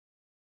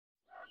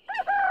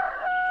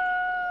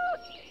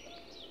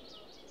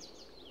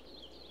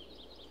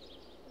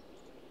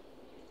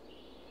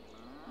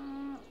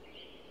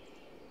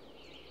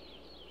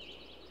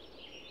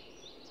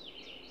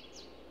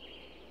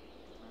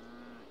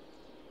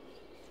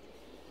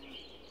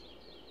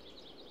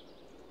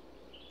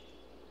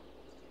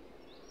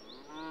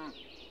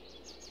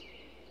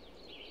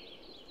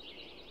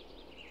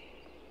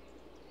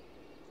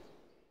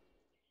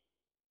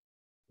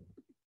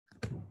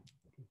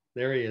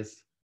There he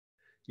is.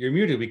 You're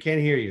muted. We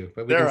can't hear you,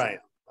 but we There can. I am.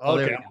 Oh,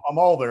 Okay, I'm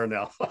all there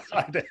now.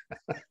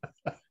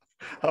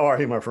 How are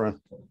you, my friend?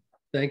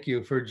 Thank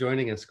you for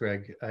joining us,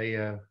 Greg.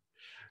 I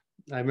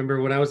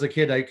remember when I was a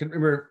kid, I can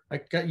remember I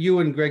got you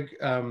and Greg.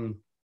 What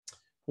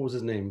was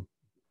his name?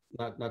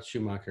 Not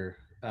Schumacher.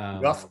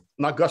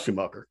 Not Gus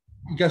Schumacher.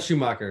 Gus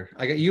Schumacher.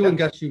 I got you and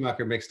Gus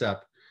Schumacher mixed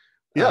up.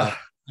 Yeah.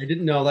 I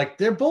didn't know, like,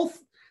 they're both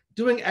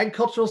doing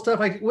agricultural stuff.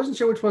 I wasn't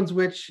sure which one's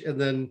which. And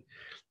then,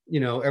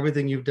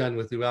 everything you've done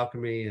with New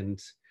Alchemy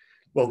and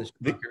the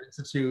Schumacher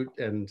Institute.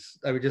 And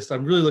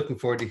I'm really looking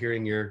forward to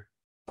hearing your.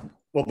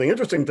 Well, the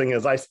interesting thing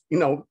is, I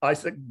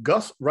said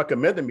Gus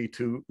recommended me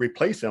to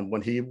replace him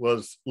when he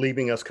was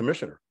leaving as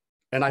commissioner.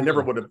 And I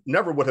never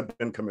would have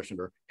been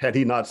commissioner had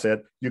he not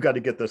said, you got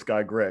to get this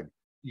guy, Greg,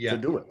 to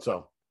do it.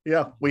 So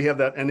yeah, we have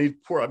that. And he's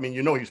poor. I mean,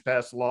 he's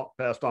passed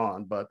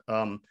on, but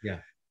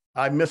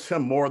I miss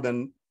him more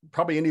than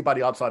probably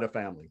anybody outside of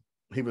family.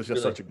 He was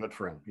just such a good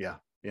friend. Yeah.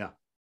 Yeah.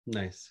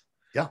 Nice.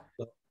 Yeah.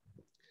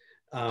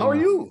 How are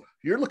you?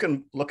 You're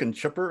looking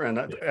chipper, and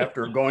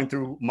after going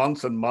through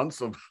months and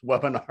months of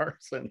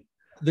webinars. And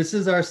this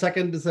is our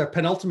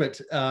penultimate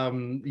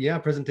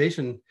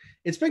presentation.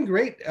 It's been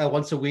great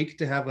once a week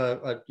to have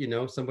a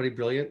somebody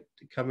brilliant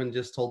come and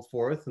just hold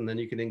forth, and then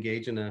you can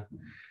engage in a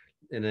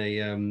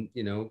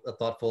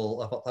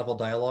thoughtful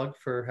dialogue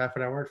for half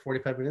an hour,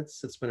 45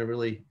 minutes. It's been a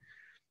really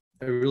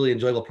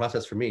enjoyable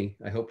process for me.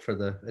 I hope for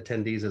the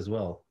attendees as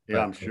well. Yeah,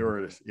 I'm sure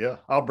it is. Yeah,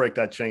 I'll break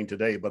that chain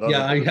today, but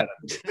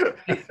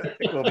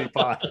we'll be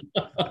fine.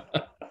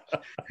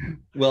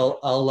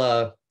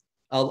 Well,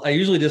 I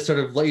usually just sort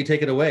of let you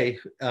take it away.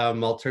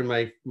 I'll turn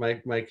my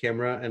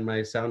camera and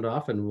my sound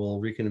off, and we'll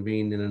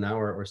reconvene in an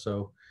hour or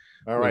so.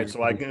 All right,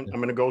 so I'm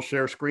going to go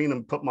share screen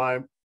and put my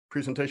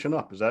presentation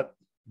up. Is that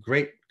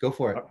great? Go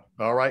for it.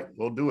 All right,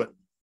 we'll do it.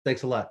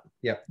 Thanks a lot.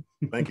 Yeah.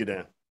 Thank you,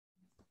 Dan.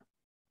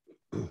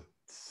 Let's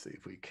see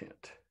if we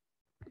can't.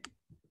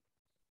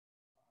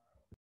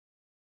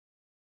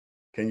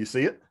 Can you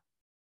see it?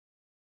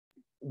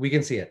 We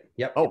can see it.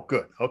 Yep. Oh,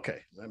 good.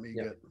 Okay. Let me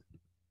get.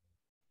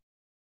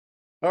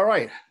 All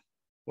right.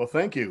 Well,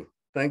 thank you.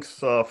 Thanks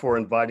for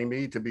inviting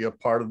me to be a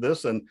part of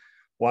this. And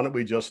why don't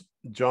we just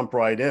jump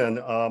right in?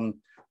 The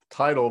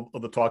title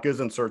of the talk is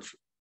In Search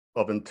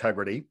of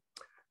Integrity.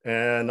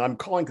 And I'm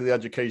calling to the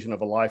education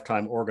of a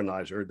lifetime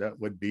organizer. That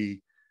would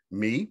be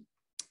me.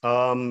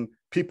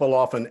 People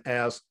often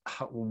ask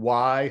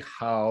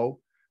how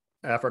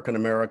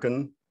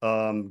African-American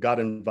got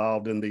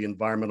involved in the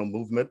environmental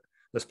movement,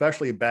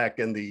 especially back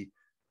in the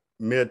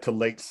mid to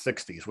late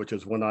 60s, which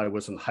is when I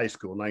was in high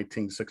school,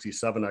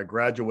 1967. I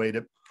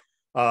graduated.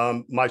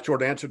 My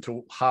short answer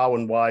to how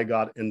and why I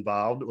got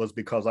involved was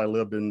because I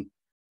lived in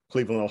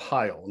Cleveland,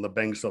 Ohio, on the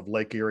banks of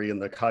Lake Erie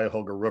and the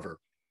Cuyahoga River.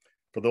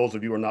 For those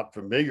of you who are not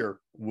familiar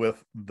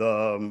with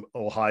the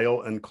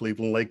Ohio and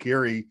Cleveland, Lake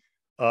Erie,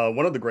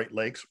 one of the Great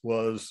Lakes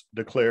was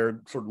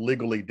declared sort of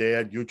legally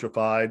dead,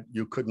 eutrophied.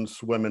 You couldn't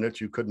swim in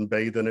it. You couldn't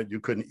bathe in it. You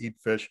couldn't eat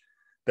fish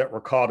that were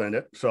caught in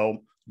it. So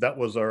that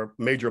was our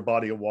major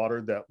body of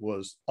water that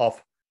was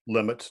off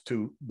limits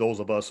to those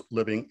of us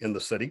living in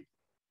the city.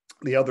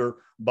 The other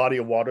body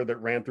of water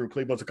that ran through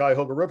Cleveland was the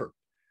Cuyahoga River.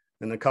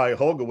 And the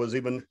Cuyahoga was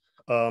even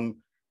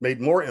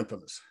made more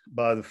infamous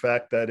by the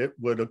fact that it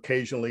would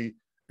occasionally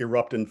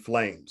erupt in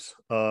flames.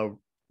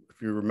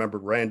 If you remember,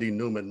 Randy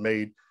Newman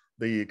made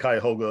the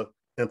Cuyahoga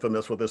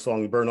infamous with his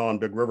song Burn On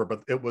Big River,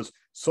 but it was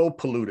so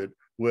polluted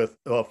with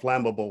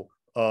flammable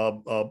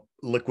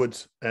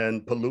liquids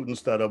and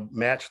pollutants that a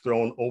match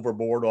thrown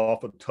overboard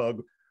off a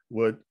tug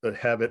would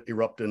have it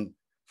erupt in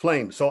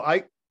flames. So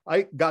I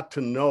got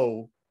to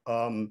know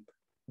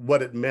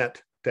what it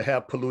meant to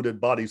have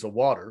polluted bodies of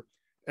water.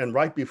 And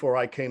right before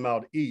I came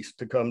out east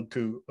to come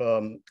to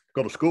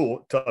go to school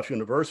at Tufts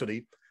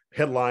University,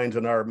 headlines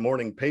in our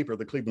morning paper,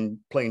 the Cleveland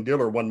Plain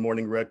Dealer, one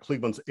morning read,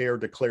 Cleveland's air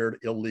declared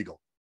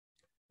illegal.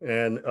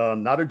 And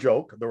not a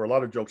joke. There were a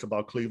lot of jokes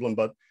about Cleveland,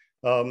 but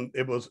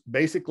it was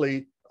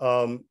basically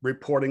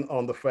reporting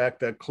on the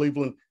fact that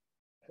Cleveland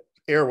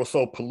air was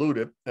so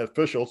polluted.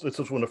 Officials, this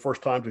is one of the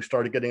first times we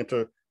started getting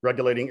into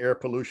regulating air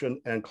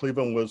pollution, and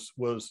Cleveland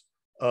was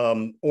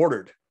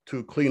ordered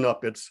to clean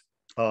up its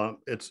air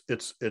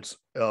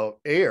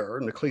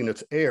and to clean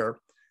its air.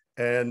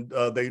 And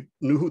they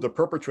knew who the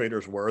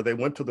perpetrators were. They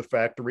went to the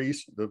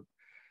factories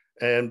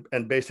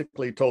and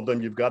basically told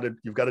them, you've got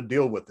to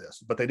deal with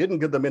this. But they didn't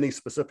give them any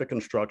specific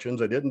instructions.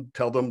 They didn't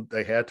tell them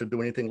they had to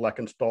do anything like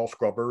install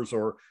scrubbers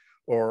or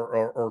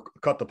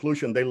cut the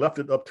pollution. They left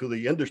it up to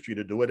the industry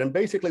to do it. And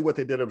basically what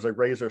they did was they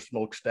raised their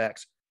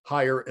smokestacks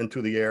higher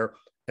into the air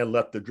and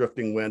let the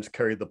drifting winds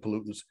carry the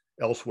pollutants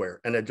elsewhere.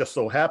 And it just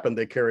so happened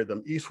they carried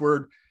them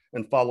eastward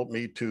and followed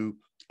me to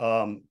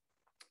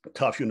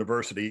Tufts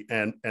University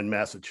and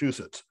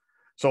Massachusetts.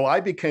 So I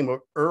became an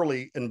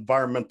early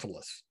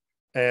environmentalist.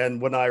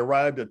 And when I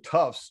arrived at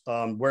Tufts,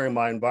 wearing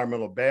my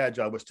environmental badge,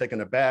 I was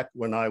taken aback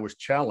when I was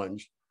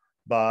challenged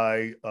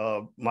by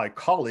my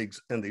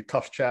colleagues in the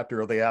Tufts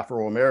chapter of the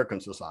Afro-American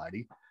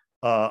Society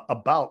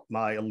about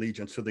my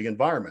allegiance to the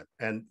environment.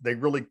 And they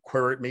really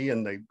queried me,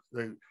 and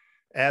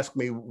asked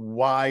me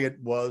why it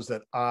was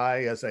that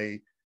I, as a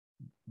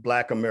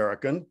Black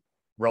American,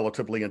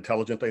 relatively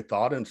intelligent, they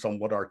thought, and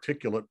somewhat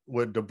articulate,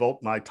 would devote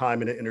my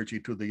time and energy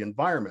to the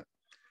environment.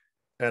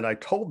 And I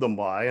told them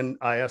why, and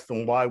I asked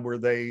them why were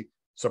they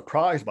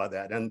surprised by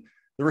that. And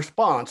the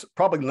response,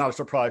 probably not a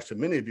surprise to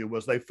many of you,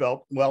 was they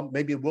felt, well,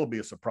 maybe it will be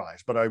a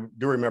surprise. But I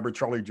do remember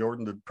Charlie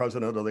Jordan, the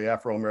president of the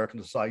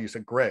Afro-American Society,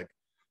 said, Greg,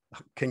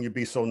 can you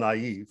be so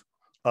naive?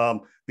 The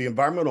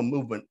environmental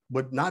movement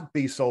would not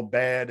be so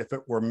bad if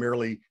it were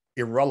merely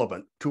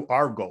irrelevant to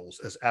our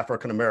goals as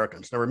African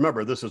Americans. Now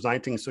remember, this is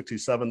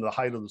 1967, the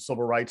height of the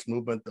civil rights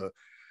movement, the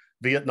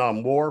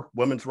Vietnam War,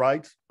 women's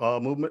rights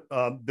movement.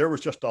 There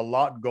was just a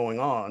lot going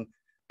on.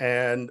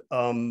 And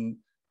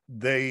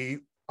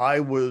I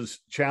was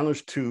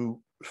challenged to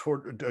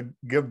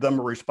give them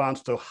a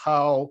response to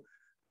how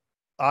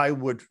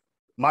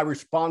my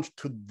response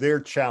to their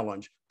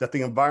challenge that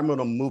the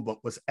environmental movement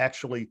was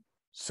actually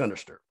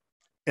sinister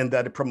and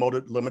that it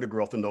promoted limited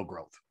growth and no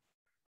growth.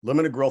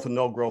 Limited growth and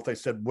no growth, they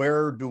said,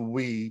 where do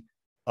we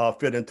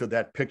fit into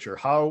that picture?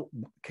 How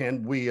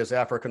can we as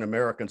African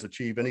Americans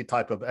achieve any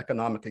type of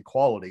economic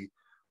equality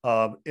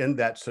in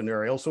that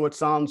scenario? So it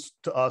sounds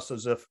to us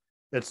as if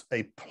it's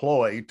a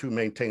ploy to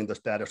maintain the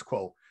status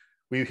quo.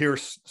 We hear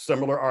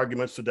similar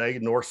arguments today,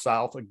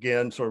 north-south,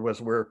 again, sort of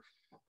as we're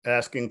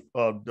asking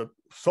the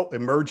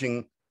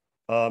emerging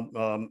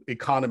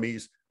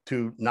economies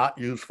to not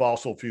use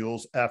fossil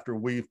fuels after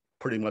we've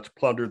pretty much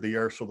plundered the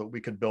earth so that we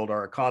could build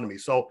our economy.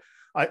 So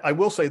I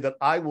will say that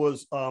I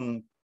was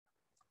in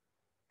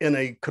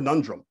a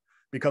conundrum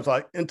because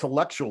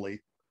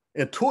intuitively,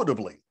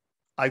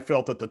 I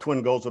felt that the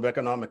twin goals of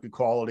economic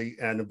equality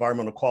and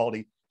environmental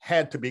equality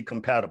had to be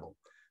compatible,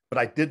 but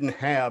I didn't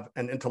have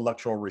an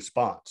intellectual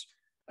response.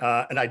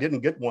 And I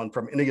didn't get one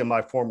from any of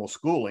my formal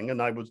schooling.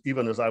 And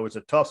even as I was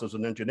at Tufts as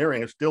an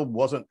engineering, it still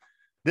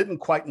didn't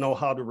quite know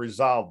how to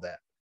resolve that.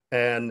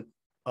 And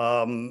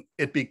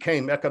it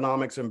became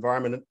economics,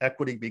 environment, and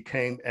equity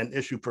became an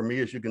issue for me.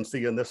 As you can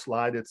see in this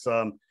slide, it's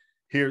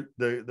here,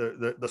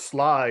 the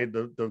slide,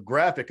 the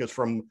graphic is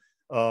from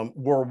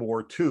World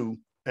War II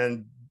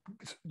and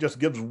just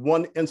gives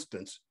one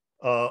instance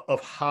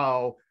of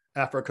how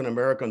African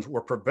Americans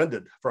were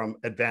prevented from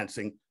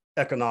advancing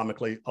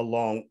economically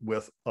along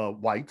with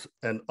whites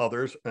and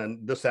others. And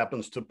this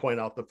happens to point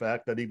out the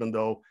fact that even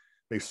though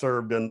they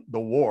served in the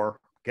war,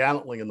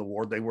 gallantly in the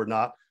war, they were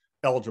not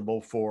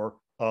eligible for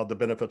the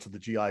benefits of the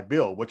GI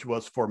Bill, which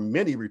was for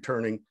many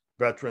returning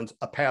veterans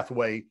a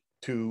pathway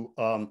to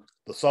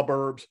the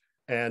suburbs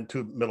and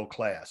to middle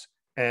class.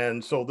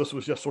 And so this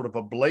was just sort of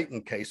a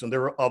blatant case. And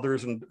there were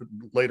others, and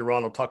later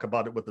on I'll talk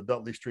about it with the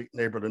Dudley Street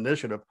Neighborhood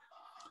Initiative.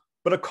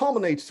 But it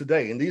culminates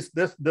today, and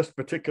this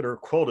particular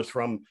quote is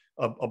from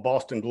a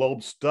Boston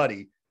Globe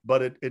study,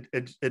 but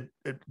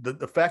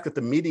the fact that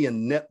the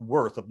median net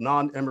worth of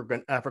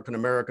non-immigrant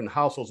African-American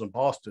households in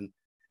Boston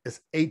is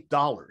 $8.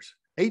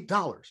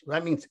 $8.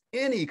 That means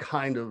any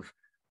kind of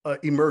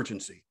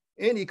emergency,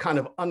 any kind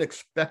of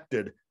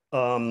unexpected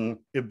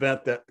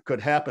event that could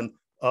happen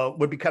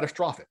would be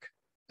catastrophic.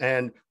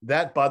 And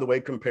that, by the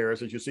way,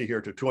 compares, as you see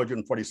here, to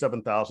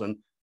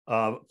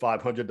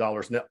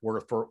 $247,500 net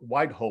worth for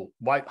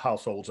white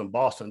households in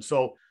Boston.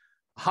 So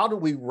how do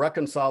we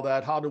reconcile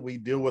that? How do we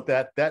deal with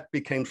that? That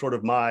became sort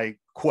of my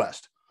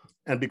quest.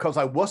 And because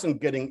I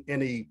wasn't getting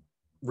any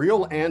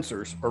real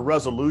answers or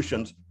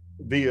resolutions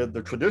via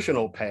the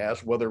traditional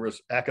paths, whether it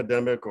was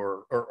academic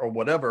or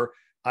whatever,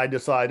 I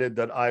decided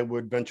that I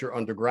would venture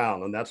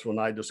underground. And that's when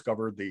I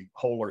discovered the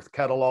Whole Earth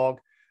Catalog.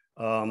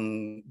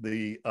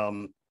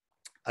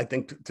 I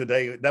think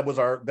today that was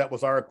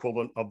our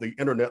equivalent of the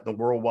internet, the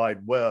World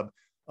Wide Web.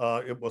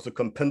 It was a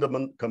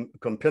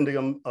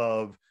compendium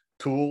of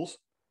tools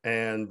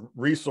and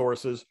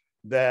resources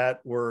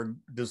that were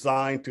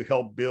designed to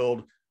help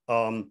build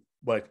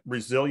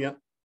resilient,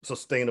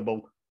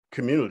 sustainable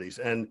communities.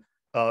 And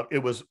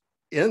it was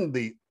in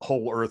the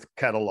Whole Earth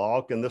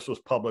Catalog, and this was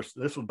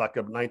back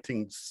in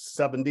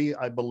 1970,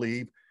 I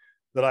believe,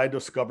 that I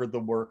discovered the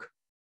work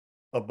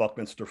of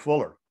Buckminster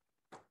Fuller.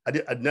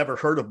 I'd never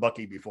heard of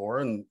Bucky before,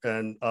 and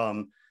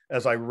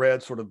as I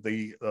read sort of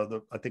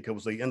I think it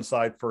was the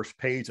inside first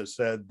page that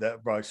said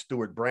that by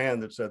Stuart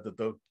Brand that said that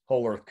the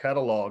Whole Earth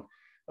Catalog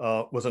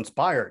was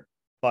inspired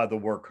by the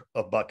work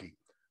of Bucky,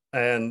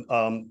 and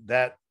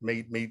that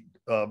made me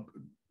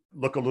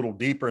look a little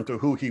deeper into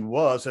who he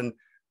was. And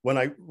when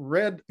I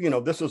read,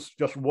 this is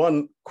just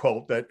one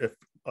quote that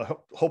I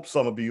hope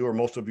some of you or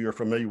most of you are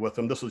familiar with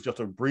him. This is just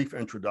a brief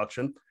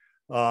introduction.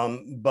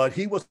 But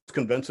he was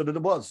convinced that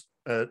it was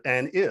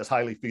and is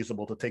highly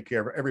feasible to take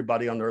care of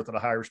everybody on earth at a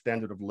higher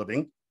standard of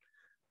living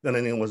than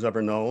anyone was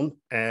ever known.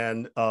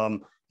 And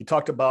he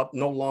talked about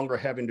no longer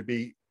having to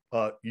be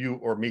you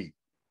or me,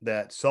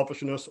 that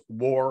selfishness,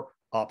 war,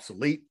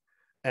 obsolete.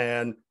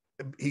 And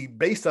he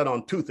based that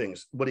on two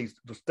things. What he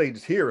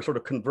states here is sort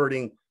of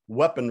converting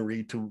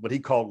weaponry to what he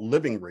called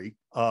livingry.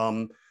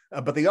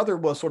 But the other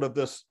was sort of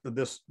this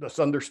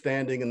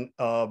understanding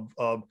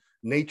of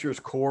nature's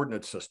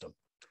coordinate system,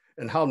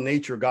 and how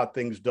nature got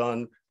things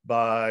done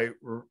by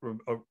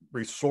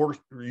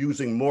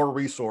using more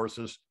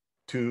resources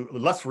to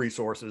less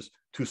resources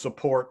to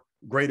support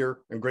greater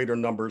and greater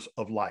numbers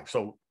of life.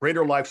 So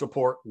greater life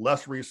support,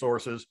 less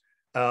resources.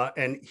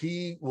 And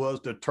he was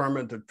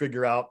determined to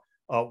figure out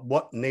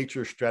what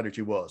nature's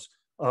strategy was.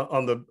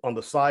 On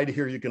the side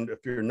here, you can, if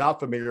you're not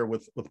familiar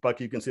with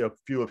Bucky, you can see a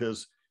few of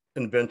his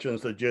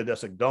inventions, the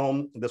geodesic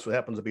dome. This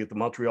happens to be at the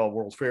Montreal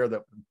World's Fair,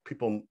 that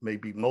people may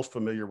be most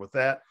familiar with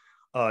that.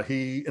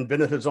 He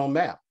invented his own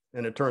map,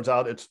 and it turns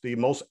out it's the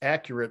most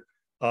accurate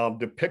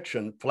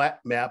depiction, flat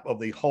map of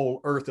the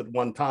whole Earth at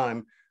one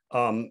time.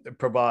 It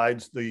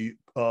provides the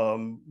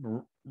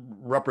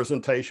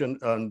representation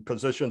and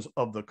positions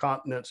of the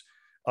continents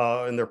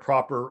in their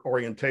proper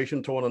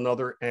orientation to one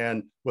another,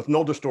 and with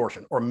no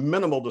distortion or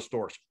minimal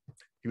distortion.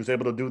 He was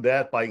able to do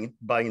that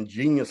by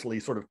ingeniously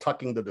sort of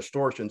tucking the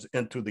distortions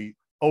into the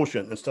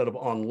ocean instead of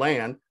on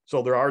land.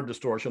 So there are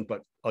distortions,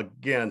 but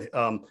again,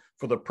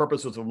 for the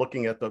purposes of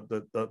looking at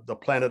the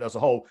planet as a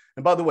whole.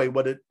 And by the way,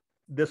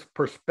 this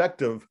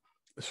perspective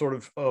sort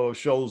of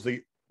shows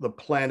the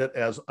planet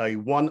as a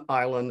one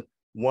island,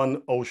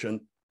 one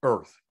ocean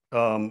Earth.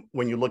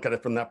 When you look at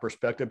it from that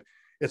perspective,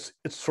 it's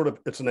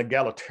an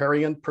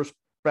egalitarian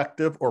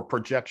perspective or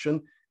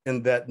projection,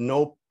 in that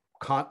no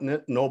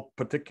continent, no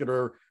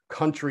particular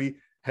country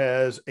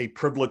has a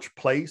privileged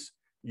place.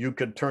 You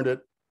could turn it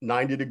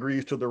 90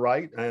 degrees to the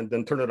right and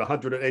then turn it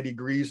 180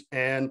 degrees,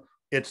 and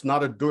it's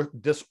not a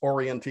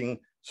disorienting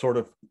sort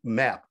of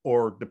map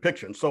or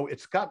depiction. So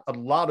it's got a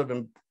lot of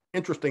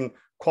interesting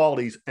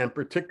qualities, and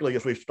particularly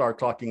as we start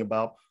talking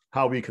about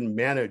how we can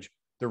manage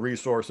the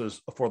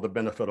resources for the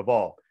benefit of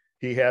all.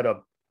 He had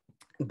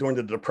during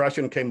the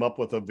Depression, came up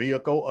with a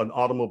vehicle, an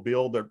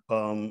automobile that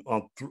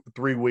on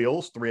three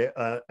wheels,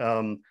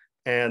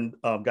 and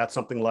got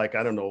something like,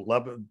 I don't know,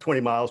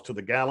 20 miles to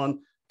the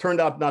gallon.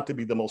 Turned out not to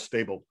be the most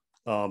stable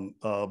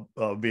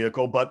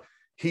vehicle, but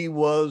he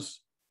was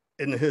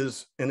in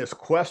his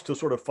quest to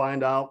sort of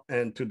find out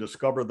and to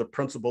discover the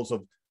principles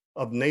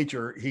of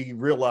nature. He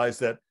realized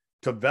that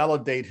to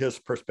validate his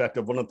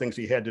perspective, one of the things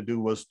he had to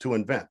do was to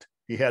invent.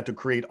 He had to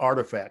create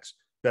artifacts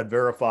that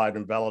verified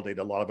and validated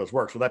a lot of his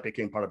work. So that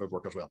became part of his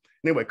work as well.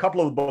 Anyway, a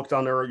couple of the books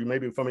down there, you may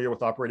be familiar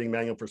with Operating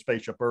Manual for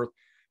Spaceship Earth.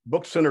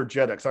 Book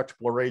Synergetics,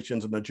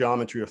 Explorations in the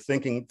Geometry of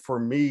Thinking, for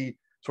me,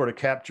 sort of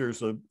captures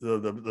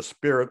the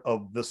spirit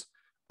of this,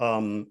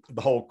 the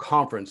whole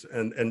conference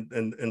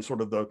and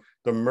sort of the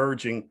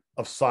merging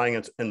of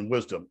science and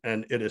wisdom.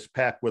 And it is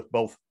packed with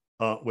both.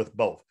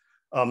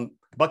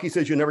 Bucky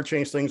says you never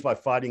change things by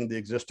fighting the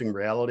existing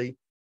reality.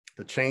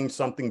 To change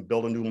something,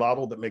 build a new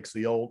model that makes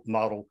the old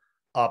model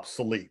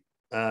obsolete.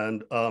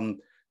 And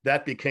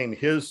that became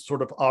his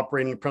sort of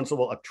operating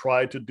principle. I've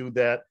tried to do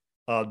that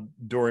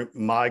during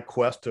my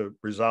quest to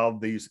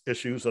resolve these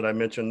issues that I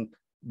mentioned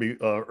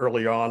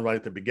early on, right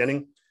at the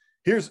beginning.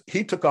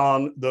 He took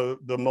on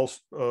the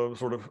most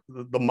sort of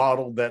the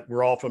model that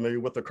we're all familiar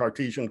with, the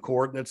Cartesian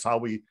coordinates, how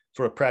we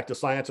sort of practice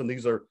science. And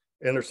these are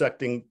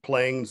intersecting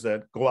planes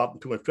that go out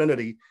into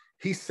infinity.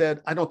 He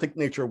said, I don't think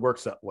nature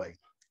works that way.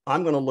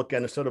 I'm going to look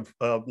at, instead of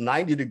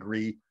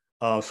 90-degree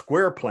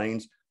square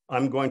planes,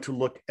 I'm going to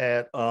look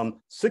at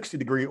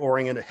 60-degree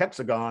oriented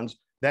hexagons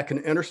that can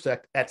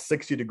intersect at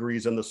 60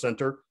 degrees in the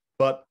center.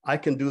 But I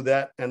can do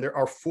that, and there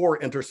are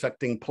 4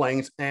 intersecting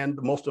planes. And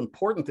the most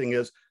important thing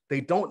is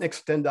they don't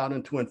extend out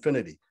into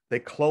infinity. They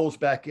close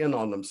back in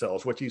on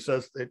themselves, which he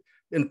says that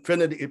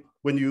infinity,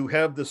 when you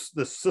have this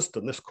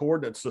system, this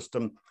coordinate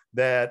system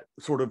that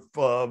sort of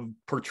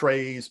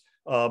portrays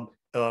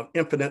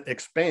infinite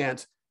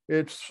expanse,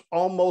 it's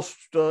almost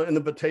an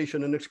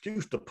invitation, an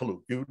excuse to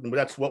pollute.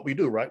 That's what we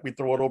do, right? We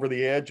throw it over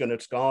the edge and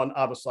it's gone,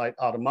 out of sight,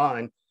 out of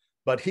mind.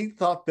 But he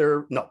thought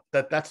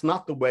that's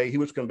not the way. He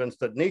was convinced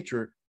that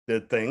nature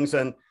did things,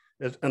 and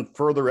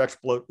further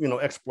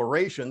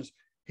explorations,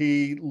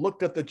 he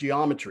looked at the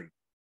geometry,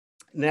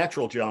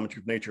 natural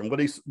geometry of nature. And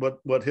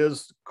what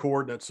his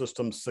coordinate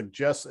system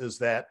suggests is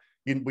that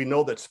we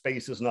know that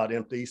space is not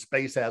empty.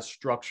 Space has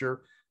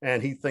structure,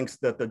 and he thinks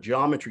that the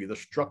geometry, the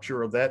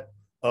structure of that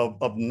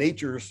of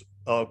nature's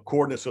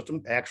coordinate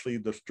system, actually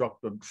the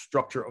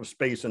structure of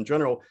space in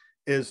general,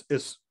 is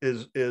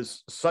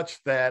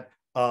such that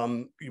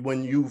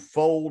when you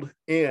fold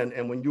in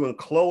and when you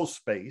enclose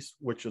space,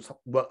 which is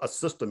what a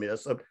system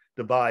is,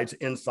 divides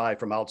inside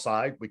from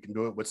outside. We can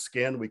do it with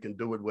skin. We can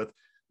do it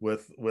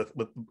with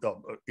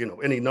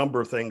any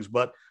number of things.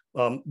 But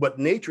what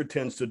nature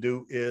tends to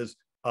do is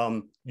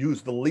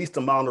use the least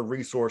amount of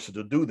resources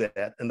to do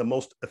that, and the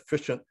most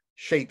efficient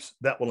shapes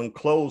that will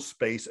enclose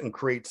space and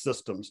create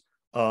systems.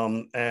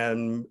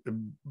 And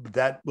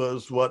that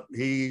was what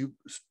he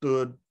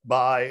stood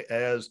by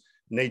as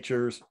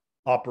nature's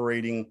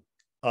operating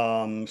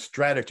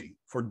strategy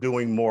for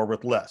doing more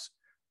with less.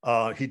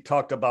 He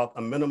talked about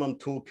a minimum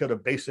toolkit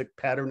of basic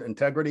pattern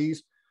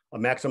integrities,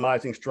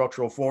 maximizing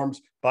structural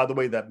forms. By the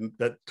way,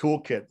 that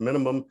toolkit,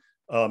 minimum,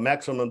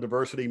 maximum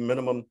diversity,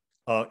 minimum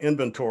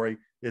inventory,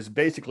 is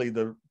basically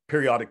the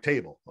periodic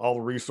table, all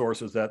the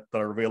resources that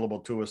are available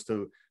to us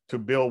to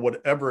build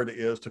whatever it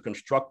is, to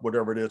construct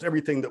whatever it is.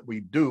 Everything that we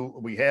do,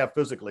 we have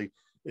physically,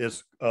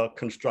 is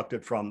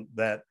constructed from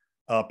that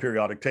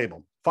periodic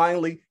table.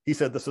 Finally, he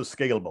said this is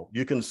scalable.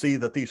 You can see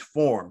that these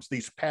forms,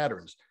 these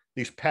patterns,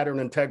 these pattern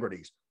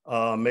integrities,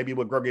 maybe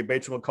what Gregory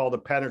Bateson would call the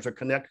patterns of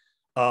connect,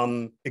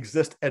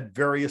 exist at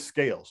various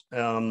scales,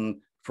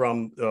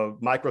 from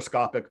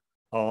microscopic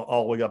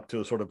all the way up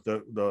to sort of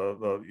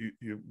the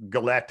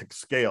galactic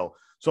scale.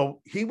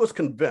 So he was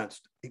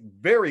convinced,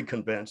 very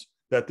convinced,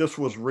 that this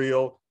was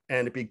real,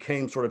 and it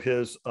became sort of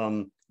his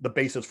the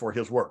basis for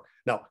his work.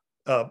 Now,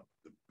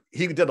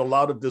 he did a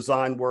lot of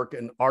design work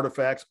and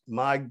artifacts.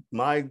 My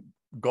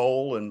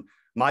goal and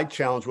my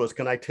challenge was,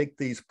 can I take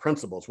these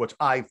principles, which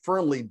I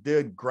firmly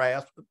did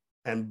grasp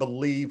and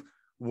believe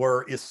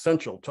were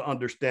essential to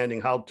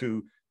understanding how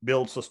to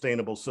build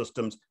sustainable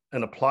systems,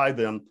 and apply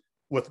them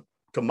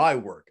to my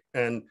work.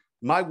 And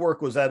my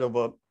work was that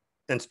of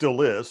and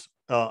still is,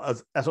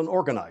 as an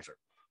organizer.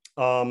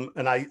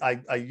 And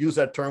I use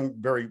that term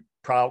very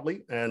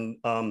proudly. And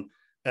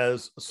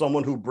as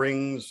someone who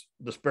brings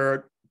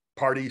disparate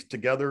parties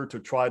together to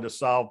try to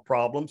solve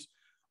problems,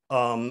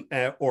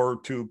 or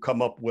to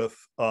come up with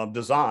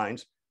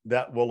designs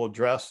that will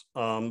address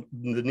the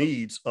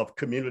needs of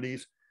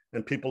communities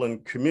and people in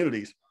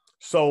communities.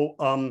 So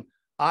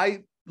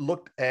I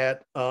looked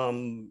at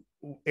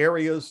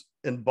areas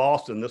in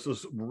Boston. This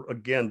is,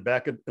 again,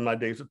 back in my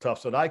days at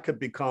Tufts, that I could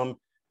become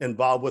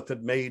involved with,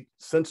 that made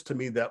sense to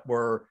me, that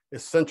were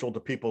essential to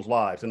people's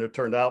lives. And it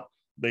turned out,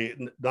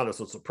 not as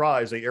a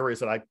surprise, the areas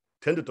that I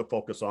tended to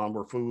focus on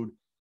were food,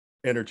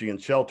 energy,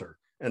 and shelter.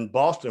 And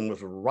Boston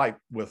was ripe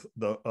with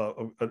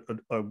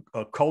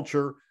a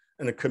culture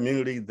and a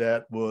community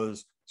that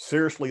was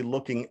seriously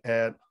looking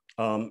at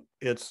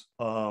its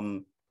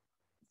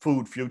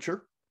food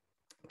future,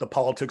 the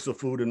politics of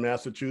food in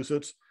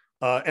Massachusetts,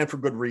 and for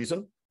good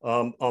reason.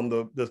 On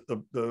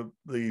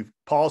the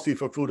policy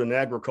for food and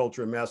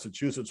agriculture in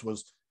Massachusetts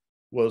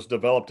was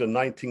developed in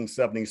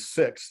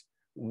 1976,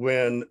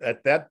 when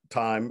at that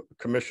time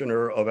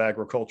Commissioner of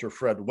Agriculture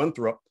Fred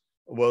Winthrop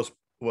was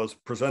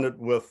presented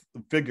with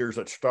figures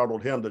that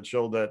startled him, that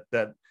showed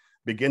that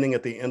beginning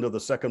at the end of the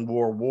Second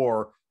World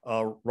War,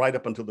 right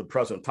up until the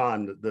present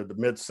time, the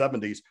mid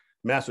 70s,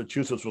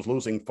 Massachusetts was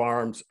losing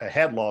farms,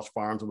 had lost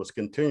farms, and was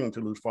continuing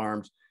to lose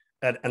farms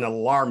at an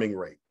alarming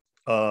rate.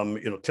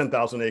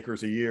 10,000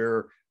 acres a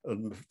year.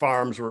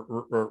 Farms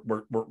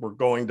were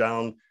going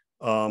down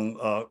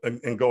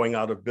and going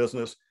out of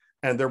business.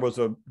 And there was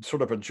a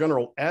sort of a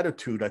general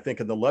attitude, I think,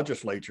 in the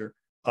legislature.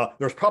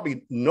 There's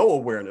probably no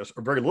awareness,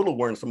 or very little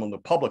awareness among the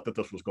public, that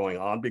this was going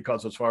on,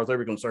 because as far as they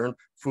were concerned,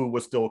 food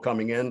was still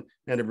coming in,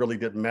 and it really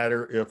didn't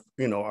matter if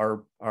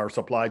our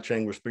supply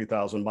chain was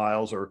 3,000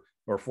 miles or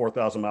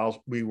 4,000 miles.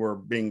 We were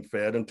being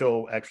fed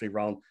until actually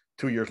around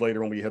 2 years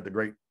later, when we had the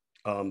great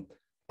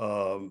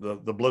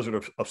the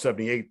blizzard of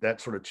 78.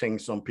 That sort of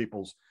changed some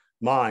people's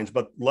minds.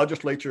 But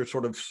legislature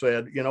sort of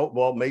said,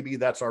 well, maybe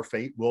that's our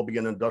fate. We'll be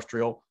an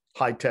industrial,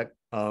 high-tech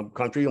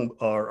country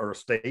or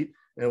state,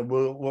 and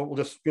we'll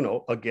just,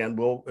 again,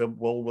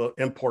 we'll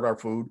import our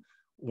food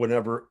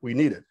whenever we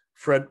need it.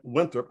 Fred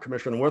Winthrop,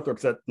 Commissioner Winthrop,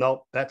 said,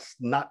 no, that's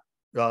not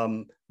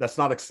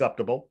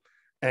acceptable.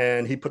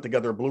 And he put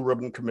together a Blue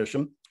Ribbon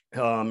Commission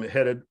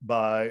headed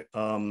by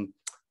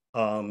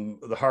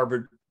the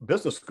Harvard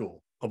Business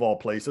School, of all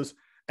places.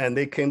 And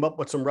they came up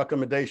with some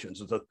recommendations.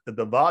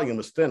 The volume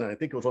is thin, and I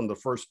think it was one of the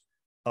first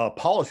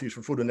policies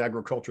for food and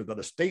agriculture that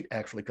a state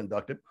actually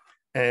conducted.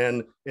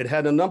 And it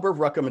had a number of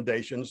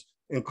recommendations,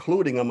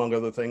 including, among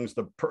other things,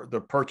 the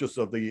purchase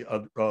of the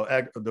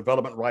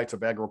development rights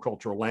of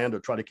agricultural land to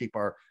try to keep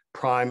our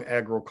prime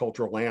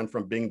agricultural land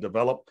from being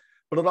developed.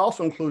 But it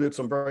also included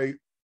some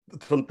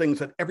things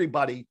that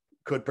everybody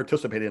could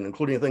participate in,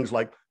 including things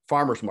like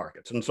farmers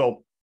markets. And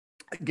so,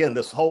 again,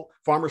 this whole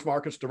farmers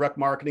markets, direct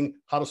marketing,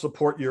 how to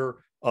support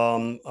your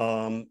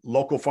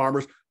local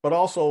farmers, but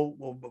also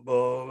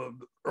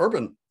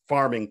urban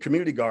farming,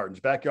 community gardens,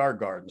 backyard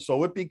gardens.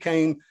 So it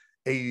became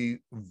a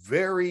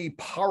very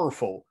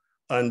powerful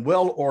and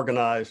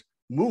well-organized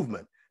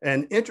movement.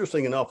 And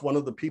interesting enough, one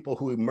of the people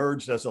who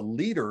emerged as a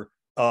leader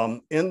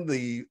in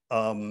the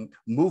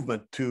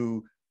movement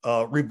to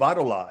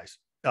revitalize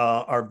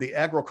the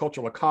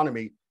agricultural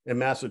economy in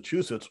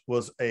Massachusetts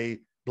was a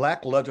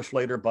Black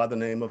legislator by the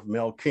name of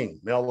Mel King.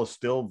 Mel is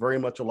still very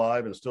much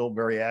alive and still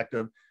very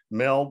active.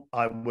 Mel,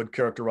 I would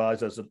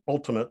characterize as an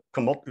ultimate,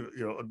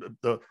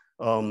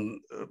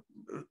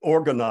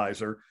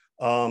 organizer,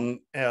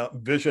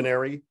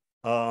 visionary,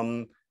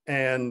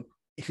 and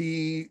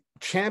he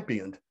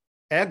championed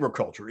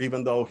agriculture,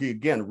 even though he,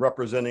 again,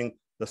 representing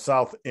the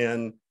South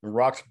End and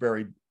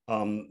Roxbury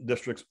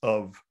districts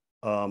of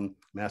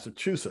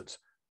Massachusetts,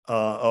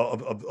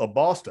 of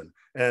Boston.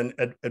 And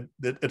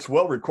it's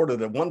well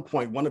recorded. At one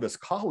point, one of his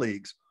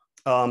colleagues,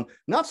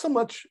 not so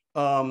much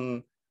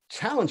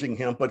challenging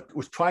him, but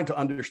was trying to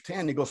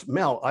understand. He goes,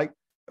 Mel,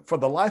 for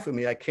the life of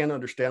me, I can't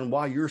understand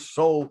why you're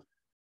so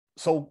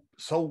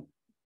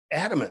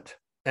adamant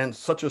and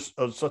such a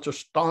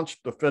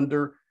staunch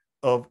defender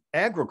of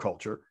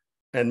agriculture.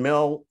 And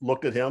Mel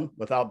looked at him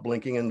without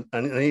blinking,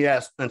 and he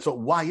asked, and so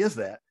why is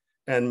that?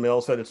 And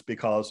Mel said, it's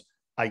because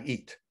I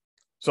eat.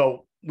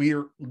 So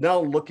we're now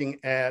looking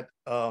at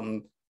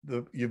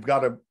you've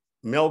got a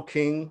Mel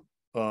King,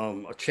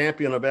 a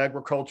champion of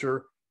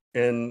agriculture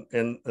in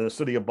the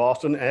city of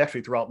Boston, and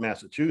actually throughout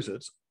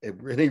Massachusetts. He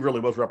really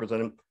was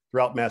representing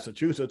throughout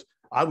Massachusetts.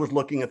 I was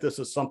looking at this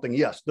as something,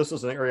 yes, this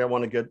is an area I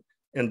want to get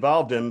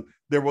involved in.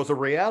 There was a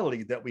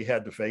reality that we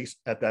had to face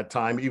at that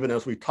time, even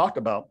as we talked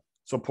about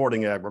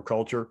supporting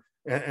agriculture,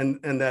 and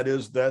that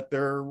is that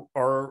there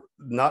are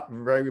not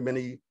very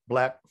many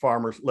Black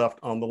farmers left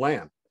on the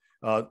land.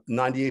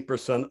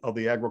 98% of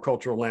the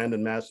agricultural land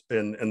in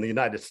the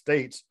United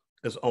States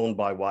is owned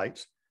by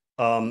whites,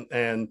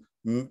 and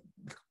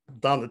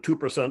down to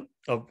 2%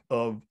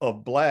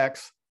 of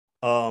Blacks.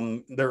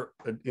 There,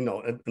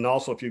 and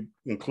also if you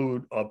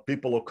include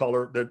people of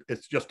color, that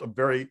it's just a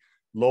very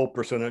low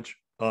percentage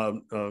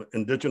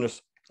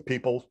indigenous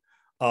peoples.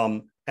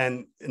 And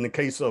in the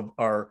case of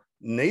our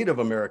Native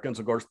Americans,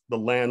 of course, the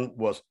land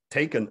was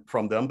taken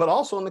from them, but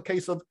also in the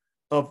case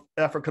of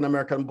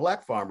African-American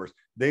Black farmers,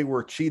 they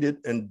were cheated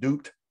and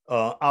duped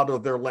out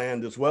of their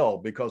land as well,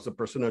 because the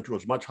percentage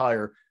was much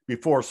higher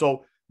before.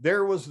 So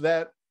there was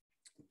that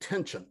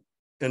tension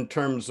in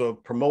terms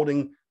of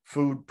promoting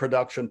food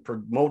production,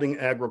 promoting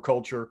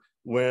agriculture,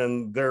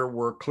 when there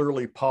were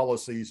clearly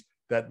policies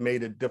that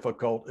made it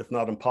difficult, if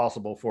not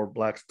impossible, for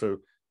Blacks to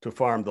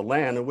farm the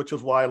land, and which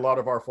is why a lot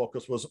of our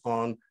focus was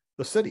on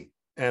the city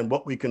and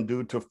what we can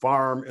do to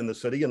farm in the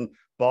city. And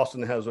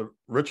Boston has a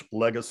rich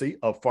legacy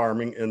of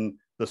farming in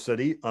the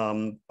city,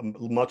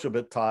 much of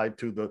it tied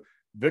to the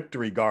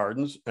Victory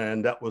Gardens,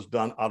 and that was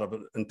done out of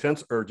an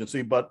intense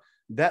urgency. But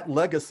that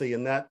legacy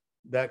and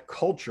that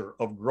culture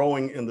of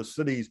growing in the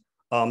cities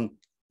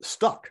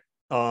stuck.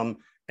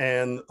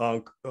 And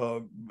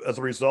as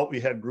a result, we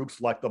had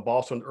groups like the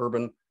Boston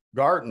Urban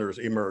Gardeners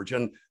emerge.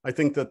 And I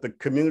think that the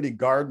community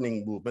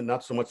gardening movement,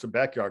 not so much the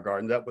backyard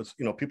garden, that was,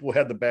 people who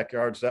had the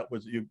backyards, that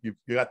was, you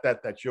got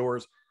that's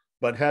yours.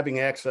 But having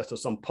access to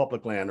some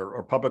public land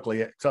or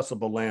publicly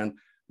accessible land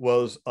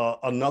was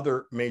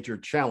another major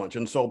challenge.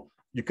 And so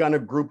you kind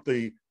of group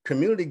the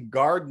community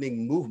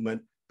gardening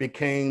movement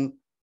became,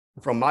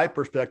 from my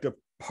perspective,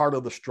 part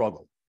of the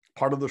struggle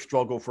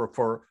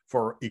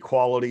for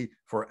equality,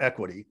 for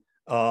equity.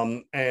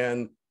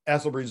 And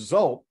as a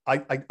result,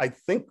 I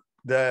think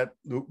that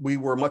we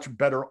were much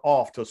better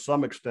off to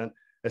some extent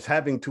as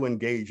having to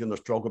engage in the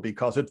struggle,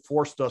 because it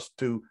forced us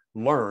to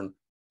learn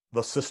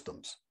the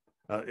systems.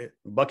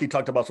 Bucky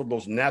talked about some of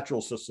those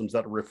natural systems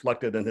that are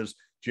reflected in his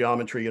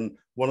geometry. And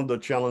one of the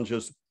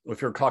challenges,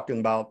 if you're talking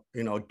about,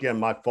 again,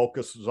 my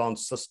focus is on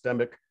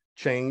systemic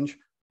change,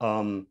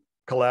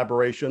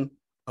 collaboration,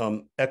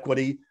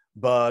 equity,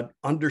 but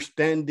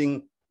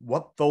understanding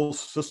what those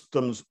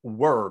systems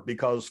were,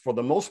 because for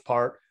the most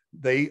part,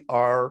 they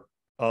are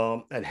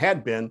and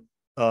had been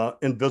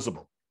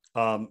invisible.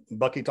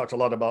 Bucky talks a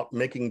lot about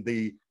making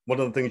one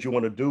of the things you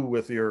want to do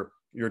with your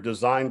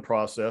design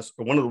process,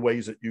 or one of the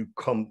ways that you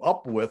come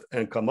up with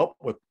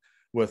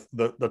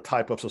the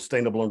type of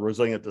sustainable and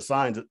resilient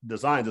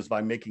designs is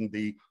by making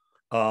the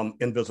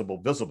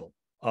invisible visible.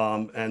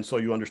 And so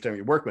you understand what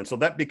you're working with. So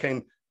that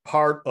became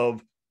part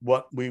of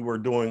what we were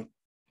doing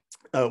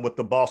with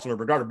the Boston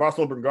Urban Gardeners.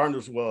 Boston Urban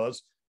Gardeners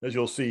was, as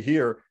you'll see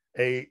here,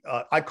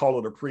 I call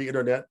it a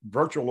pre-internet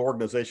virtual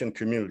organization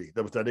community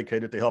that was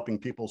dedicated to helping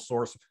people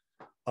source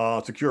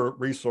secure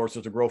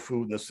resources to grow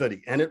food in the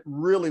city. And it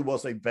really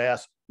was a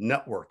vast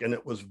network, and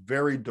it was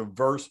very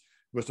diverse. It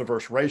was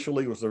diverse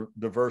racially, it was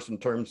diverse in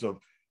terms of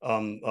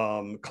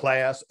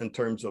class, in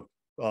terms of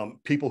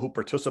people who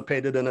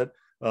participated in it.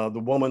 The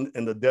woman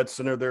in the dead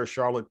center there,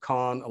 Charlotte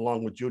Kahn,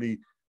 along with Judy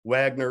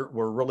Wagner,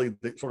 were really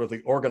sort of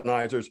the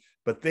organizers,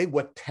 but they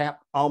would tap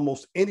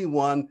almost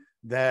anyone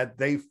that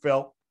they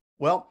felt,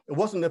 well, it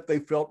wasn't if they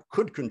felt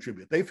could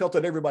contribute. They felt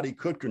that everybody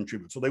could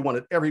contribute. So they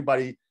wanted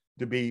everybody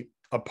to be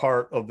a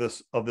part of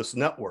this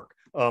network.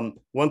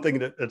 One thing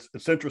that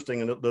it's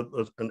interesting, and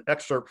an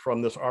excerpt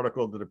from this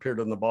article that appeared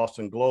in the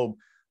Boston Globe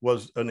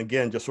was, and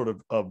again, just sort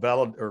of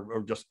valid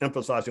or just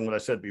emphasizing what I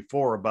said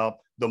before about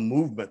the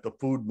movement, the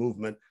food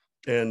movement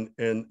in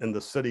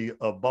the city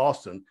of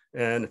Boston.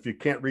 And if you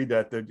can't read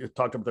that, they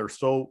talked about there's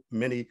so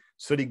many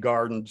city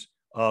gardeners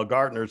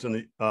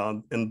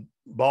in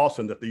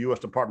Boston that the U.S.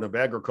 Department of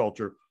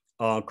Agriculture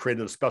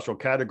created a special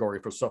category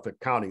for Suffolk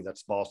County.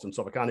 That's Boston,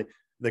 Suffolk County.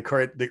 They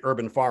created the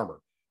urban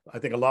farmer. I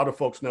think a lot of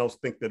folks now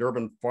think that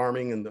urban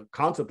farming and the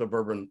concept of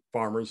urban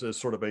farmers is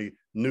sort of a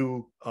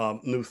new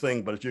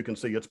thing, but as you can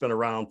see, it's been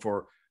around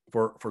for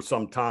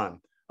some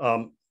time.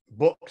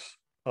 Books,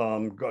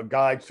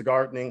 guides to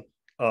gardening,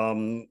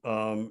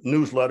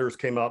 newsletters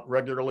came out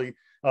regularly.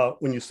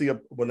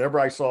 Whenever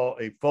I saw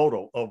a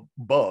photo of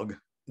Bug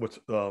with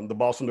the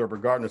Boston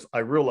Urban Gardeners, I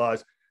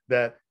realized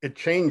that it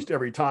changed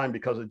every time,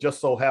 because it just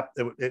so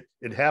happened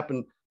it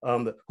happened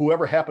that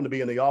whoever happened to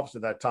be in the office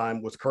at that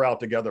time was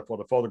corralled together for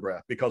the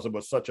photograph, because it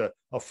was such a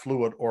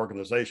fluid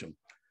organization.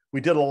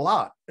 We did a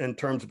lot in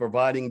terms of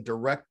providing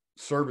direct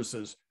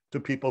services to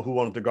people who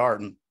wanted to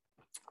garden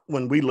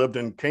when we lived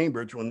in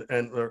Cambridge,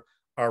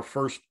 our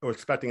first, or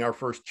expecting our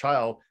first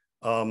child,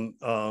 and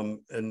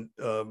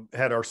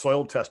had our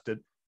soil tested,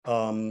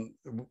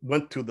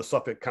 went to the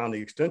Suffolk County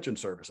Extension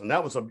Service, and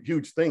that was a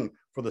huge thing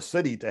for the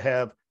city to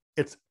have.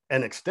 It's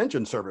an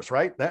extension service,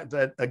 right?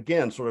 That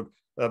again sort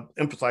of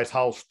emphasized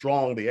how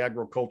strong the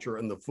agriculture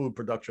and the food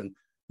production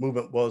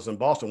movement was in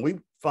Boston. We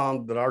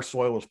found that our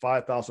soil was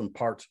 5,000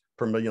 parts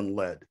per million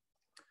lead.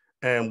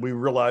 And we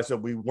realized that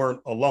we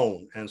weren't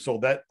alone. And so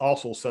that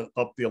also sent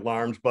up the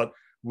alarms, but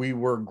we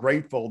were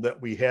grateful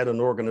that we had an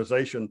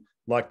organization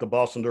like the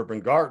Boston Urban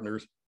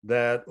Gardeners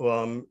that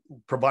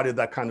provided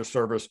that kind of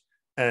service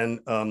and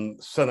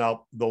sent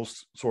out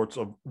those sorts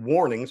of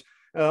warnings,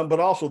 but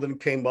also then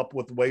came up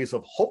with ways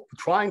of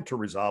trying to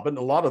resolve it. And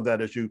a lot of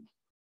that, as you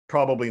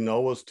probably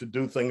know, was to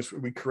do things.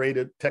 We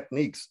created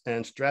techniques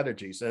and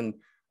strategies and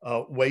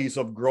ways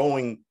of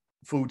growing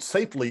food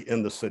safely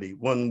in the city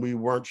when we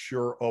weren't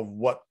sure of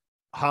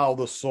how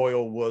the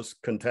soil was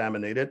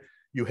contaminated.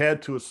 You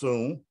had to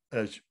assume,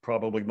 as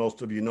probably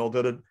most of you know,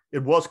 that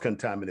it was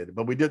contaminated,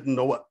 but we didn't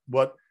know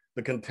what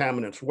the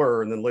contaminants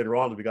were. And then later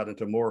on, as we got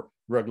into more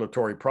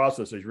regulatory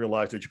processes, you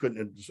realized that you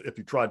couldn't, if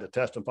you tried to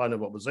test and find out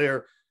what was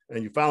there,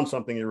 and you found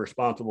something, you're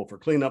responsible for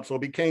cleanup. So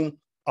it became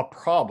a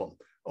problem.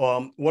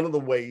 One of the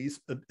ways,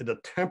 the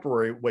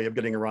temporary way of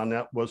getting around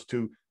that was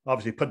to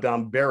obviously put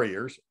down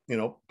barriers,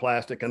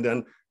 plastic, and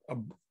then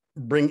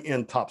bring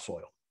in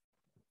topsoil.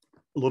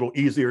 A little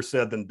easier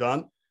said than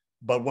done,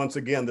 but once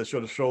again, this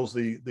sort of shows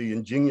the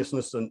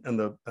ingeniousness and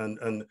of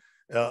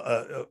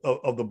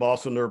the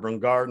Boston Urban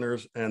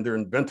Gardeners and their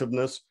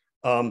inventiveness.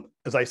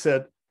 As I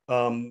said,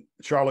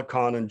 Charlotte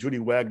Kahn and Judy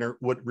Wagner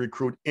would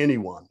recruit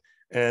anyone,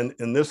 and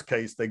in this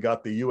case, they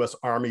got the U.S.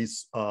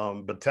 Army's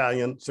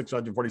battalion,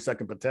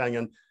 642nd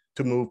Battalion,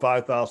 to move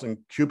 5,000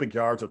 cubic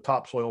yards of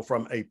topsoil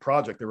from a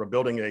project. They were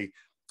building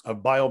a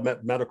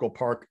biomedical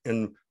park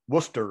in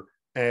Worcester.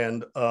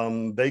 And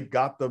they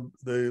got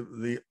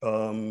the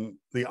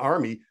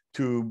Army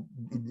to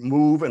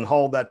move and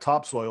haul that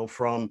topsoil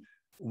from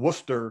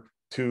Worcester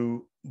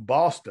to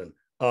Boston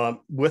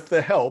with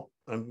the help,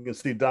 you can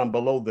see down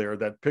below there,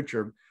 that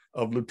picture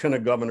of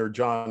Lieutenant Governor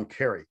John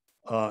Kerry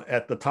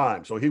at the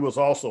time. So he was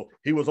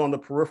on the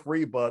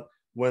periphery, but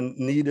when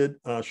needed,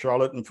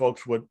 Charlotte and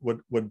folks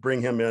would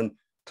bring him in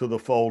to the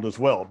fold as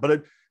well.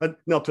 But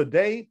now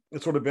today,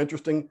 it's sort of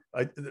interesting.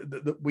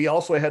 We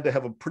also had to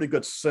have a pretty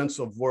good sense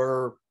of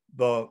where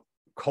the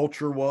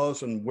culture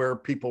was and where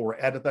people were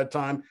at that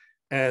time.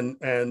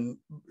 And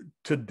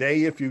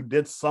today, if you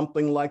did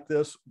something like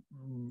this,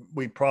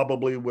 we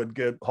probably would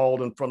get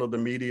hauled in front of the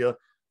media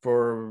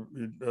for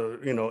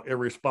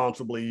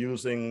irresponsibly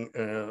using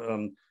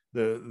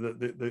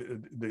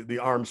the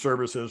armed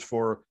services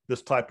for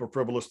this type of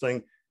frivolous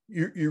thing.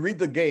 You read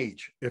the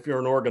gauge if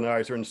you're an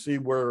organizer and see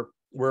where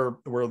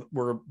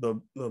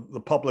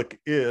the public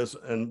is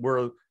and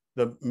where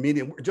the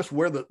media, just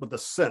where the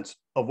sense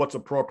of what's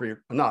appropriate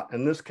or not.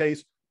 In this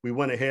case, we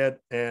went ahead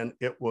and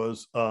it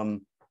was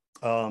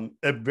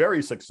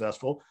very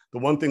successful. The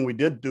one thing we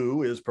did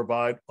do is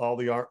provide all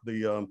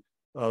the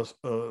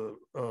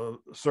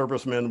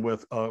servicemen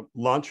with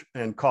lunch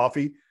and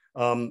coffee.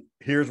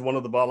 Here's one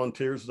of the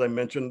volunteers, as I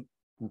mentioned,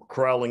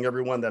 corralling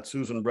everyone. That's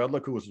Susan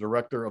Redlick, who was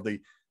director of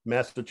the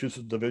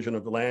Massachusetts Division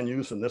of the Land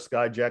Use. And this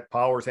guy, Jack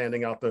Powers,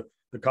 handing out the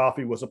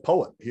coffee, was a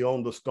poet. He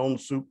owned the Stone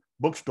Soup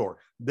bookstore.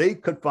 They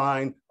could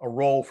find a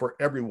role for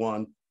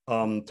everyone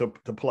to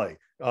play.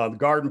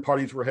 Garden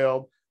parties were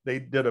held. They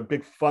did a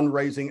big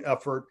fundraising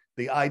effort.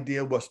 The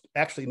idea was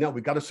actually, no,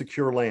 we got to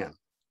secure land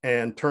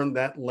and turn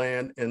that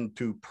land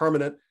into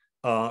permanent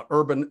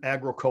urban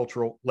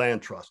agricultural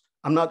land trust.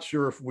 I'm not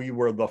sure if we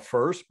were the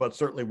first, but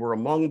certainly we're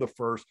among the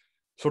first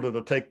sort of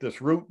to take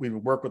this route. We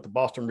would work with the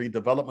Boston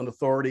Redevelopment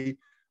Authority,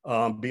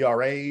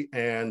 BRA,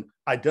 and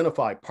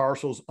identify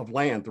parcels of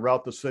land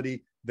throughout the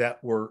city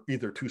that were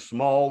either too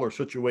small or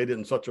situated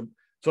in such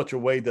a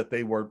way that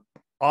they were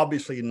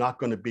obviously not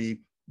going to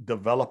be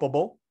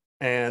developable.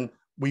 And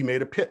we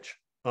made a pitch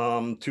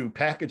to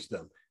package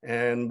them,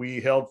 and we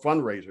held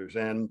fundraisers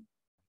and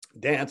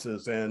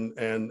dances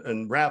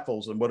and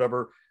raffles and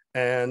whatever,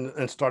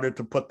 and started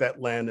to put that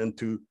land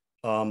into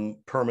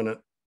permanent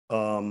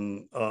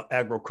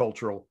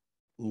agricultural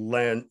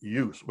land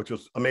use, which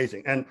was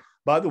amazing. And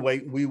by the way,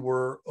 we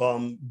were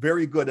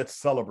very good at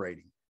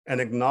celebrating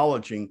and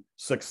acknowledging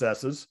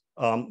successes.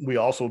 We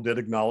also did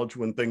acknowledge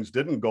when things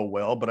didn't go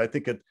well, but I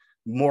think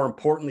more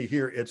importantly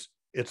here, it's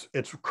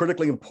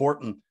critically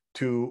important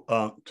to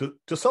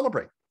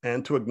celebrate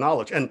and to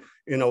acknowledge, and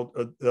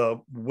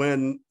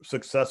when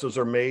successes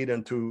are made,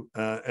 and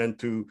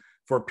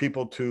for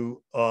people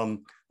to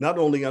not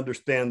only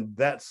understand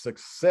that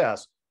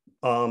success.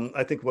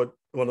 I think one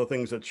of the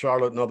things that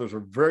Charlotte and others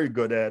are very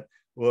good at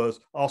was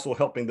also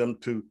helping them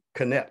to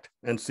connect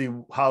and see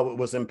how it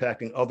was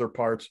impacting other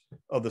parts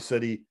of the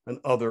city and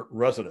other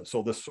residents.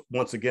 So this,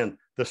 once again,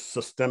 this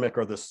systemic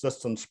or the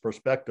systems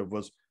perspective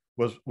was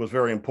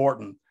very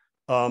important.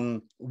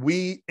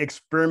 We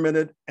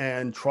experimented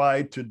and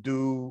tried to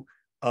do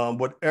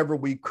whatever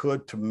we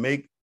could to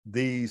make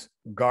these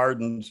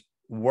gardens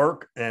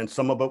work, and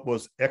some of it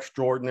was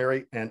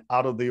extraordinary and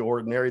out of the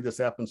ordinary. This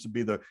happens to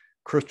be the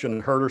Christian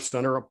Herder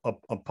Center,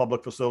 a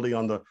public facility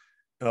on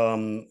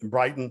the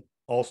Brighton,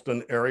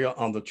 Alston area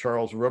on the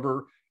Charles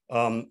River.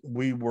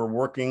 We were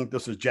working,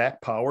 this is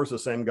Jack Powers, the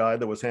same guy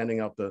that was handing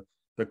out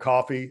the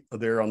coffee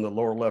there on the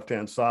lower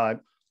left-hand side,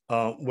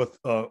 with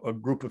a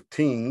group of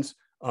teens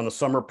on a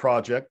summer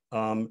project.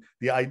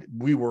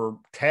 We were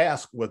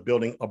tasked with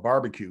building a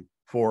barbecue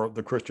for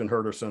the Christian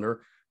Herder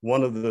Center.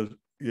 One of the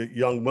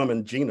young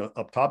women, Gina,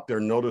 up top there,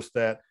 noticed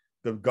that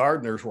the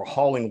gardeners were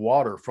hauling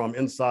water from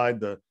inside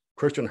the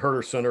Christian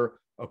Herder Center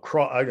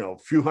across, I don't know, a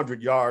few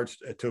hundred yards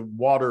to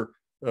water,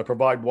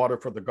 provide water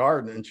for the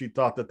garden. And she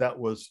thought that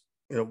was,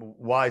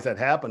 why is that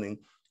happening?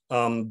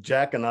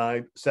 Jack and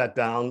I sat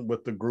down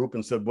with the group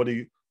and said,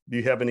 do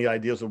you have any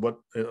ideas of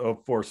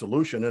for a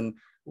solution? And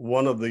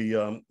one of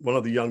the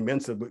young men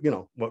said,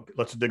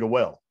 let's dig a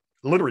well.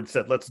 Literally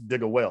said, let's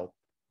dig a well.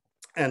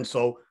 And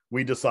so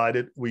we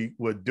decided we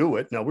would do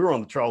it. Now, we were on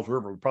the Charles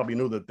River. We probably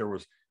knew that there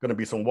was going to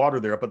be some water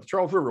there, but the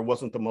Charles River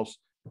wasn't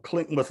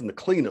the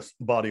cleanest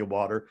body of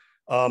water.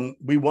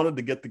 We wanted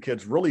to get the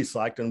kids really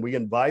psyched, and we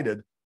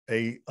invited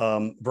a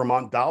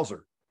Vermont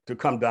dowser to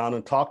come down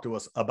and talk to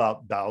us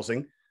about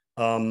dowsing.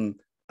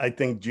 I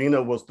think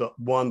Gina was the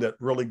one that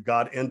really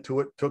got into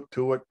it, took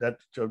to it.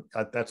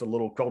 That's a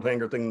little coat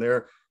hanger thing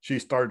there. She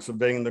started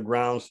surveying the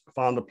grounds,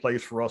 found a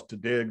place for us to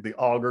dig, the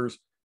augers,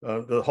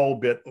 the whole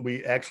bit.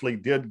 We actually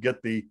did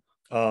get the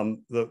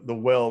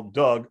well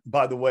dug.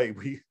 By the way,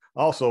 we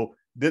also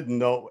didn't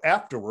know,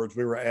 afterwards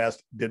we were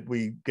asked, did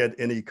we get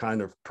any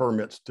kind of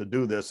permits to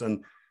do this?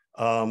 And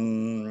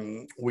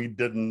we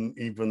didn't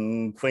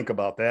even think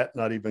about that,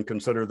 not even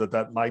consider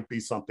that might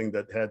be something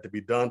that had to be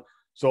done.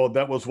 So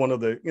that was one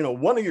of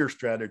your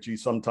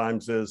strategies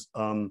sometimes is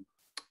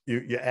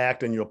you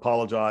act and you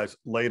apologize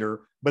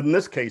later. But in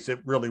this case, it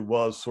really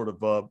was sort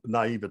of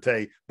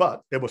naivete,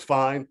 but it was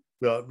fine.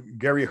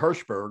 Gary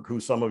Hirschberg, who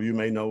some of you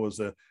may know as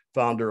the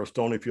founder of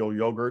Stonyfield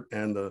Yogurt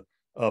and the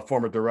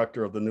former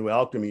director of the New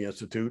Alchemy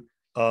Institute,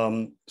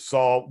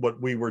 saw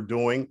what we were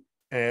doing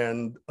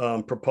and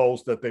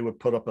proposed that they would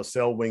put up a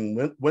sail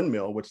wing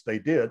windmill, which they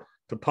did,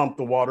 to pump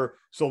the water.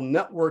 So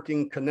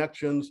networking,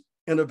 connections,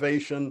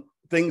 innovation,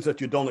 things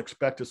that you don't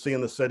expect to see in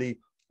the city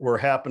were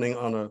happening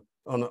on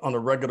a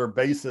regular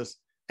basis,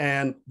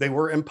 and they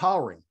were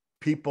empowering.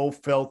 People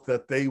felt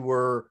that they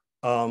were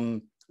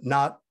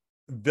not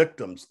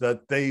victims,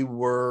 that they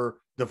were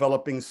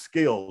developing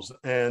skills,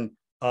 and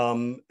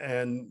again,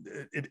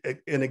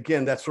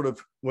 that's sort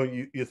of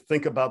when you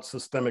think about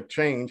systemic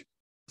change,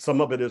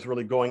 some of it is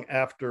really going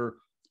after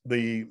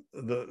the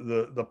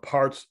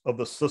parts of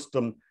the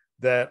system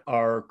that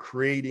are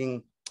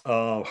creating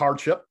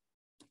hardship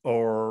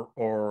or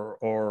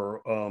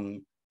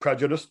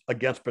prejudice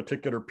against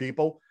particular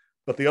people.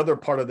 But the other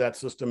part of that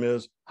system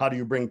is, how do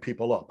you bring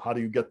people up? How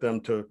do you get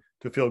them to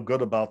feel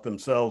good about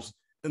themselves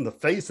in the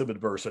face of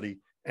adversity?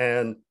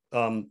 And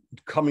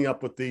coming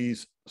up with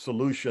these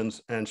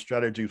solutions and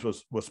strategies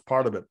was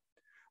part of it.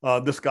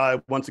 This guy,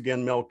 once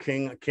again, Mel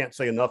King, I can't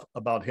say enough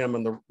about him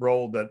and the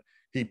role that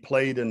he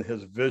played in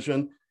his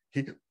vision.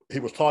 He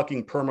was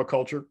talking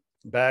permaculture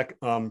back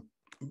in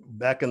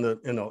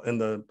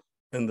the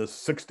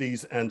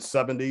 60s and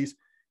 70s.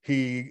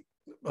 He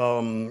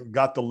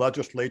got the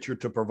legislature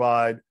to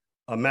provide,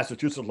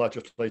 Massachusetts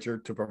legislature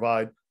to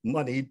provide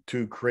money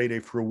to create a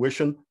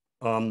fruition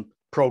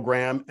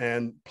program,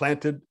 and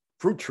planted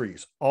fruit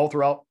trees all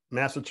throughout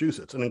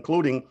Massachusetts, and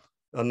including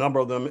a number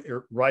of them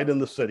right in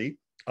the city.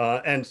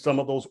 And some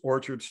of those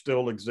orchards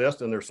still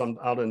exist, and there's some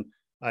out in,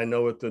 I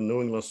know, at the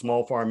New England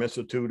Small Farm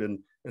Institute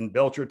in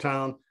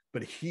Belchertown.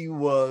 But he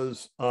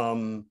was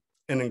an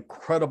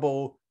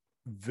incredible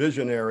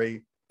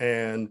visionary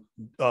and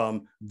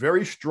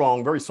very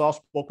strong, very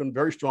soft-spoken,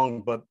 very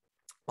strong, but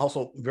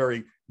also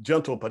very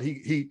gentle. But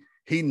he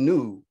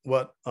knew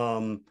what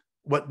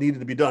needed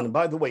to be done. And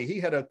by the way,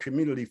 he had a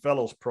community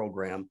fellows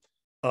program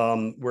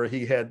where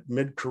he had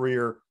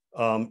mid-career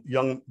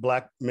young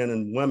Black men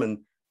and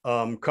women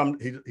come.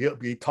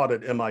 He taught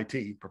at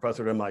MIT,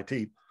 professor at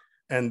MIT,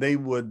 and they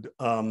would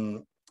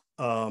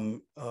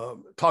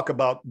talk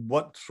about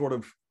what sort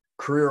of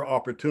career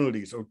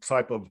opportunities or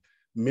type of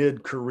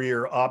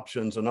mid-career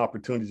options and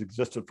opportunities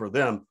existed for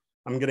them.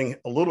 I'm getting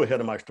a little ahead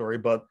of my story,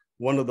 but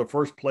one of the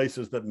first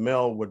places that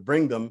Mel would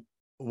bring them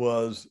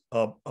was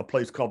a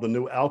place called the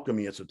New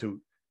Alchemy Institute.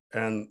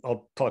 And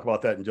I'll talk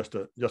about that in just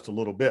a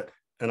little bit.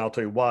 And I'll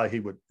tell you why he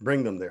would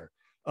bring them there.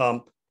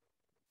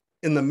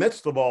 In the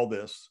midst of all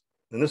this,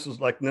 and this is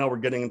like, now we're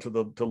getting into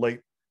the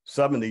late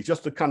 70s,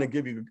 just to kind of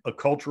give you a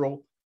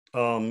cultural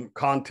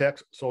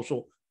context,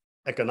 social,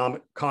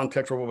 economic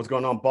context of what was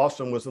going on.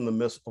 Boston was in the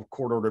midst of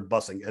court-ordered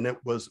busing, and it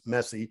was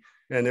messy,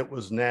 and it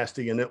was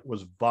nasty, and it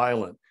was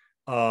violent.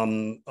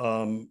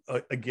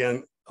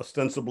 Again,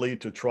 ostensibly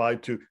to try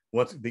to,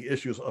 once the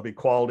issues of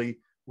equality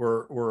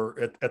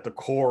were at the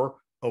core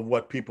of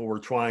what people were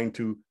trying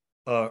to,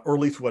 or at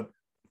least what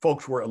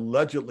folks were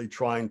allegedly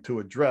trying to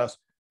address.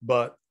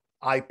 But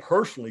I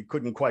personally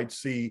couldn't quite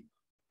see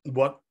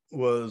what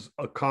was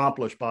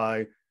accomplished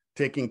by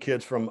taking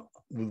kids from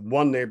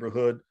one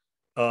neighborhood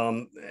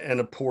and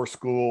a poor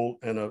school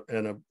and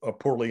a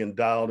poorly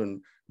endowed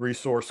and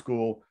resource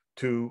school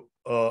to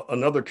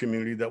another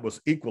community that was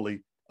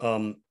equally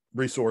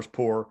resource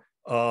poor,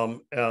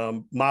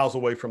 miles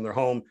away from their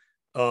home,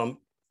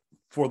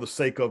 for the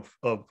sake of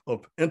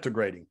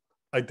integrating.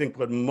 I think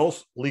what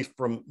most, at least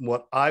from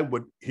what I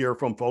would hear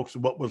from folks,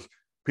 what was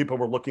people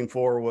were looking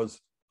for was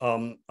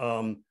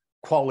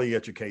quality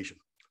education.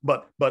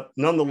 But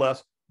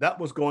nonetheless, that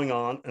was going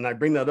on, and I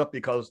bring that up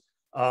because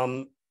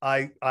I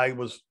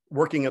was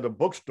working at a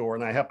bookstore,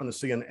 and I happened to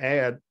see an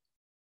ad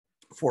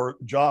for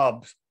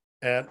jobs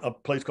at a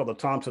place called the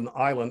Thompson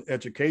Island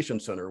Education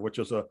Center, which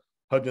is a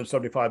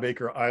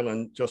 175-acre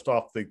island just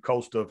off the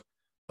coast of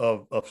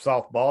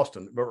South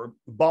Boston, or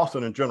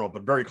Boston in general,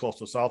 but very close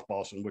to South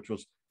Boston, which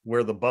was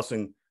where the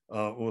busing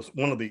was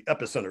one of the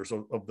epicenters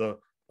of the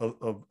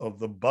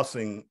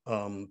busing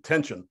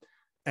tension.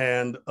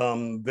 And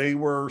they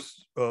were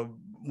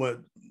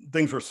when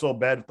things were so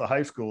bad at the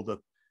high school that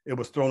it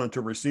was thrown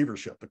into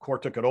receivership. The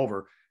court took it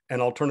over,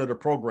 and alternative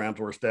programs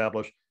were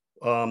established.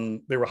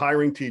 They were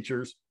hiring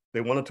teachers.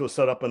 They wanted to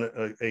set up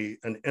an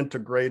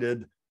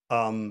integrated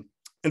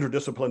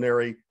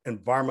interdisciplinary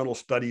environmental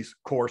studies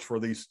course for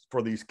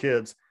these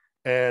kids.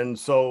 And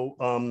so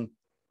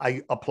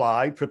I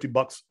applied,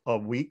 $50 a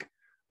week,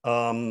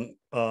 and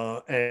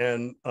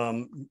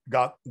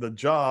got the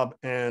job.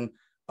 And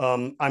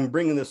I'm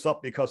bringing this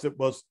up because it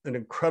was an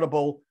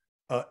incredible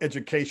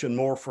education,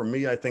 more for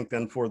me, I think,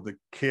 than for the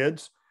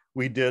kids.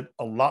 We did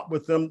a lot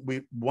with them.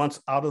 We once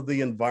out of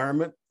the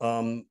environment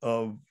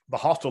of the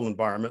hostile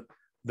environment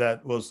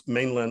that was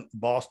mainland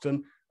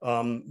Boston,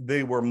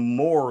 they were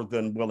more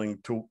than willing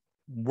to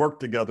work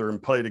together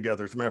and play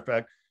together. As a matter of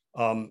fact,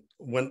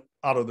 went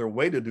out of their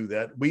way to do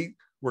that. We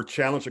were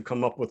challenged to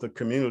come up with a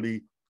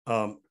community,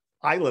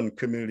 island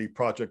community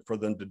project for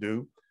them to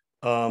do.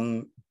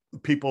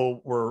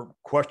 People were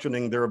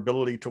questioning their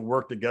ability to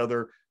work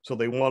together, so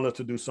they wanted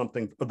to do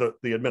something,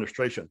 the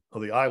administration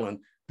of the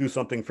island, do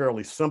something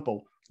fairly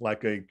simple,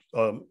 like a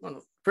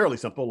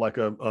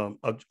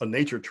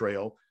nature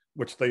trail,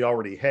 which they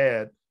already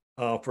had.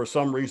 For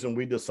some reason,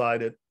 we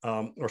decided,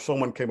 or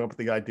someone came up with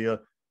the idea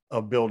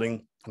of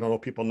building, I don't know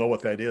if people know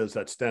what that is,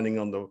 that's standing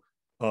on the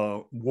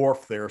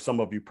wharf there. Some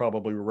of you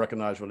probably will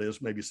recognize what it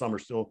is. Maybe some are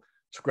still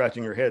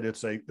scratching your head.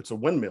 It's a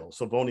windmill,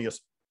 Savonius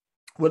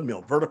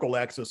windmill, vertical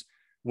axis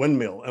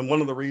windmill. And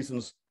one of the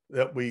reasons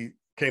that we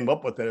came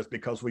up with that is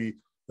because we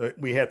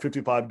had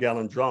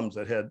 55-gallon drums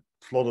that had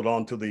floated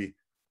onto the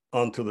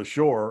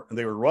shore, and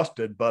they were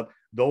rusted, but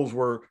those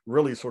were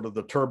really sort of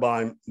the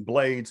turbine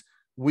blades.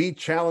 We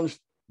challenged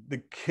the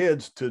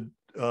kids to,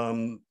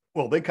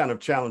 they kind of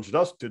challenged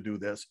us to do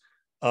this.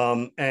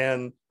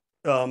 The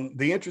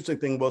interesting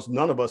thing was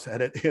none of us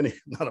had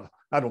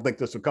I don't think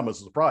this would come as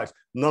a surprise.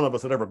 None of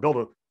us had ever built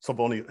a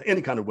Savoni,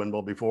 any kind of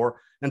windmill before.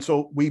 And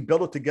so we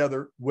built it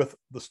together with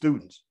the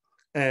students.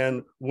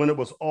 And when it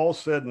was all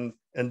said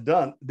and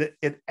done,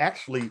 it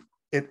actually,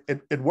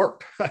 it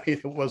worked. I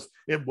mean,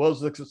 it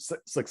was a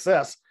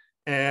success.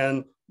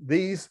 And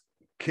these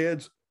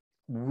kids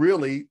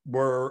really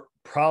were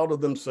proud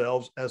of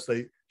themselves, as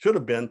they should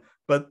have been,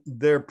 but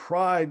their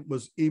pride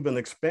was even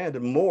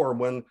expanded more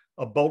when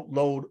a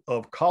boatload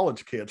of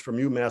college kids from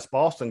UMass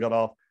Boston got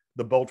off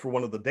the boat for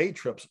one of the day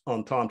trips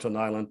on Thompson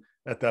Island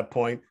at that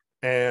point.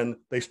 And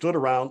they stood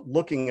around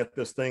looking at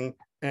this thing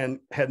and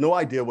had no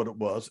idea what it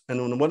was. And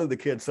when one of the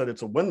kids said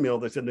it's a windmill,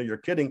 they said, no, you're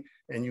kidding.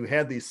 And you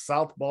had these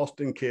South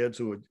Boston kids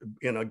who,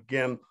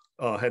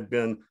 had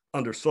been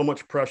under so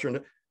much pressure and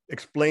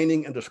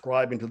explaining and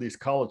describing to these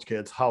college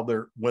kids how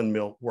their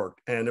windmill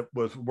worked. And it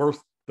was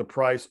worth the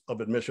price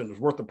of admission. It was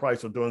worth the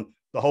price of doing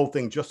the whole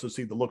thing just to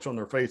see the looks on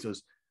their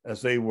faces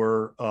as they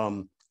were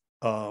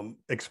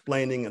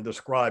explaining and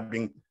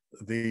describing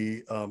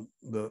the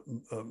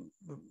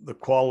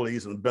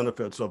qualities and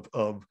benefits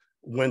of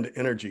wind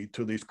energy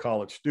to these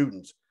college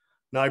students.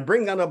 Now I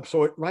bring that up,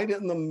 so right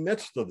in the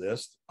midst of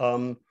this,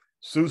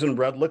 Susan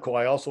Redlick, who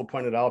I also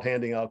pointed out,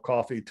 handing out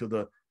coffee to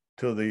the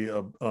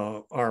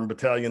armed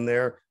battalion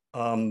there,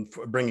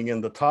 for bringing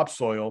in the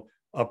topsoil,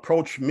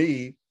 approached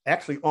me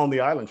actually on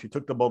the island. She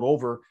took the boat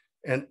over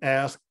and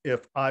asked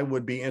if I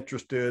would be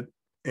interested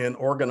in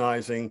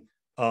organizing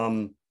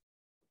farmers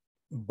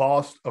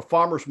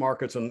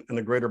markets in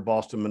the greater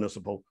Boston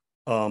municipal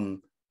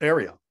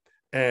area.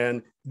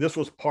 And this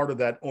was part of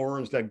that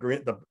orange, that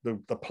green,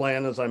 the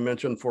plan, as I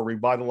mentioned, for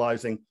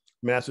revitalizing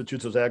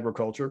Massachusetts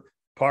agriculture.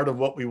 Part of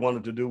what we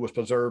wanted to do was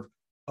preserve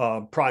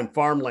prime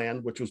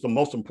farmland, which was the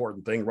most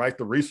important thing, right?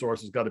 The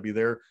resources got to be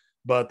there.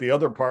 But the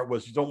other part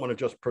was you don't want to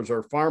just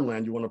preserve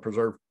farmland, you want to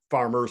preserve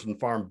farmers and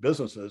farm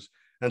businesses.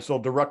 And so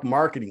direct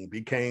marketing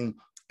became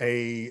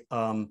a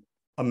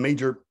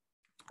major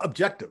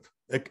objective.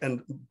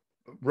 And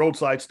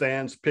roadside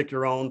stands, pick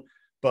your own.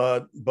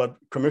 But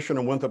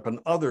Commissioner Winthrop and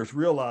others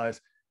realized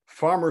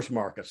farmers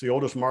markets, the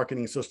oldest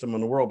marketing system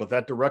in the world, but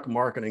that direct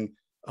marketing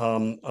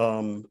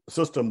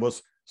system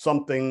was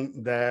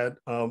something that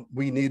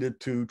we needed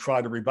to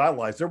try to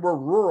revitalize. There were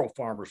rural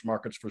farmers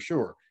markets for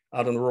sure,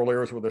 out in the rural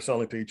areas where they're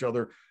selling to each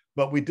other.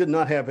 but we did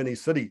not have any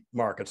city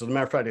markets. As a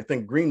matter of fact, I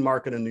think Green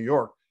Market in New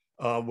York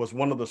was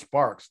one of the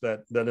sparks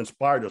that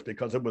inspired us,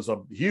 because it was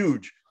a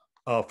huge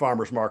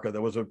farmers market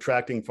that was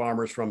attracting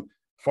farmers from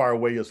far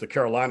away as the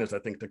Carolinas, I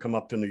think, to come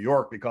up to New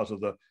York because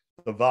of the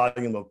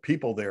volume of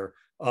people there.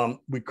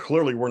 We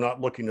clearly were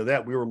not looking to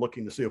that. We were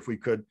looking to see if we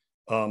could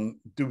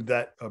do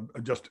that,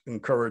 just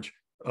encourage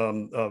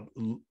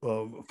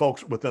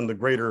folks within the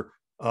greater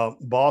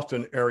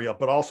Boston area,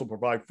 but also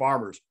provide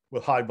farmers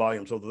with high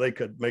volume so that they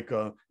could make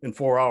in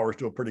 4 hours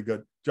do a pretty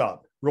good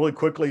job. Really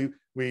quickly,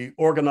 we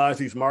organized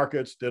these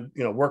markets, did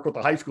work with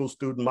the high school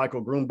student,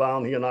 Michael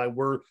Grunbaum. He and I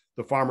were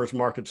the farmers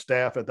market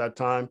staff at that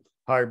time,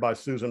 hired by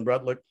Susan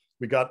Redlick.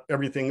 We got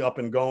everything up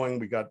and going.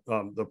 We got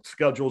the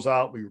schedules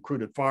out. We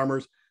recruited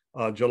farmers.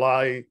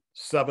 July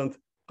 7th,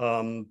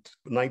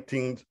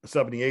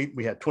 1978,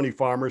 we had 20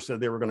 farmers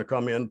said they were going to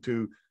come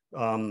into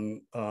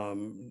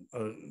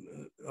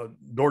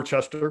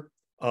Dorchester,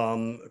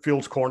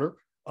 Fields Corner,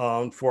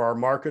 for our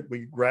market.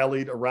 We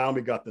rallied around.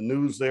 We got the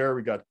news there.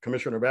 We got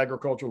Commissioner of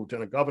Agriculture,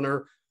 Lieutenant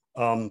Governor.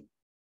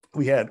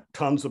 We had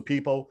tons of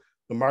people.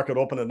 The market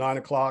opened at 9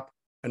 o'clock,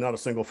 and not a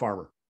single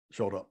farmer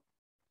showed up.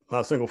 Not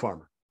a single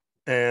farmer.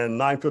 And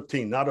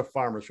 9:15, not a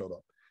farmer showed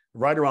up.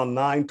 Right around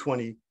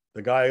 9:20,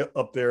 the guy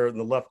up there in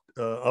the left,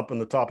 up in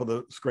the top of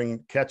the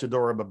screen,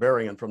 Cacciadora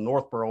Barbarian from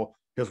Northborough,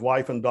 his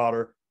wife and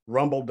daughter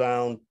rumbled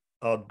down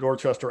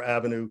Dorchester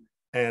Avenue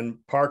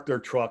and parked their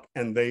truck,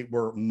 and they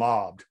were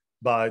mobbed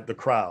by the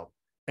crowd.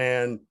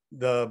 And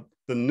the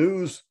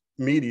news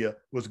media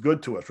was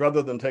good to us.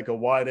 Rather than take a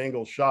wide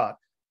angle shot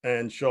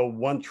and show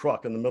one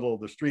truck in the middle of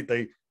the street,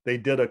 they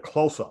did a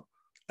close-up.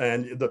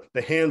 And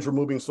the hands were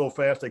moving so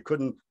fast they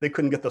couldn't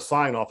get the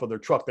sign off of their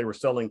truck. They were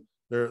selling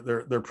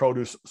their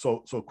produce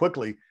so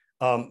quickly.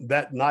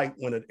 That night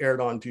when it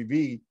aired on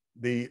TV,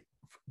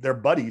 their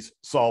buddies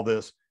saw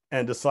this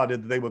and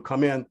decided that they would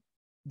come in.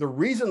 The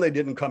reason they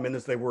didn't come in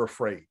is they were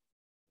afraid.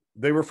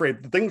 They were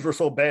afraid. Things were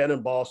so bad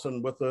in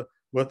Boston with the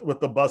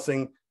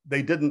busing.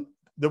 They didn't.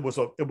 It was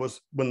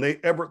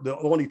the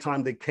only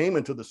time they came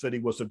into the city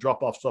was to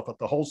drop off stuff at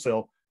the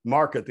wholesale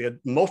market.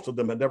 Most of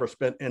them had never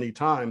spent any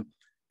time.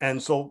 And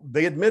so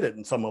they admitted,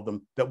 in some of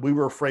them, that we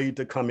were afraid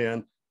to come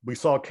in. We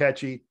saw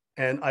Catchy,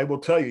 and I will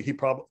tell you,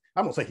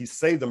 I won't say he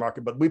saved the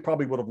market, but we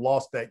probably would have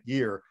lost that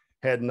year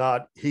had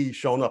not he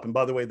shown up. And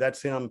by the way,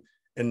 that's him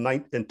in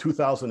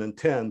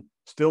 2010,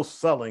 still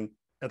selling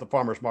at the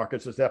farmers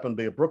markets. This happened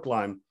to be a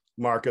Brookline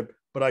market.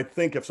 But I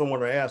think if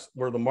someone were asked,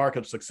 were the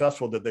markets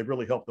successful? Did they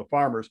really help the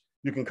farmers?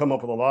 You can come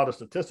up with a lot of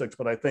statistics,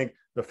 but I think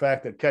the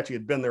fact that Catchy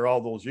had been there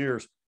all those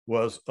years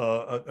was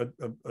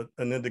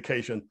an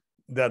indication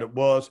that it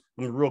was.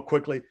 I mean, real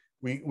quickly,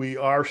 we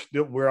are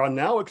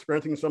now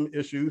experiencing some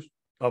issues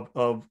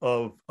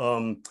of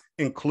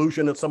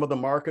inclusion at some of the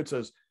markets,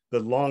 as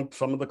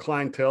some of the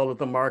clientele at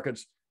the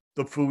markets,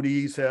 the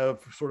foodies have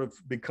sort of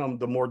become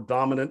the more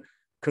dominant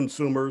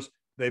consumers.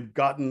 They've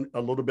gotten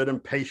a little bit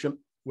impatient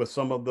with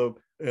some of the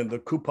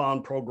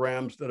coupon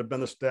programs that have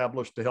been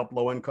established to help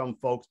low-income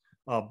folks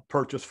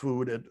purchase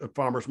food at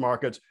farmers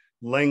markets.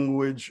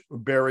 Language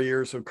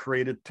barriers have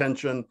created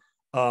tension.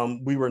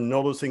 We were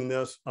noticing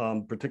this,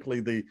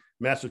 particularly the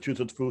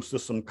Massachusetts Food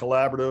System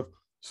Collaborative.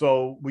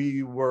 So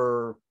we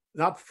were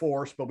not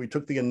forced, but we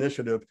took the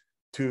initiative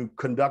to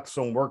conduct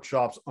some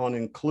workshops on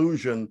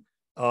inclusion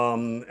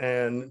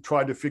and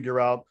try to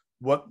figure out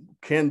what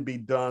can be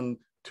done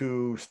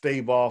to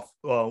stave off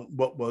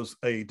what was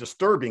a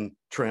disturbing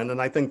trend.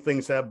 And I think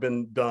things have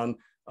been done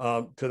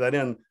to that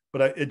end.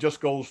 But it just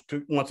goes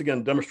to, once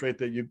again, demonstrate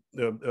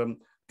that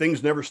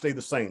things never stay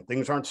the same.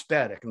 Things aren't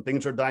static, and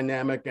things are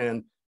dynamic.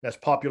 And as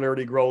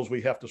popularity grows,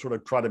 we have to sort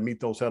of try to meet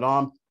those head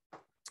on.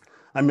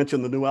 I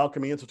mentioned the New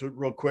Alchemy Institute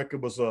real quick. It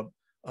was an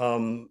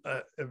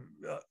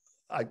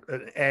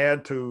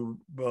ad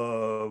for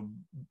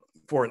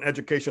an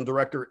education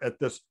director at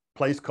this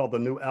place called the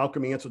New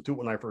Alchemy Institute.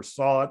 When I first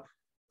saw it,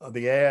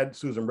 the ad,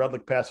 Susan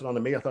Redlick passed it on to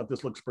me. I thought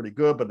this looks pretty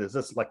good, but is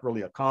this like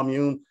really a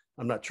commune?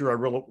 I'm not sure I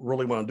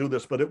really want to do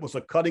this, but it was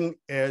a cutting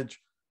edge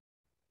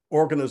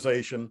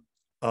organization,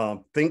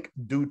 think,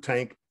 do,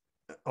 tank,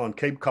 on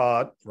Cape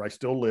Cod, where I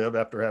still live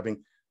after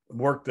having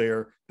worked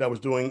there, that was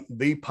doing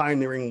the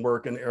pioneering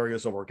work in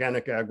areas of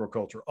organic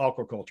agriculture,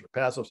 aquaculture,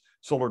 passive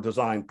solar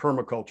design,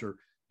 permaculture.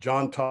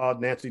 John Todd,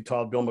 Nancy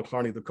Todd, Bill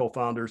McClarney, the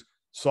co-founders,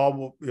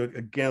 were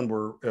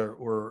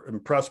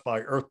impressed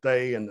by Earth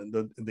Day and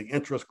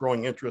the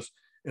growing interest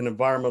in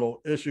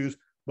environmental issues,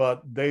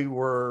 but they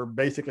were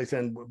basically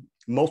saying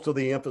most of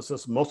the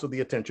emphasis, most of the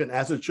attention,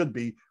 as it should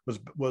be,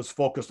 was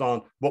focused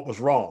on what was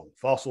wrong,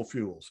 fossil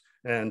fuels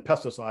and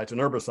pesticides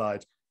and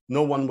herbicides.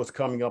 No one was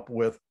coming up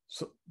with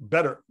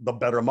the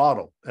better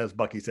model, as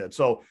Bucky said.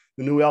 So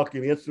the New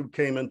Alchemy Institute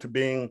came into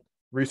being,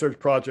 research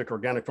project,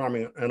 organic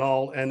farming and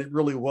all, and it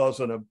really was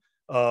a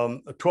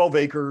 12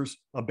 acres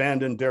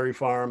abandoned dairy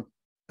farm.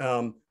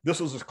 This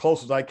was as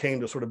close as I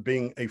came to sort of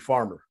being a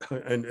farmer.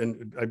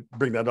 and I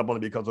bring that up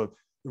only because of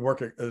the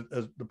work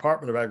as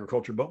Department of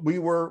Agriculture. But we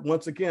were,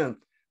 once again,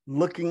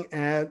 looking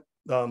at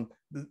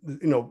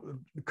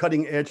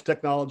cutting edge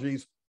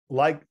technologies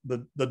like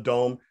the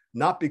dome.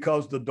 not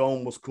because the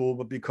dome was cool,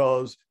 but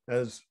because,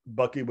 as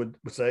Bucky would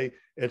say,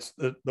 it's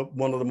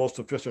one of the most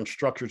efficient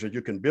structures that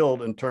you can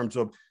build in terms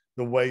of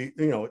the way,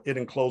 it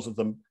encloses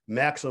the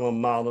maximum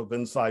amount of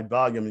inside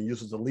volume and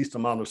uses the least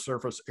amount of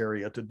surface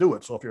area to do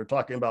it. So if you're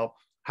talking about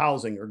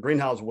housing or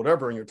greenhouse, or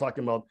whatever, and you're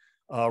talking about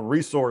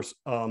resource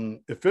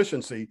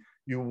efficiency,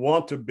 you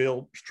want to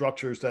build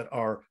structures that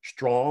are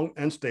strong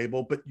and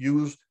stable, but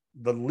use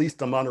the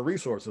least amount of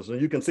resources.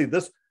 And you can see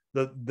this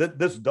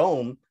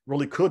dome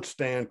really could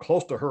stand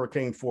close to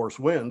hurricane force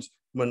winds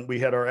when we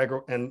had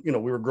our we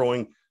were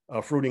growing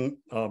fruiting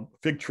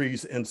fig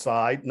trees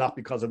inside, not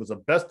because it was the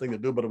best thing to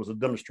do, but it was a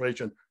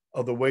demonstration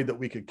of the way that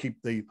we could keep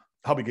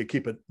how we could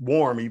keep it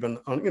warm. Even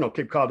on,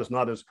 Cape Cod is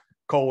not as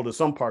cold as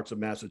some parts of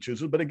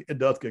Massachusetts, but it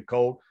does get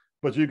cold.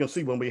 But you can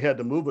see when we had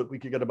to move it, we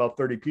could get about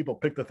 30 people,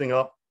 pick the thing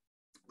up,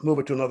 move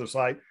it to another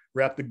site,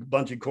 wrap the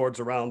bungee cords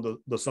around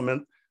the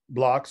cement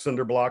blocks,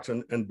 cinder blocks,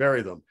 and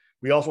bury them.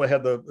 We also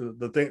had a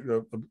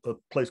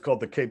place called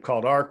the Cape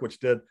Cod Ark, which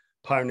did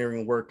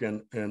pioneering work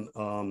in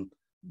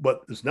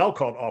what is now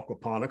called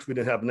aquaponics. We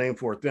didn't have a name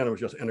for it then. It was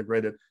just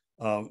integrated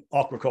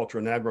aquaculture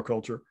and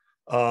agriculture.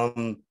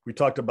 We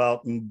talked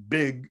about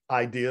big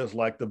ideas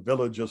like the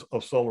villages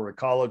of solar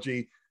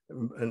ecology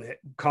and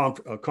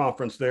a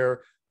conference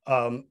there.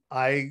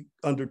 I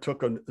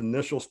undertook an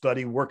initial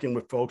study working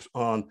with folks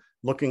on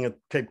looking at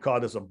Cape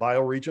Cod as a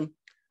bioregion,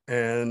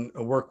 and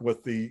work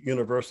with the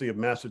University of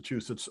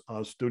Massachusetts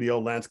Studio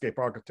Landscape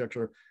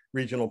Architecture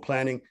Regional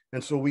Planning.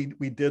 And so we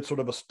did sort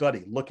of a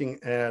study looking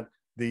at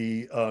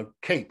the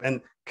Cape.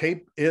 And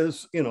Cape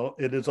is,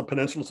 it is a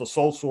peninsula. It's a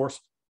sole source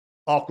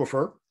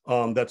aquifer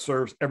that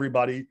serves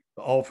everybody,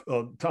 all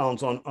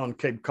towns on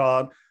Cape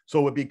Cod.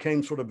 So it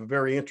became sort of a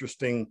very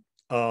interesting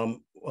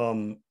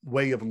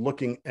way of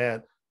looking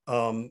at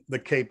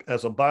the Cape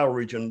as a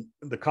bioregion.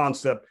 The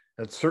concept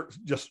had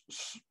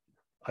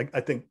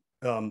I think,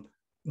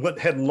 what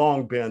had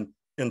long been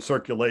in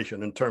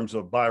circulation in terms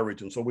of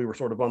bioregion. So we were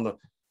sort of on the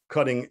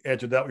cutting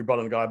edge of that. We brought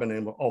in a guy by the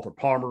name of Arthur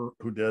Palmer,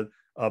 who did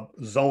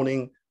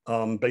zoning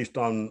based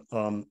on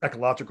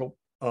ecological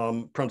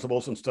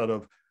principles instead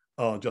of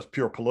just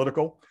pure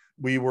political.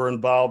 We were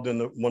involved in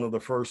one of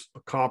the first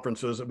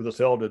conferences that was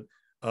held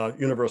at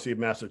University of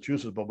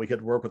Massachusetts, but we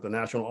had worked with the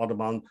National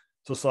Audubon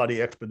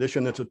Society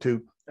Expedition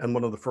Institute, and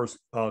one of the first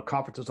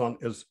conferences on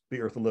is the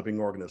Earth of Living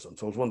Organisms.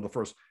 So it was one of the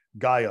first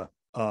Gaia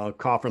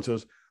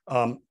conferences.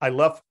 I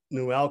left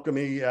New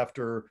Alchemy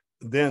after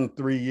then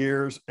 3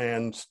 years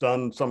and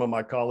stunned some of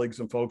my colleagues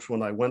and folks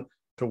when I went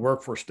to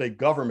work for state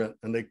government,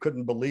 and they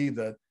couldn't believe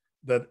that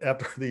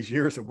after these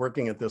years of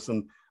working at this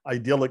an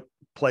idyllic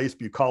place,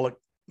 bucolic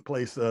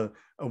place where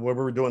we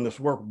were doing this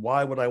work,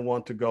 why would I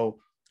want to go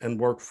and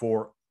work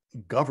for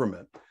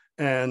government?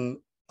 And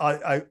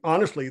I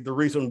honestly, the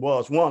reason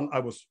was, one, I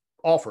was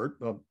offered,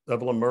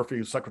 Evelyn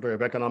Murphy, Secretary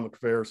of Economic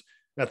Affairs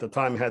at the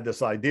time, had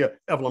this idea.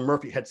 Evelyn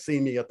Murphy had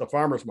seen me at the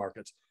farmers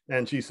markets,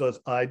 and she says,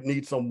 I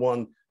need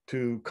someone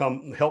to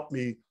come help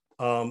me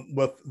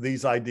with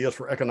these ideas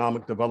for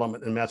economic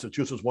development in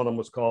Massachusetts. One of them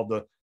was called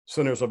the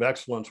Centers of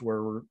Excellence,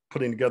 where we're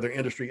putting together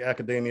industry,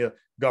 academia,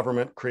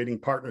 government, creating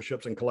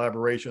partnerships and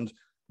collaborations,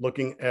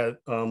 looking at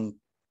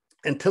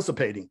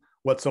anticipating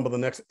what some of the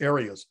next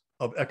areas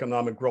of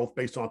economic growth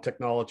based on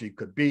technology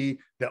could be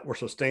that were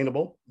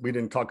sustainable. We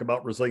didn't talk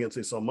about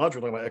resiliency so much,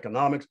 we're talking about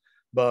economics,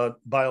 but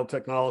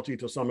biotechnology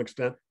to some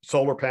extent.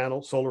 Solar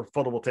panels, solar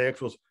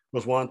photovoltaics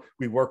was one.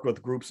 We worked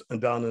with groups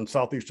down in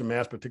southeastern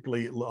Mass,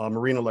 particularly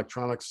Marine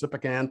Electronics,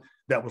 Sipacan,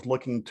 that was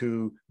looking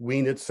to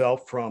wean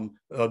itself from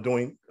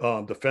doing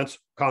defense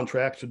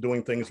contracts to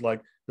doing things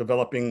like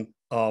developing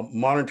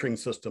monitoring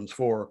systems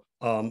for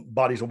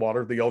bodies of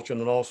water, the ocean,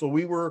 and all. So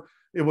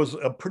it was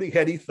a pretty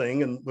heady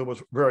thing, and it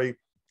was very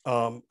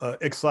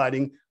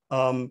exciting.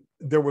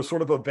 There was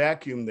sort of a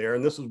vacuum there,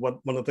 and this is one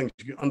of the things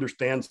you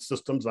understand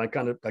systems. I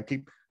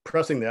keep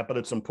pressing that, but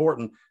it's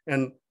important.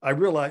 And I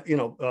realized,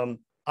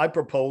 I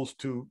proposed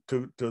to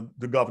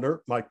the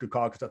governor, Mike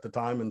Dukakis at the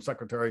time, and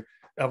Secretary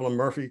Evelyn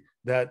Murphy,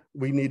 that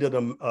we needed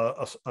an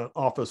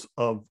office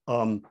of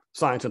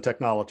science and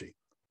technology.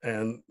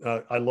 And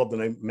I love the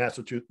name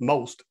Massachusetts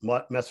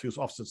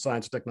Office of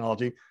Science and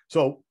Technology.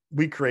 So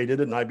we created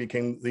it, and I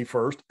became the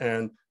first,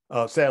 and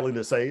sadly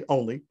to say,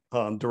 only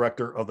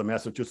director of the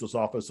Massachusetts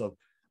Office of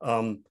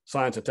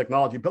Science and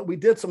Technology. But we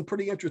did some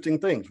pretty interesting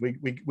things.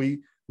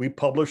 We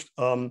published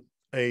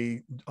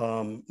a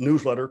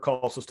newsletter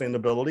called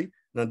Sustainability.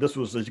 Now, this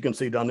was, as you can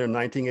see down there, in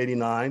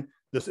 1989.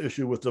 This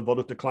issue was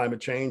devoted to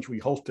climate change. We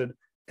hosted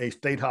a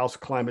State House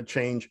climate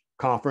change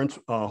conference,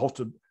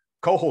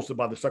 co-hosted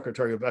by the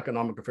Secretary of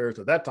Economic Affairs.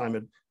 At that time,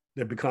 it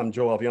had become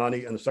Joe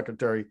Aviani, and the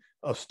Secretary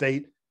of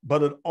State.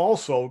 But it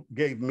also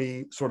gave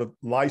me sort of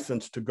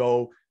license to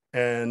go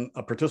and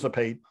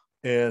participate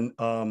in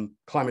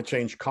climate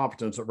change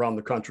conferences around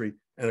the country,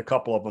 and a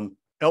couple of them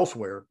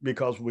elsewhere,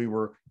 because we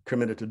were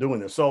committed to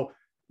doing this. So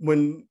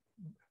when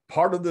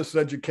part of this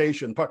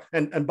education,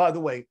 and by the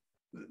way,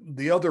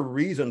 the other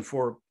reason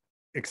for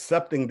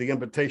accepting the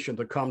invitation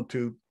to come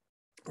to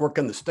work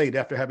in the state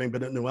after having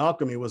been at New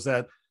Alchemy was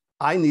that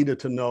I needed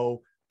to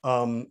know,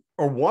 or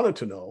or wanted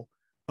to know,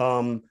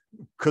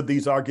 could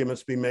these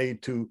arguments be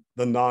made to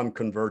the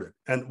non-converted?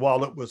 And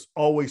while it was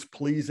always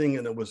pleasing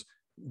and it was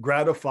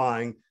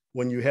gratifying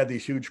when you had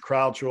these huge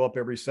crowds show up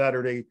every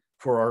Saturday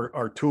for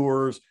our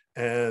tours,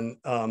 and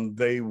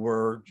they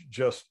were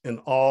just in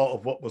awe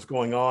of what was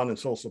going on and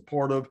so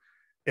supportive,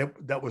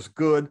 that was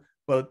good.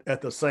 But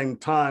at the same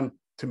time,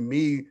 to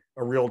me,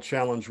 a real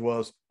challenge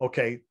was,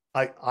 okay,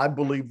 I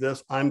believe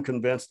this, I'm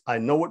convinced, I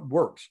know it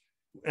works.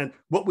 And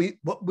what we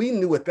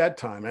knew at that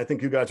time, and I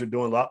think you guys are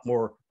doing a lot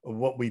more of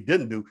what we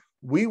didn't do,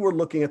 we were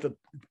looking at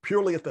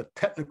purely at the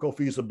technical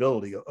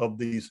feasibility of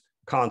these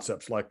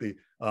concepts, like the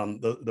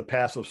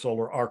passive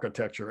solar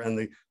architecture and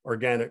the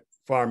organic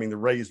farming, the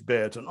raised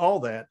beds and all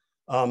that.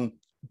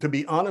 To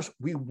be honest,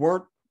 we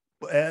weren't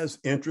as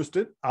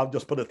interested, I'll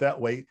just put it that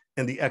way,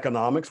 in the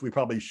economics. We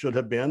probably should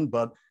have been,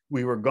 but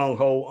we were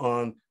gung-ho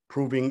on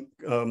proving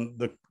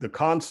the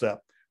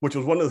concept, which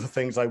was one of the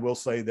things I will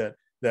say that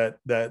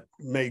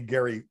made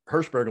Gary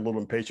Hirschberg a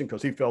little impatient,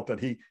 because he felt that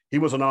he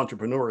was an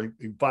entrepreneur.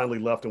 He finally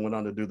left and went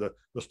on to do the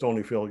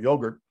Stonyfield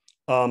yogurt.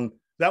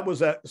 That was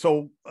that.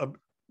 So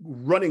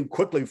running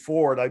quickly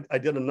forward, I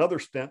did another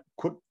stint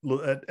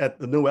at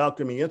the New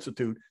Alchemy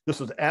Institute. This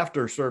was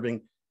after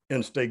serving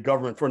in state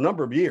government for a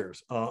number of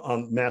years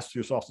on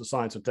Massachusetts Office of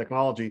Science and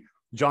Technology.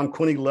 John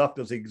Quinney left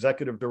as the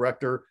executive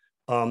director.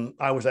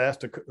 I was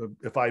asked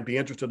if I'd be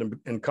interested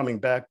in coming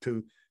back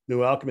to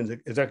New Alchemy as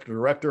executive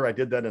director. I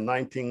did that in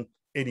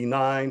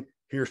 1989.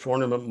 Here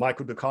sworn in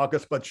Michael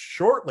Dukakis, but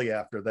shortly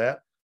after that,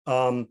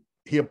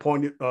 he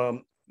appointed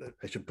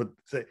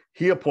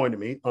he appointed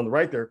me on the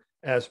right there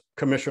as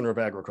Commissioner of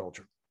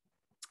Agriculture,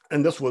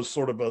 and this was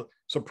sort of a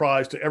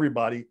surprise to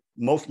everybody,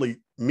 mostly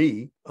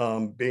me,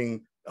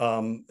 being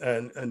I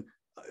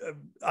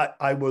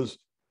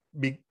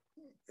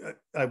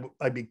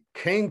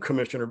became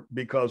commissioner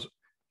because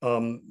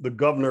the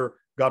governor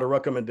got a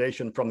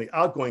recommendation from the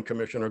outgoing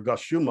commissioner,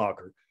 Gus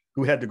Schumacher,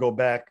 who had to go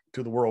back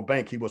to the World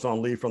Bank. He was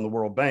on leave from the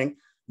World Bank.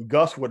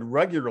 Gus would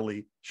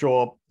regularly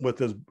show up with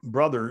his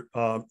brother's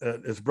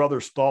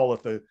stall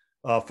at the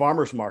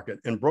farmer's market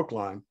in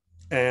Brookline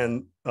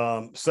and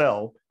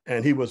sell.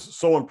 And he was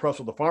so impressed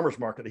with the farmer's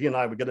market, he and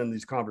I would get into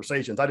these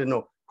conversations. I didn't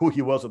know who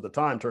he was at the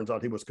time. Turns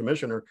out he was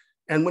commissioner.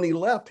 And when he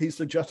left, he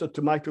suggested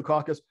to Mike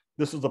Dukakis,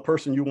 this is the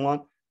person you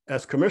want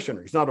as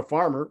commissioner. He's not a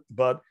farmer,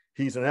 but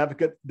he's an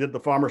advocate, did the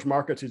farmer's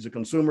markets. He's a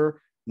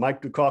consumer.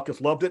 Mike Dukakis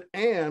loved it.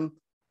 And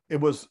it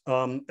was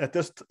at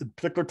this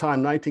particular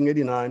time,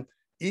 1989,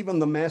 even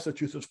the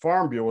Massachusetts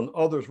Farm Bureau and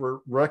others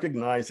were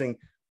recognizing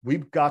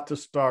we've got to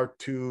start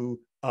to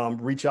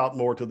reach out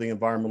more to the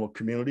environmental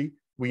community.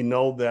 We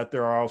know that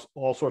there are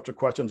all sorts of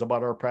questions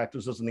about our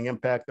practices and the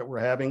impact that we're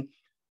having.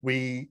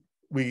 And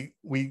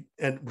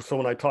so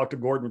when I talked to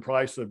Gordon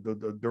Price,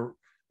 the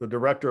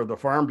director of the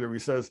Farm Bureau, he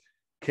says,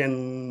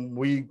 can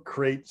we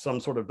create some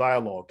sort of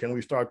dialogue? Can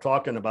we start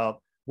talking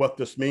about what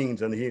this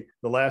means? And the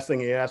last thing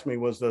he asked me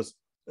was, does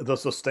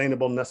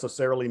sustainable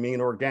necessarily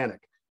mean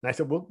organic? And I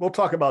said, we'll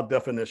talk about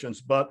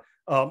definitions, but,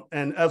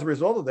 and as a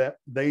result of that,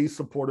 they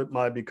supported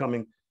my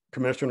becoming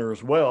commissioner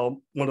as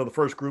well. One of the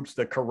first groups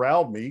that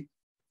corralled me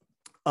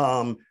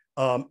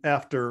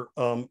after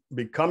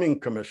becoming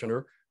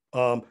commissioner,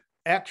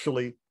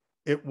 actually,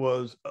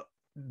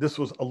 this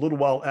was a little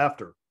while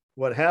after.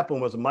 What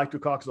happened was Mike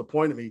Dukakis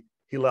appointed me,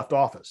 he left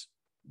office.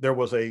 There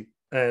was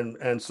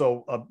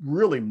so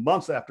really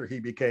months after he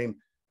became,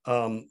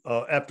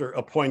 after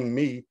appointing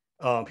me,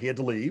 he had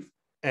to leave.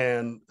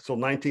 And so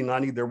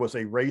 1990, there was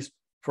a race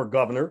for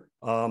governor.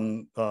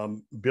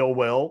 Bill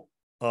Well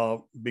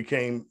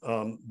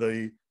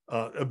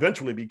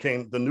eventually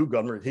became the new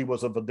governor. He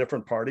was of a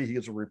different party. He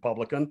is a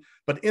Republican.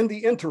 But in the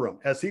interim,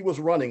 as he was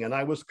running and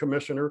I was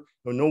commissioner,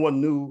 and no one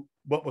knew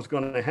what was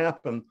going to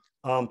happen,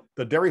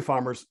 the Dairy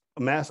Farmers,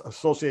 Mass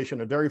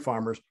Association of Dairy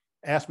Farmers,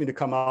 asked me to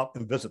come out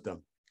and visit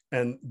them.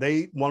 And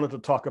they wanted to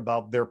talk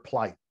about their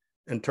plight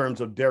in terms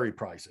of dairy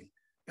pricing.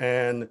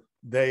 And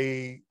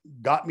they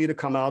got me to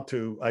come out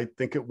to, I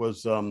think it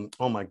was, oh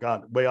my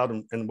God, way out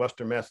in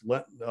Western Mass,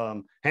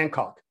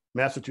 Hancock,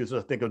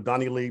 Massachusetts. I think of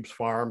Donnie Lieb's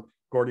farm,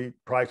 Gordy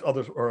Price,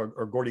 others,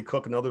 or Gordy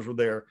Cook and others were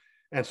there.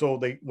 And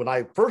so when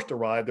I first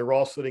arrived, they were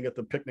all sitting at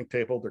the picnic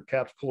table, their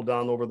caps pulled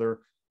down over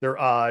their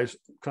eyes,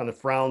 kind of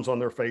frowns on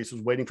their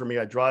faces, waiting for me.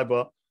 I drive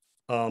up,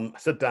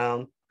 sit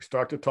down, we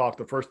start to talk.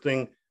 The first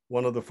thing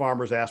one of the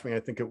farmers asked me, I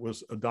think it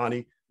was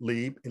Donnie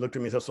Lieb, he looked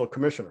at me and said, so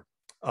Commissioner,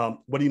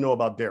 what do you know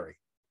about dairy?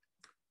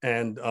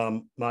 And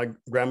my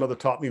grandmother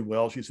taught me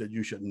well. She said,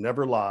 you should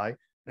never lie.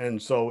 And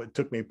so it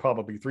took me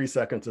probably 3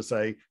 seconds to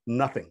say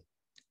nothing.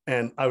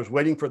 And I was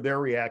waiting for their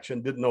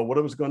reaction, didn't know what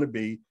it was going to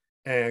be.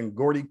 And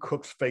Gordy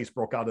Cook's face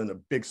broke out in a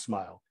big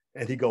smile.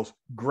 And he goes,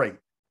 great,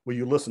 will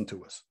you listen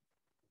to us?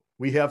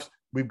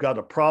 We've got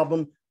a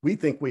problem. We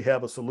think we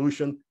have a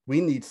solution.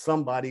 We need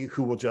somebody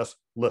who will just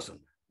listen.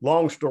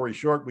 Long story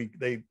short,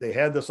 they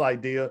had this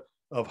idea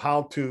of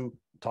how to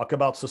talk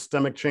about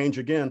systemic change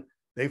again.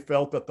 They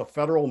felt that the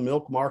federal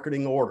milk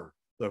marketing order,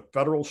 the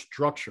federal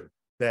structure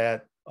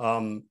that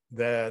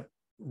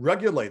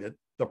regulated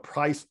the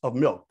price of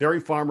milk. Dairy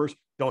farmers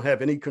don't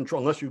have any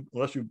control unless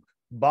you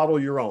bottle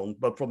your own.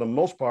 But for the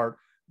most part,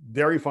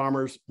 dairy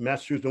farmers,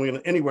 Massachusetts, New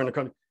England, anywhere in the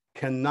country,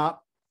 cannot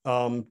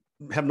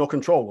have no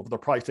control over the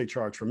price they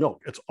charge for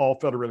milk. It's all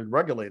federally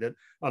regulated.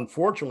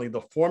 Unfortunately,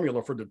 the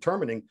formula for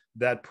determining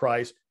that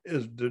price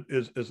is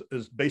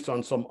based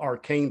on some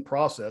arcane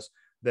process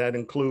that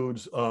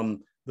includes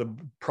the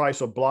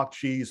price of block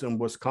cheese in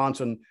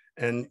Wisconsin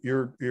and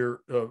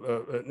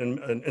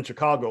in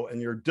Chicago, and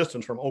your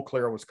distance from Eau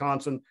Claire,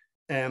 Wisconsin.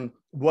 And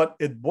what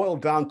it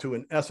boiled down to,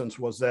 in essence,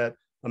 was that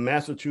a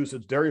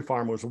Massachusetts dairy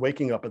farmer was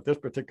waking up at this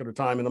particular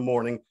time in the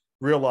morning,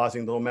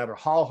 realizing that no matter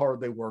how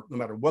hard they worked, no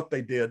matter what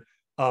they did,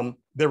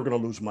 they were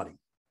going to lose money.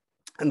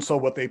 And so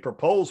what they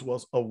proposed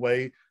was a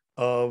way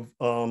of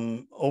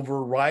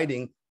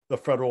overriding the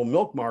federal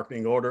milk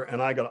marketing order.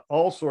 And I got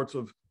all sorts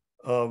of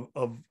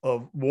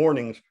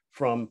warnings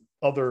from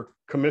other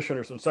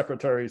commissioners and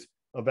secretaries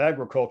of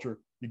agriculture.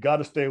 You got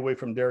to stay away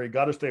from dairy,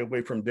 got to stay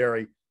away from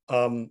dairy.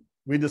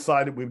 We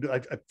decided,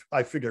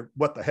 I figured,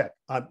 what the heck?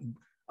 I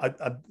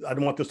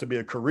don't want this to be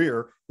a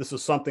career. This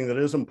is something that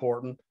is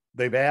important.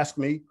 They've asked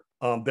me,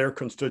 their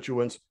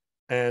constituents.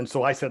 And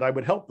so I said I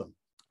would help them.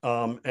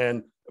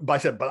 But I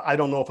said, but I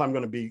don't know if I'm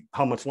going to be,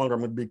 how much longer I'm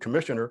going to be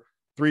commissioner.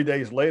 3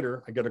 days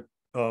later, I get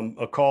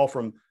a call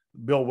from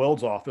Bill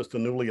Weld's office, the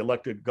newly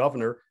elected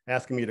governor,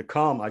 asking me to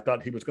come. I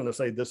thought he was going to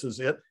say, this is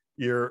it.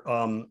 You're,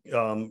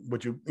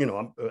 would you,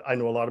 I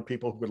know a lot of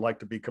people who would like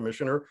to be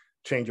commissioner,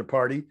 change your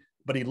party.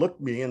 But he looked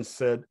at me and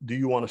said, do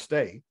you want to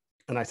stay?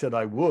 And I said,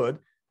 I would.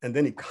 And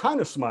then he kind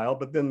of smiled,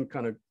 but then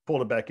kind of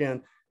pulled it back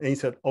in. And he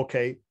said,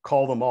 okay,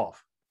 call them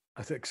off.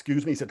 I said,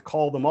 excuse me? He said,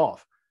 call them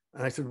off.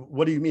 And I said,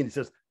 what do you mean? He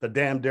says, the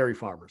damn dairy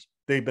farmers.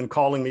 They've been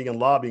calling me and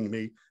lobbying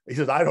me. He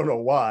says, I don't know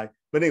why.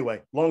 But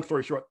anyway, long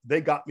story short,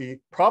 they got me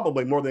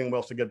probably more than anyone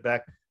else to get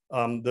back,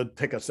 to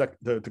take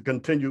to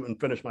continue and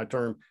finish my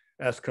term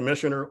as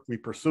commissioner. We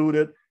pursued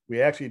it.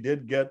 We actually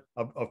did get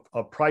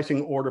a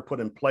pricing order put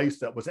in place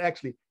that was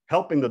actually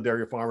helping the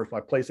dairy farmers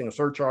by placing a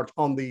surcharge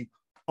on the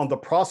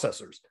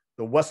processors,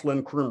 the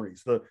Westland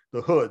creameries, the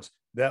hoods,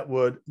 that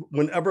would,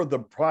 whenever the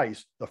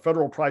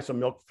federal price of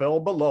milk fell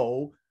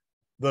below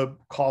the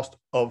cost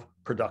of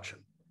production.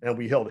 And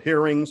we held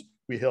hearings,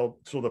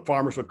 so the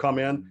farmers would come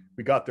in,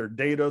 we got their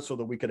data so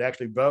that we could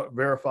actually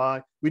verify.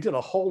 We did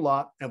a whole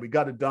lot and we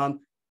got it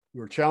done.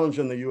 We were challenged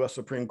in the US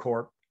Supreme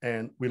Court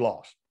and we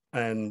lost.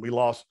 And we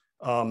lost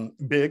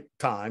big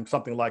time,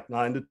 something like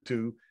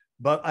 9-2.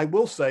 But I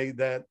will say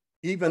that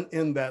even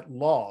in that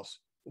loss,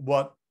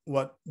 what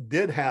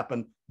did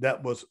happen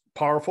that was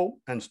powerful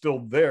and still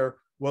there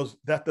was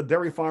that the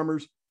dairy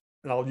farmers,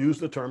 and I'll use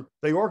the term,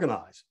 they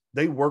organized,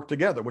 they worked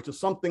together, which is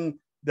something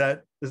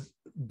that is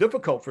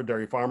difficult for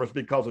dairy farmers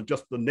because of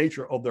just the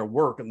nature of their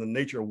work and the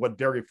nature of what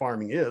dairy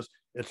farming is.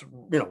 It's,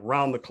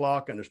 round the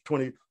clock, and it's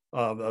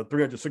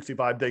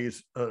 365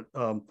 days a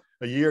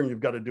year, and you've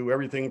got to do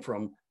everything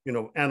from,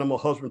 animal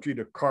husbandry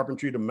to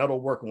carpentry to metal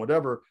work and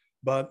whatever.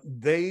 But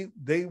they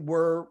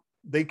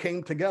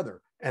came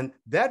together, and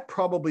that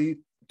probably,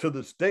 to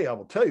this day, I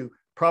will tell you,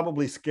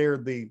 probably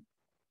scared the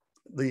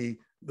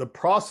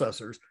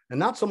processors, and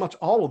not so much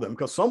all of them,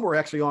 because some were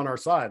actually on our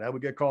side. I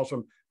would get calls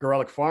from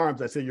Garelic Farms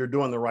that say, you're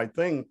doing the right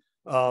thing.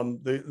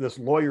 This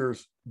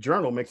lawyer's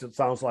journal makes it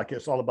sound like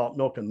it's all about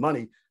milk and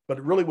money, but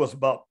it really was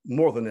about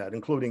more than that,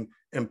 including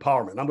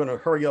empowerment. I'm going to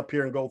hurry up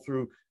here and go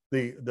through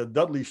the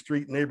Dudley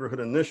Street Neighborhood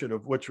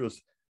Initiative, which was,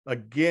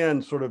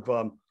 again, sort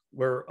of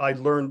where I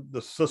learned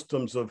the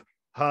systems of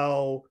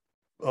how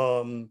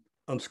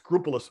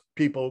unscrupulous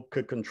people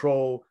could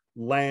control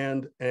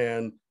land,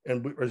 and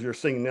as you're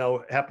seeing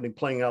now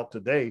playing out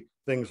today,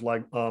 things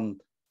like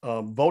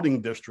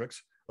voting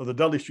districts. The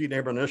Dudley Street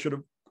Neighborhood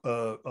Initiative,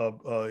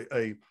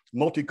 a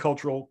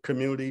multicultural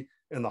community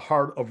in the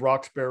heart of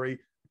Roxbury,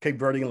 Cape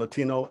Verdean,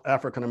 Latino,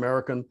 African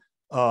American,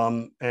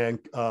 and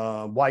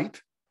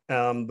white.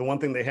 The one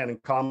thing they had in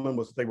common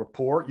was they were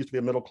poor. It used to be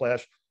a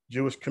middle-class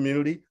Jewish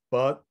community,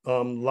 but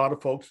a lot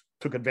of folks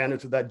took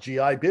advantage of that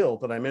GI Bill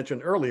that I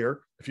mentioned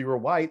earlier. If you were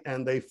white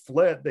and they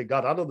fled, they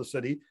got out of the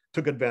city,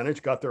 took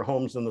advantage, got their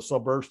homes in the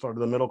suburbs, started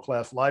the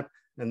middle-class life.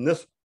 And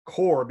this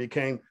core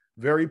became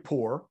very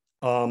poor.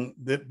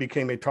 That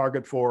became a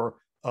target for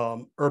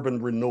urban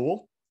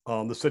renewal.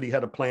 The city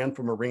had a plan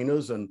for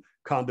marinas and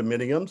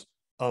condominiums.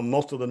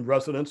 Most of the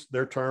residents,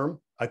 their term,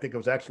 I think it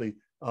was actually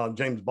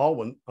James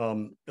Baldwin,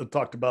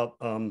 talked about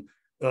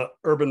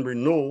urban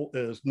renewal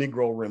is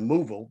Negro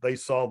removal. They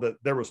saw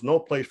that there was no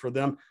place for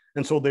them,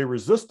 and so they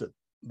resisted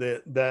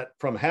that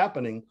from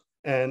happening.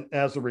 And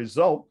as a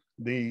result,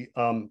 the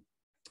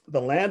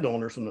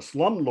landowners and the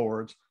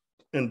slumlords,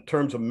 in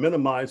terms of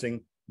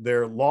minimizing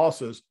their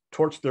losses,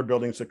 torched their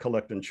buildings to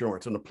collect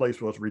insurance, and the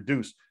place was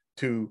reduced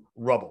to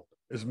rubble.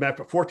 As a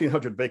matter of fact,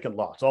 1,400 vacant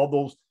lots. All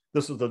those,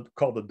 this is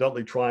called the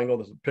Dudley Triangle.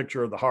 This is a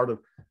picture of the heart of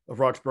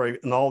Roxbury,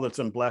 and all that's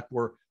in black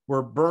were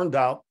burned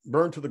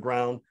to the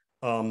ground,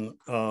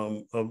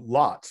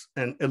 lots,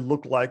 and it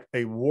looked like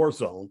a war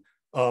zone.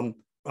 I'm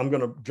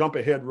going to jump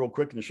ahead real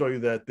quick and show you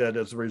that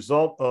as a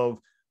result of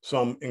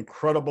some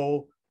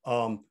incredible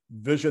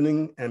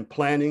visioning and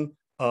planning,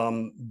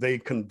 They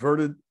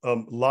converted a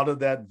lot of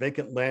that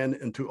vacant land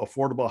into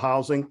affordable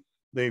housing.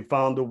 They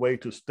found a way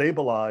to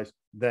stabilize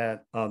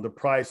that the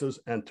prices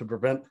and to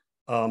prevent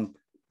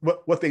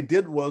what they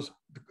did was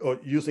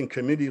using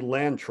community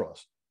land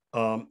trust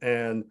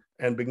and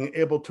being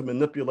able to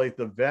manipulate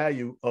the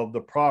value of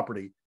the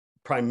property,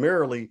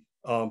 primarily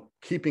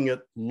keeping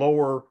it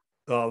lower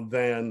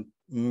than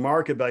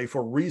market value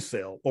for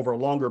resale over a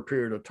longer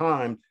period of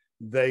time.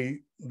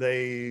 They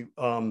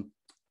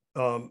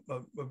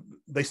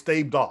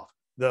staved off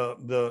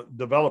the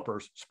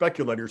developers,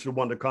 speculators who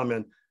wanted to come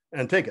in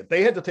and take it.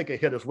 They had to take a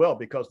hit as well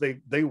because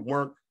they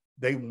weren't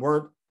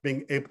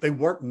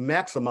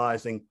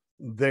maximizing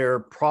their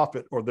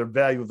profit or their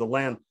value of the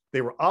land.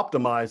 They were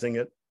optimizing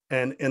it,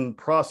 and in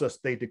process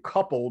they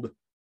decoupled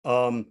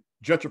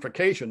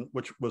gentrification,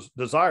 which was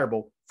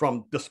desirable,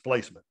 from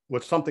displacement,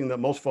 which is something that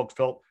most folks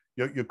felt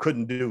you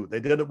couldn't do. They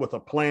did it with a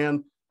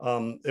plan.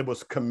 It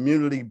was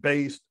community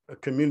based. A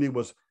community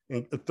was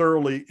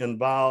thoroughly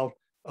involved.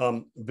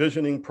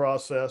 Visioning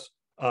process.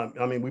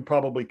 I mean, we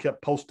probably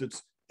kept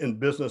Post-its in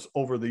business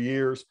over the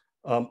years.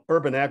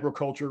 Urban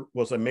agriculture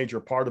was a major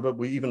part of it.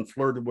 We even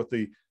flirted with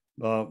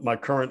my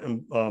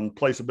current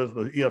place of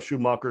business, the E.F.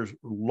 Schumacher's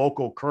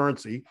local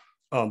currency.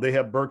 They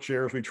have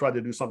Berkshires. We tried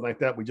to do something like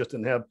that. We just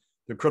didn't have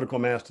the critical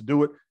mass to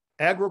do it.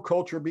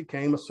 Agriculture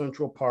became a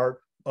central part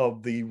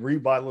of the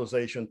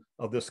revitalization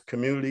of this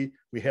community.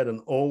 We had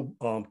an old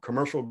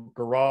commercial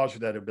garage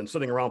that had been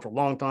sitting around for a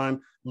long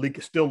time,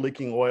 still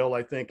leaking oil.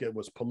 I think it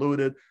was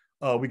polluted.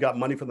 We got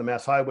money from the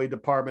Mass Highway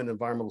Department,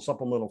 Environmental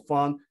Supplemental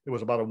Fund. It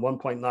was about a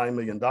 $1.9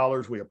 million.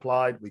 We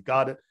applied, we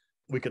got it.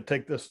 We could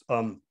take this,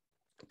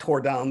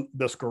 tore down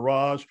this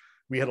garage.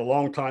 We had a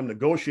long time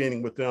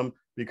negotiating with them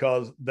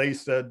because they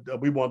said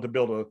we wanted to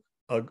build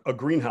a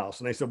greenhouse.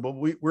 And they said, well,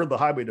 we're the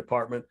highway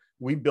department.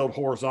 We build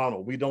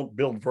horizontal. We don't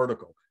build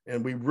vertical.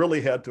 And we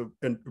really had to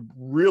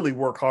really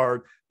work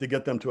hard to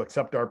get them to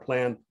accept our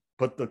plan,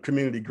 put the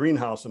community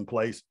greenhouse in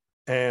place.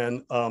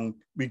 And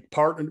we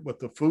partnered with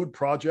the food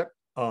project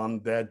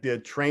that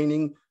did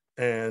training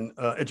and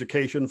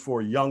education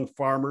for young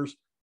farmers.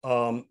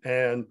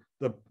 And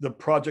the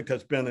project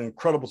has been an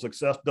incredible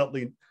success.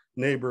 Dudley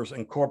Neighbors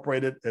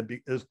Incorporated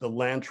is the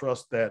land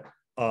trust that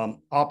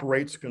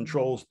operates,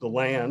 controls the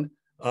land.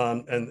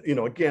 And, you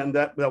know, again,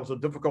 that was a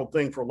difficult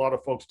thing for a lot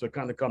of folks to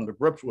kind of come to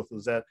grips with,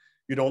 is that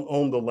you don't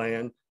own the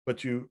land,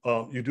 but you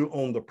do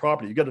own the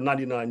property. You get a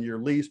 99-year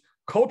lease.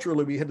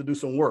 Culturally, we had to do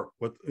some work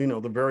with, you know,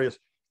 the various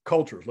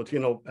cultures,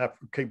 Latino,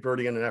 Cape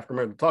Verdean, and African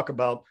American, to talk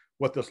about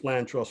what this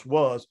land trust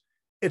was.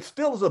 It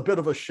still is a bit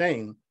of a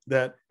shame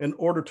that in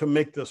order to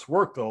make this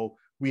work, though,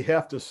 we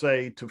have to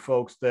say to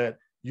folks that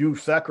you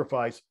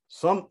sacrifice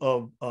some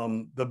of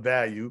the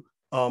value.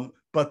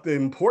 But the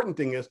important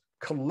thing is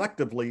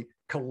collectively,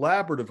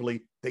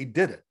 collaboratively, they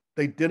did it.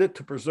 They did it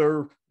to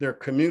preserve their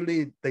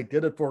community. They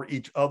did it for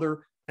each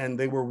other, and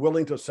they were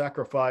willing to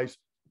sacrifice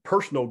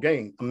personal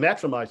gain,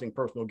 maximizing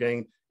personal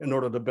gain in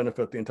order to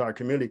benefit the entire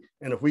community.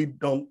 And if we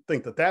don't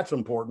think that that's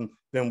important,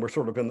 then we're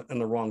sort of in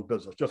the wrong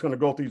business. Just going to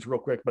go through these real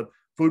quick, but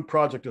food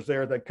project is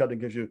there. That kind of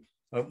gives you,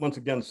 once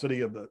again,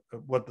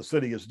 what the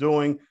city is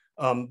doing.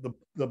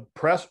 The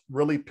press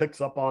really picks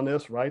up on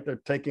this, right?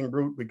 They're taking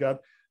root. We got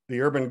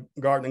the urban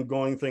gardening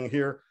going thing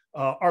here.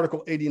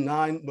 Article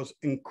 89 was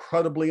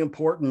incredibly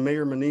important.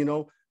 Mayor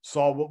Menino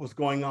saw what was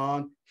going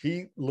on.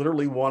 He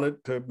literally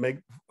wanted to make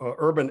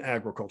urban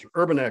agriculture,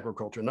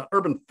 not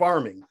urban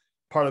farming,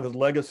 part of his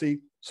legacy.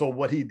 So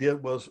what he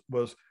did was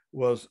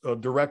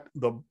direct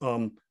the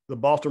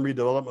Boston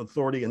Redevelopment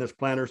Authority and his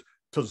planners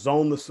to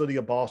zone the city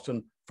of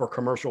Boston for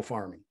commercial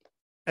farming.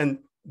 And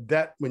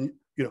that, when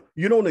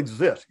you don't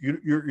exist,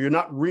 you're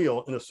not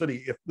real in a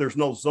city if there's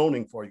no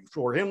zoning for you.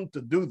 For him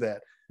to do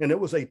that, and it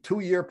was a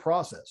 2-year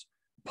process,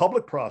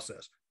 public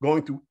process,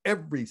 going through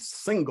every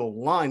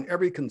single line,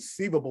 every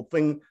conceivable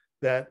thing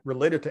that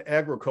related to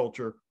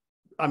agriculture.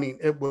 I mean,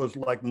 it was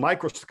like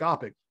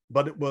microscopic,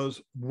 but it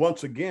was,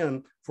 once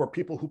again, for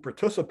people who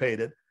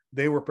participated,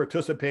 they were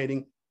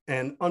participating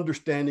and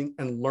understanding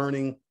and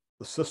learning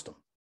the system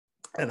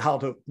and how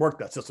to work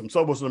that system.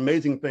 So it was an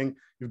amazing thing.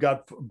 You've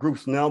got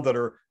groups now that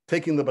are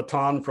taking the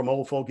baton from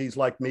old fogies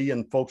like me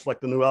and folks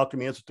like the New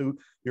Alchemy Institute,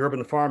 the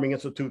Urban Farming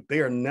Institute. They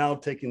are now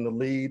taking the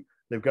lead.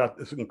 They've got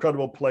this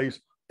incredible place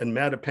in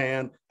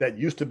Mattapan that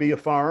used to be a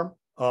farm.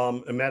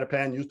 And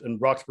Mattapan and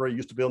Roxbury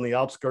used to be on the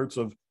outskirts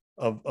of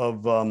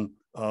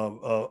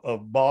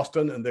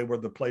Boston, and they were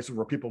the places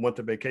where people went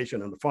to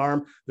vacation and the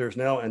farm. There's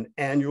now an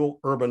annual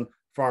urban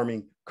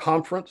farming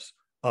conference,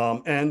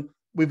 and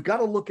we've got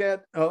to look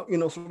at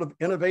sort of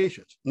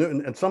innovations.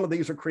 And some of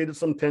these have created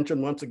some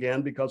tension once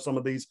again, because some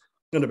of these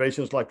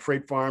innovations, like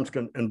freight farms,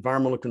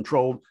 environmentally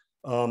controlled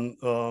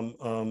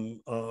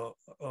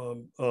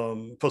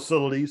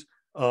facilities,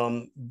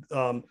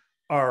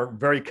 are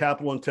very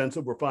capital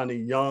intensive. We're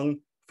finding young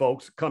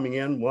folks coming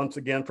in once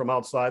again from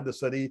outside the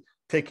city,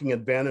 taking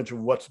advantage of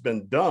what's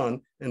been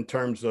done in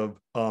terms of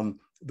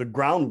the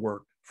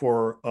groundwork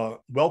for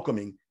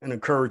welcoming and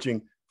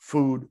encouraging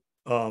food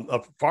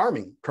of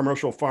farming,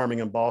 commercial farming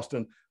in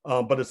Boston.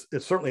 But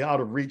it's certainly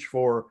out of reach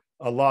for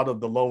a lot of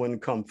the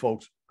low-income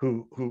folks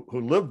who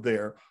lived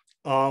there.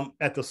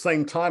 At the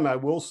same time, I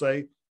will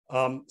say,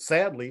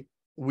 sadly,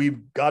 we've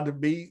got to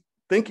be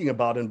thinking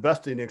about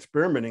investing and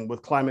experimenting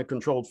with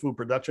climate-controlled food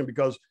production,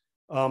 because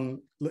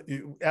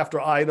after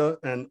Ida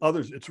and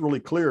others, it's really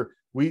clear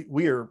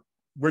we're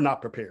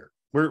not prepared.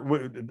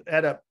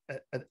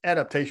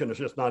 Adaptation is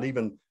just not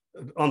even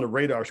on the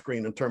radar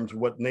screen in terms of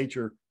what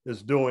nature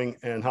is doing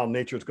and how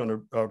nature is going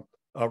to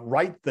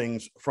right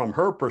things from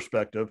her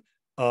perspective.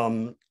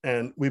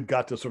 And we've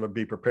got to sort of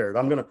be prepared.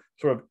 I'm going to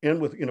sort of end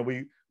with,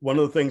 one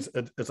of the things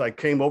as I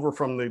came over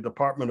from the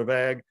Department of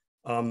Ag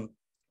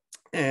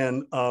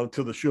and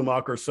to the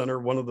Schumacher Center,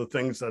 one of the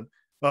things that,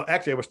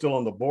 actually I was still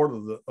on the board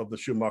of the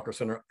Schumacher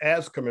Center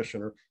as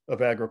Commissioner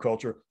of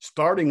Agriculture,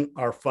 starting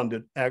our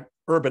funded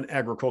urban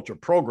agriculture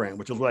program,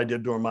 which is what I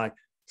did during my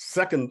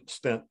second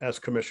stint as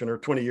Commissioner,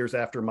 20 years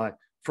after my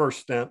first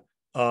stint.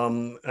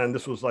 And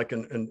this was like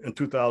in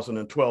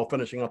 2012,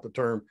 finishing up the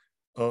term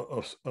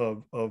of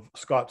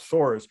Scott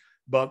Soares.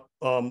 But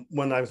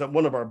when I was at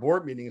one of our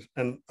board meetings,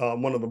 and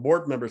one of the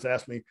board members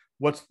asked me,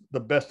 what's the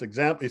best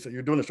example? He said,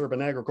 you're doing this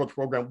urban agriculture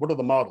program. What are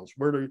the models?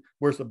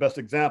 Where's the best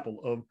example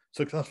of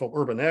successful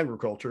urban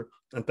agriculture?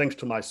 And thanks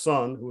to my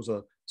son, who was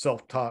a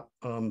self-taught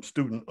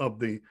student of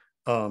the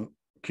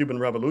Cuban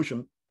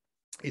Revolution,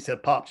 he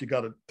said, Pops, you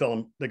got to tell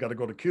them they got to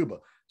go to Cuba.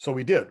 So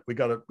we did. We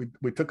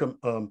took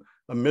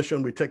a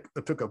mission. We took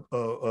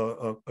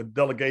a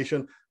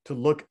delegation to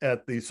look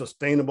at the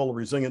sustainable,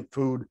 resilient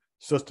food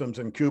systems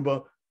in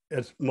Cuba.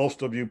 As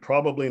most of you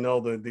probably know,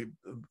 the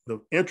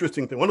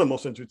interesting thing, one of the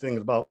most interesting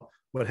things about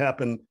what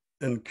happened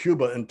in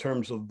Cuba in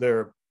terms of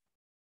their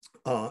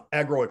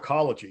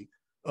agroecology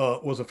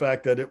was the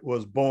fact that it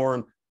was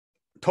born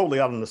totally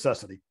out of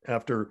necessity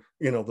after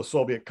the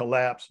Soviet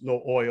collapse.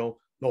 No oil,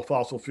 no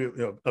fossil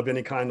fuel of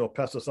any kind, no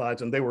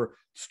pesticides, and they were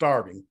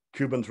starving.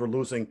 Cubans were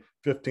losing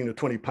 15 to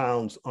 20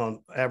 pounds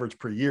on average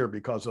per year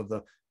because of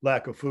the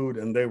lack of food,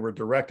 and they were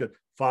directed,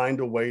 find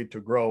a way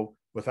to grow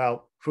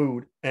without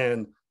food.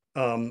 And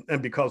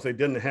because they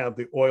didn't have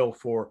the oil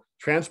for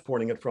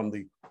transporting it from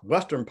the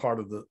western part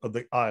of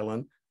the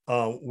island,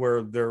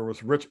 where there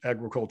was rich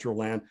agricultural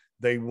land,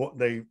 they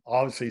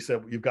obviously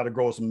said, you've got to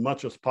grow as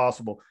much as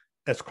possible,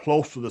 as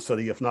close to the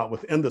city, if not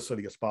within the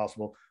city as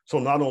possible. So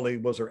not only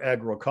was there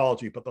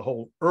agroecology, but the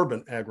whole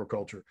urban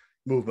agriculture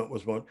movement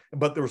was one.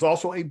 But there was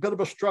also a bit of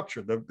a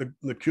structure.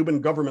 The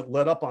Cuban government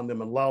let up on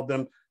them and allowed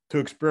them to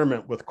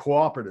experiment with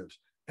cooperatives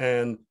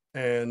and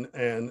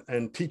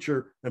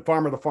teacher and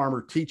farmer to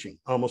farmer teaching,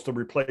 almost to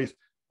replace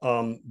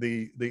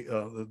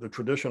the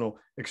traditional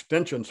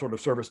extension sort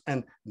of service.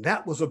 And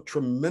that was of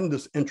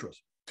tremendous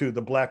interest to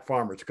the Black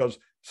farmers, because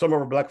some of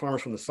our Black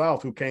farmers from the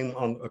South who came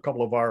on a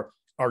couple of our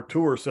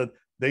tours said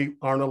they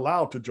aren't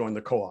allowed to join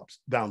the co-ops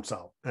down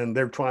South, and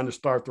they're trying to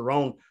start their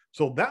own.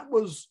 So that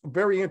was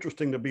very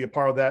interesting to be a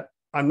part of that.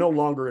 I'm no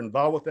longer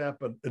involved with that,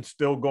 but it's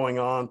still going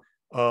on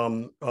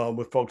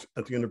with folks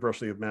at the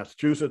University of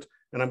Massachusetts.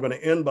 And I'm going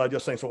to end by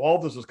just saying, so all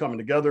this is coming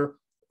together.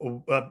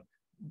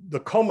 The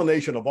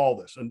culmination of all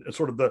this and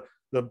sort of the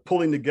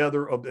pulling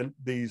together of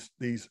these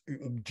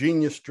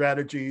genius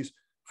strategies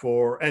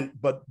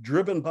but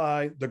driven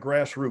by the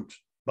grassroots,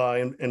 by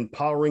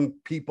empowering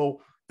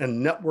people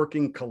and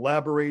networking,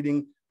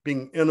 collaborating,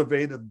 being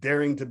innovative,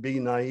 daring to be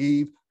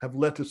naive, have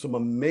led to some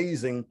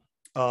amazing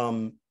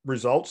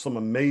results, some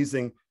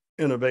amazing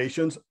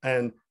innovations,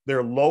 and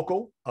they're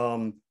local.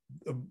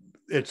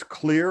 It's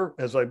clear,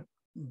 as I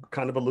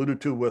kind of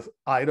alluded to with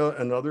Ida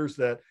and others,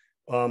 that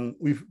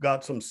we've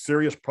got some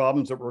serious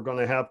problems that we're going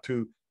to have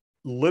to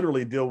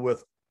literally deal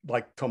with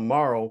like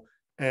tomorrow,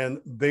 and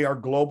they are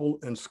global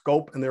in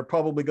scope, and they're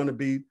probably going to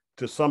be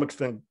to some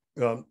extent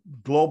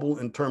global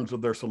in terms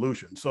of their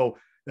solutions. So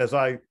as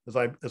I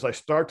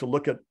start to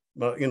look at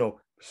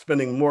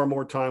spending more and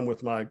more time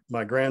with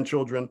my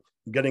grandchildren,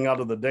 getting out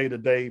of the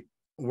day-to-day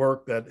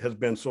work that has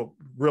been so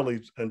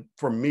really, and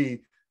for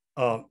me,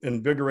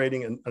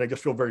 invigorating, and I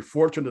just feel very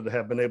fortunate to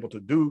have been able to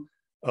do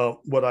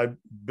what I've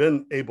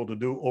been able to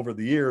do over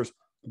the years.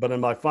 But in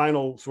my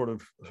final sort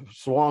of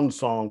swan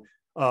song,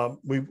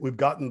 we've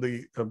gotten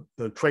the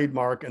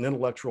trademark and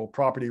intellectual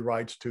property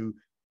rights to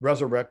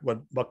resurrect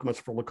what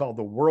Buckminster Fuller called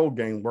the World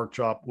Game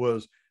Workshop,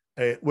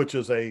 which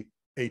is a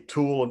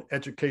tool, an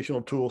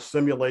educational tool,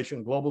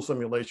 global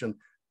simulation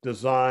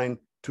designed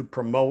to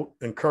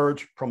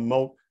encourage,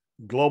 promote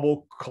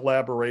global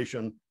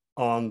collaboration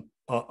on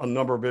a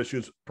number of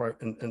issues,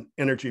 and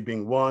energy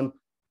being one.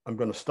 I'm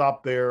going to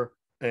stop there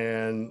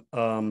and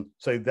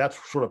say that's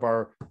sort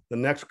of the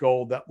next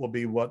goal. That will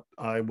be what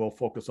I will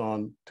focus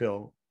on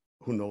till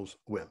who knows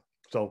when.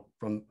 So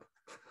from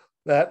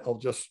that, I'll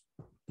just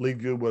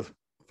leave you with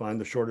find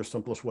the shortest,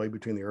 simplest way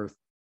between the earth,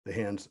 the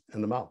hands,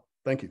 and the mouth.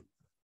 Thank you.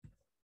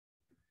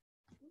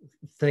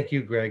 Thank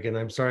you, Greg. And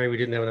I'm sorry we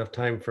didn't have enough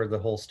time for the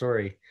whole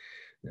story.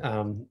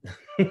 Schumacher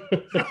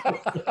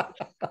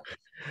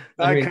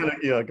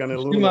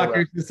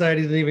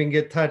Society didn't even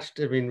get touched.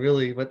 I mean,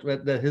 really, what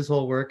his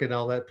whole work and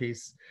all that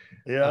piece.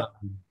 Yeah,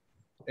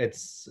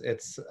 it's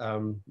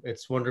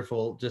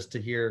wonderful just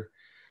to hear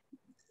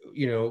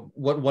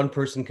what one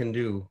person can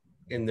do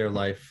in their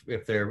life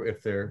if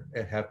they're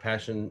have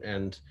passion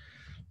and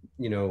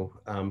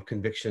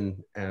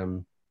conviction.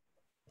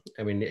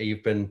 I mean,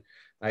 you've been,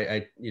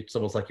 it's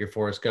almost like you're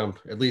Forrest Gump,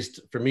 at least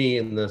for me,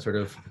 in the sort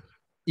of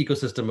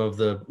ecosystem of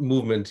the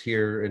movement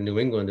here in New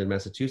England and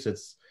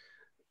Massachusetts.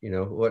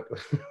 What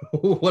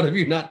what have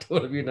you not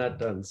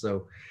done?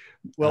 So,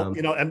 well,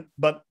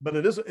 but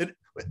it is and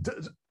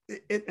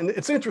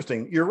it's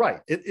interesting. You're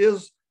right. It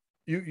is.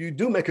 You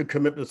do make a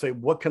commitment to say,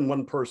 what can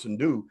one person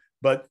do?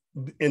 But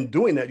in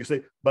doing that, you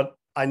say, but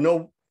I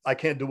know I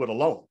can't do it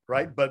alone,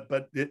 right? But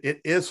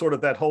it is sort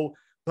of that whole,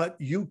 but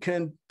you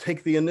can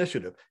take the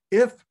initiative.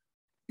 If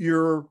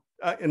you're,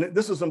 and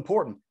this is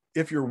important,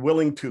 if you're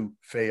willing to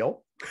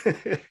fail,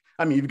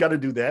 I mean, you've got to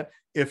do that.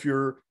 If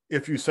you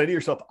say to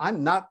yourself,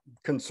 I'm not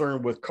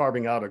concerned with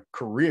carving out a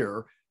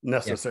career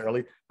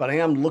necessarily, but I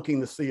am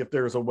looking to see if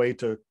there's a way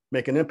to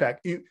make an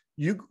impact.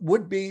 You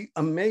would be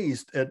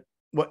amazed at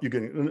what you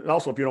can, and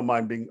also if you don't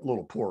mind being a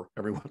little poor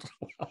every once in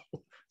a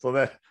while. So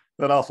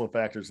that also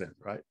factors in,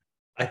 right?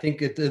 I think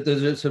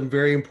there's some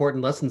very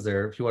important lessons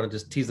there. If you want to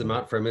just tease them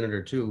out for a minute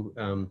or two,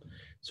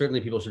 certainly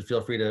people should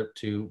feel free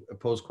to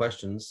pose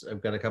questions.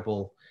 I've got a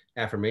couple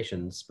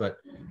affirmations, but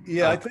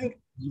yeah, I think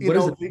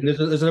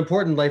there's an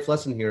important life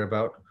lesson here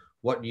about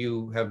what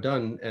you have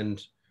done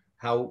and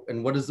how,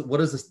 and what is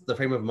the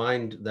frame of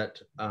mind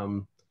that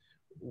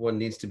one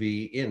needs to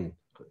be in.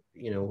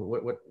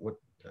 What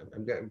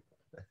I'm getting.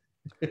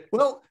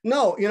 Well,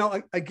 no,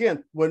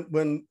 again,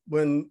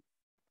 when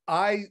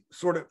I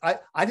sort of,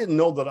 I didn't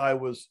know that I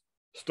was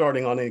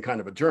starting on any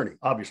kind of a journey,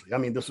 obviously. I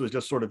mean, this was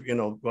just sort of,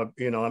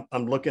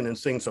 I'm looking and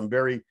seeing some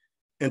very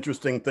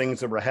interesting things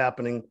that were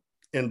happening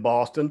in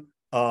Boston.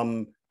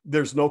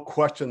 There's no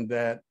question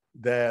that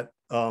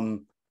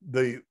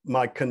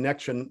my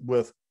connection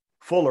with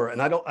Fuller,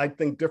 and I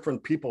think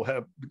different people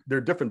have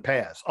their different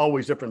paths,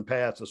 always different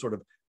paths of sort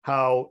of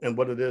how and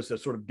what it is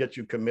that sort of gets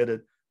you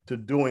committed to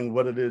doing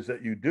what it is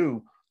that you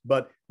do.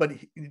 But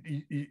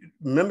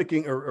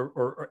mimicking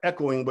or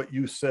echoing what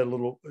you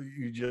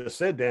just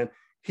said, Dan,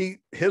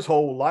 his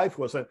whole life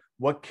was that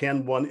what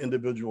can one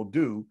individual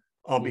do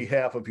on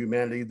behalf of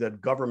humanity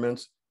that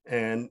governments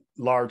and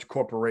large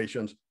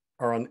corporations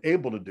are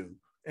unable to do.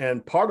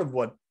 And part of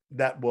what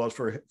that was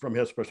from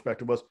his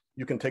perspective was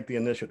you can take the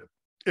initiative.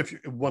 If you,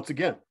 once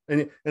again,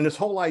 and this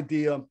whole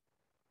idea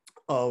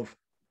of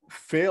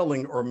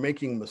failing or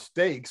making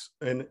mistakes,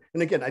 and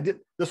again,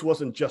 this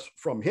wasn't just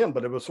from him,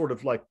 but it was sort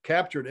of like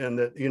captured in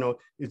that,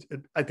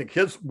 I think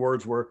his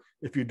words were,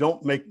 if you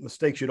don't make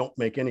mistakes, you don't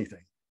make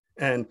anything.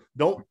 And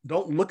don't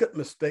look at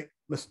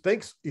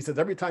mistakes. He said,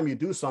 every time you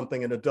do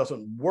something and it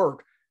doesn't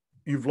work,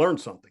 you've learned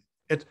something.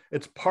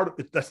 It's part of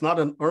it. It's not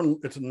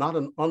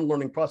an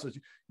unlearning process.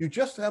 You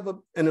just have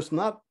and it's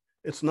not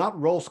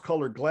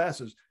rose-colored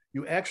glasses.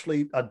 You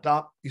actually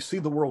you see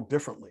the world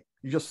differently.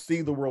 You just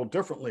see the world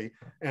differently.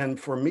 And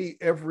for me,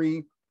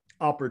 every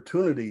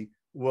opportunity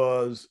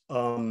was,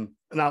 and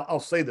I'll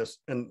say this,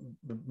 and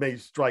it may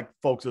strike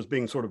folks as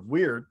being sort of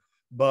weird,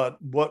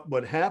 but what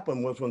would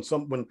happen was when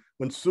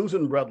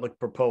Susan Redlick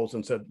proposed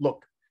and said,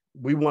 look,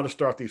 we want to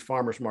start these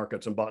farmers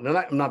markets in Boston. And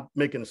I'm not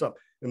making this up.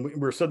 And we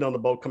were sitting on the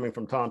boat coming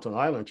from Thompson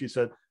Island. She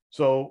said,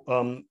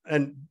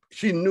 and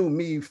she knew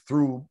me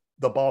through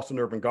the Boston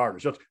Urban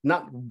Gardeners, just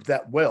not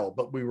that well,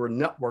 but we were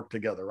networked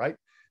together, right?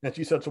 And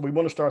she said, so we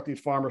want to start these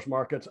farmers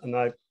markets. And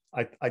I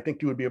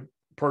think you would be a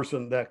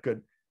person that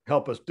could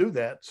help us do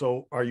that.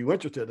 So are you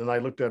interested? And I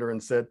looked at her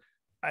and said,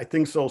 I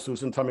think so,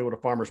 Susan, tell me what a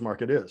farmer's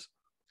market is.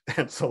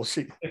 And so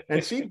she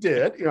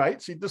did,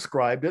 right? She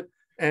described it,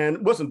 and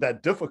it wasn't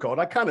that difficult.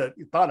 I kind of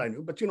thought I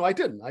knew, but I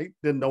didn't. I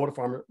didn't know what a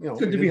farmer, It's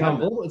good to be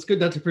humble. It's good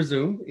not to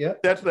presume. Yeah.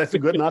 That's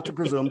good not to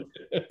presume.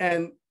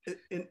 And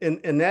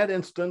in that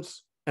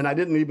instance, and I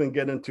didn't even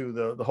get into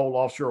the whole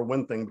offshore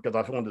wind thing because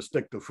I wanted to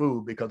stick to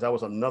food, because that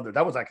was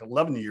like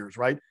 11 years,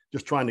 right?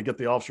 Just trying to get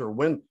the offshore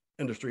wind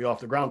industry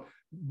off the ground.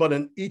 But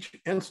in each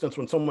instance,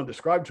 when someone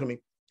described to me,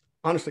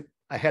 honestly,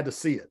 I had to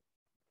see it.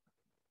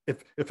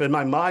 If in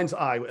my mind's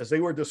eye, as they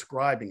were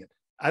describing it,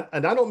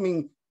 and I don't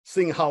mean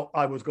seeing how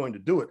I was going to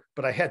do it,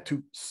 but I had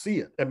to see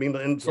it. I mean,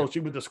 and so she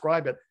would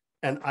describe it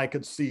and I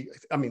could see,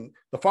 I mean,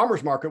 the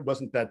farmer's market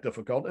wasn't that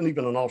difficult, and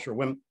even an offshore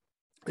wind,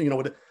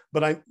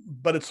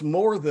 but it's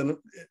more than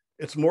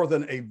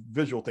a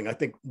visual thing. I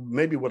think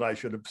maybe what I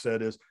should have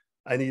said is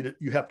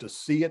you have to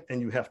see it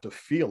and you have to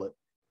feel it.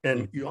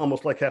 And you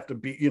almost like have to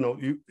be,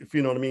 if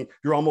you know what I mean,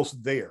 you're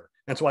almost there.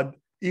 And so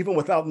even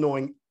without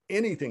knowing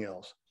anything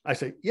else, I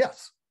say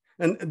yes.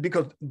 And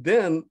because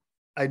then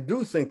I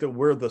do think that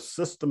where the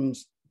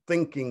systems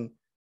thinking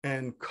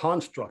and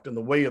construct and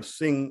the way of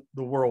seeing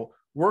the world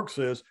works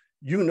is,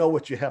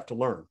 what you have to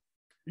learn.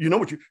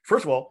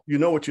 First of all, you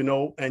know what you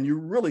know, and you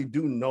really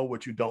do know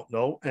what you don't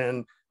know.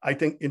 And I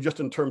think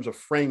in terms of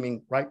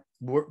framing, right,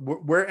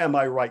 where am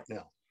I right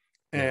now?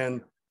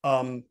 And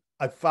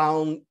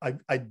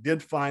I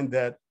did find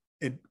that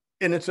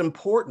it's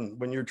important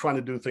when you're trying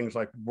to do things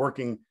like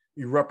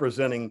you're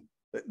representing.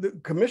 The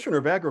Commissioner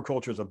of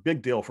Agriculture is a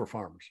big deal for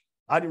farmers.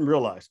 I didn't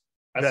realize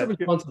That's a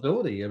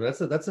responsibility. I mean,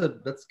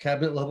 that's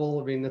cabinet level.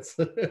 I mean, that's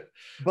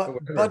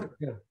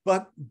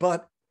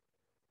but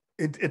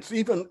it's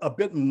even a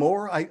bit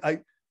more.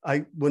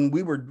 I when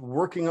we were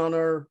working on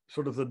our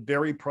sort of the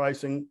dairy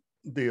pricing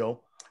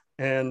deal,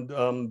 and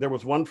there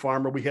was one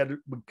farmer we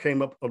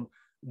came up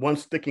one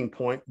sticking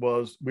point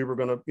was we were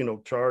going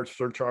to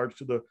surcharge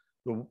to the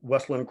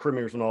Westland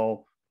Crimmers and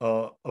all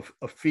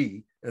a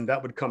fee, and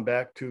that would come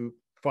back to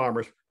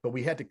farmers, but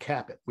we had to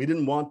cap it. We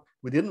didn't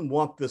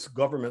want this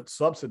government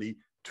subsidy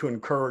to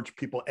encourage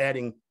people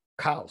adding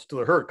cows to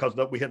the herd because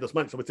we had this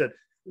money. So we said,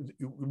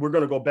 we're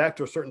going to go back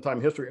to a certain time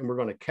in history and we're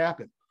going to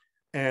cap it.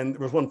 And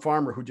there was one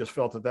farmer who just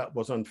felt that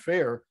was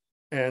unfair.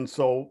 And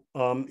so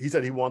he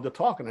said he wanted to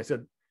talk. And I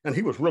said, and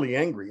he was really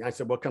angry. I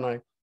said, well,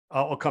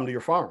 I'll come to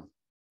your farm.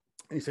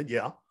 And he said,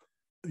 yeah,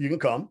 you can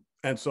come.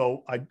 And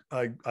so I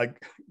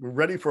we're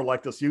ready for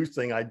like this huge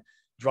thing. I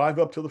drive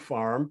up to the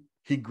farm.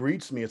 He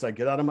greets me as I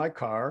get out of my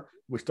car.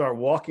 We start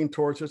walking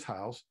towards his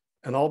house.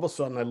 And all of a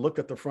sudden I look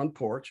at the front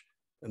porch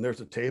and there's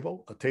a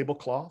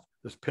tablecloth,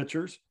 there's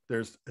pictures,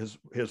 there's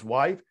his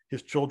wife,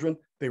 his children.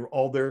 They were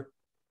all there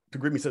to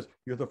greet me. He says,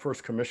 you're the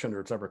first commissioner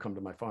that's ever come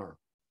to my farm.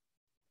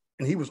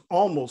 And he was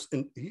almost,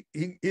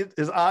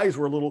 his eyes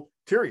were a little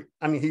teary.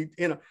 I mean,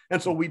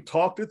 and so we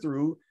talked it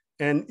through.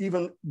 And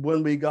even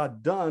when we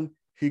got done,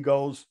 he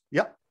goes,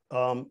 yep,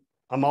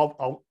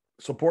 I'll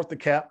support the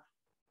cap.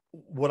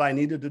 What I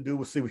needed to do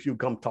was see if you'd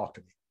come talk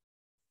to me.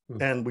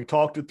 Mm-hmm. And we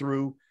talked it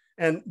through.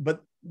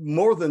 But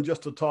more than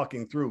just a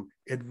talking through,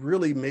 it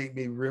really made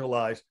me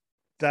realize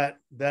that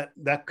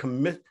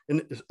commit,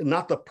 and it's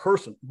not the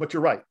person, but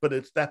you're right, but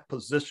it's that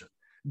position.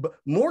 But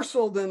more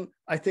so than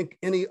I think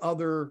any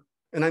other,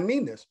 and I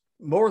mean this,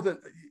 more than,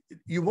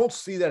 you won't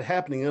see that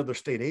happening in other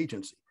state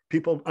agency.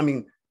 People, I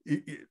mean,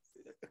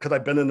 because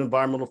I've been in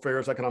environmental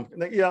affairs, economic,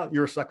 yeah,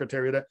 you're a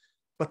secretary of that,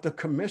 but the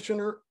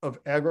commissioner of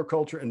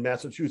agriculture in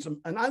Massachusetts,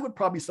 and I would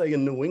probably say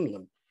in New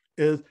England,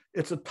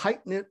 it's a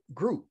tight-knit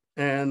group.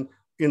 And,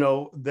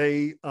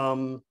 they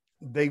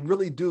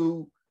really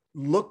do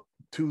look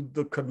to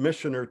the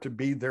commissioner to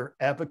be their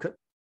advocate,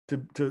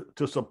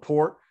 to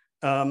support,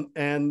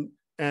 and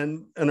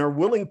are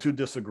willing to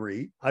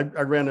disagree. I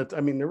ran it.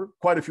 I mean, there were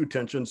quite a few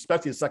tensions,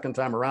 especially the second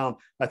time around.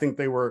 I think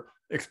they were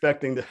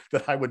expecting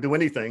that I would do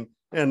anything,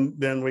 and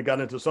then we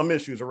got into some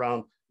issues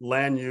around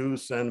land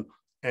use and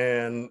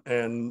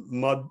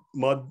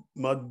mud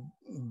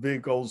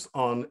vehicles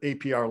on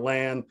APR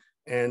land,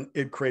 and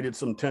it created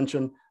some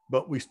tension.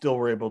 But we still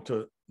were able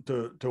to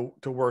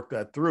work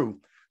that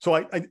through. So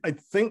I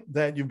think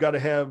that you've got to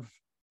have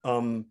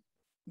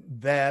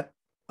that,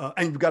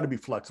 and you've got to be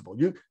flexible.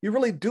 You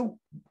really do.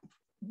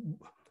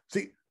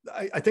 See,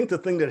 I think the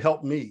thing that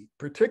helped me,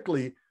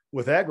 particularly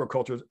with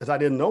agriculture, is I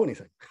didn't know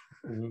anything.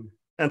 Mm-hmm.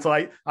 And so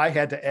I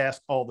had to ask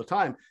all the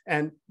time.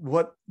 And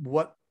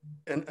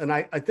and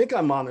I think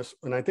I'm honest,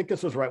 and I think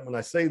this is right when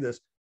I say this,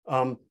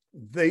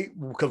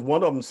 because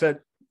one of them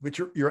said, but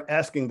you're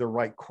asking the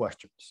right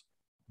questions.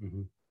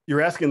 Mm-hmm.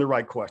 You're asking the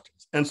right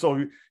questions. And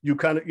so you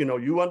kind of,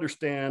 you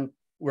understand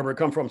where we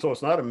come from. So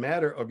it's not a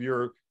matter of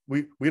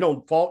we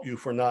don't fault you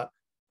for not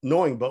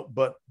knowing, but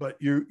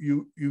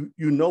you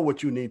know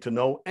what you need to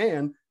know,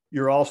 and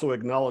you're also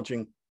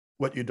acknowledging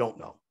what you don't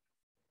know.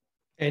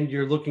 And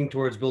you're looking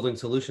towards building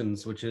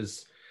solutions, which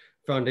is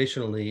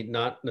foundationally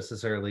not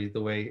necessarily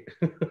the way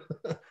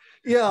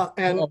yeah,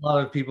 and a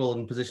lot of people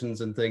in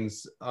positions and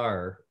things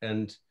are.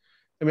 And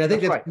I mean, I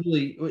think that's right.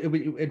 Really,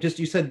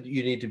 you said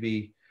you need to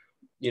be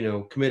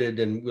committed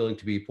and willing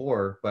to be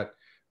poor, but,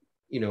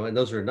 and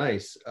those are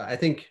nice. I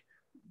think,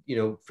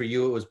 for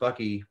you, it was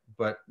Bucky,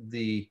 but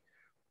the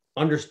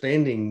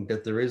understanding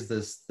that there is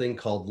this thing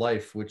called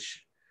life,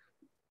 which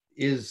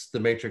is the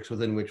matrix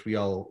within which we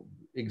all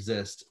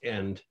exist,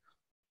 and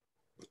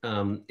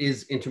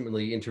is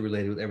intimately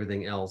interrelated with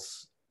everything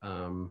else. I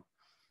don't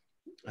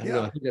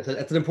know. I think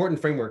that's an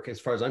important framework as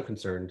far as I'm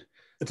concerned.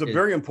 It's a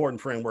very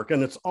important framework.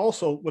 And it's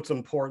also, what's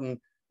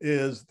important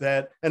is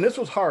that, and this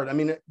was hard. I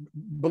mean,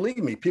 believe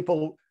me,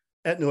 people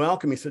at New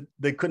Alchemy said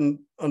they couldn't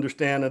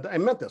understand it. I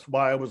meant this,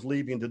 why I was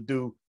leaving to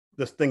do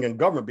this thing in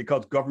government,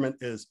 because government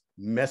is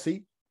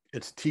messy,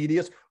 it's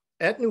tedious.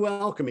 At New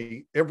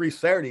Alchemy, every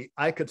Saturday,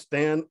 I could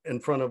stand in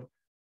front of,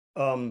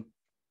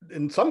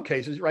 in some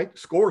cases, right,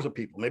 scores of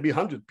people, maybe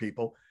 100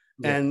 people,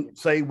 and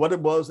say what it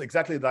was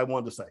exactly that I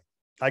wanted to say.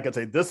 I could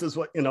say, this is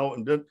what,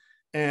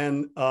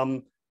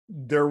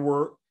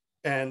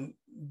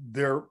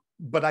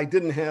 but I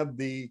didn't have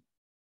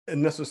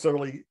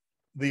necessarily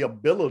the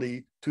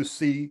ability to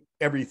see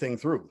everything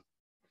through.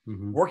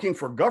 Mm-hmm. Working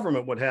for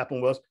government, what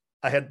happened was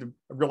I had to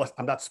realize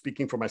I'm not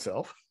speaking for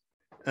myself,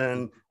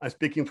 and I'm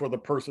speaking for the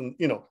person,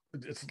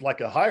 it's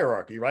like a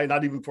hierarchy, right?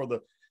 Not even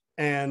for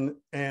and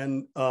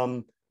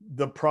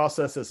the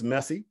process is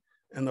messy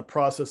and the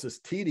process is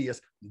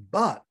tedious,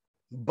 but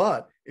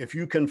if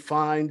you can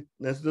find,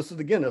 this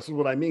is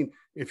what I mean.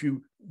 If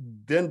you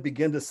then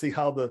begin to see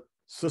how the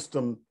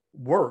system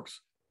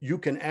works, you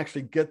can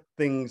actually get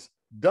things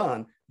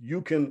done.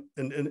 You can,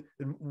 and it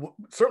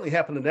certainly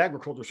happened in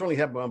agriculture, certainly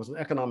happened when I was in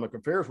economic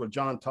affairs with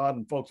John Todd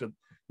and folks at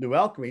New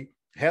Alchemy.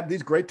 have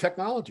these great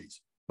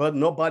technologies, but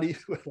nobody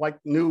like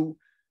knew,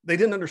 they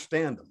didn't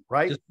understand them,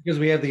 right? Just because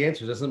we have the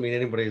answers doesn't mean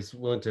anybody's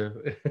willing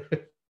to.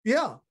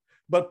 Yeah,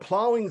 but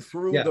plowing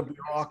through Yeah. the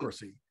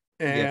bureaucracy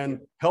and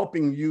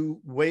helping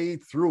you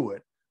wade through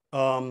it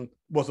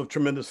was of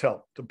tremendous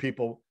help to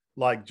people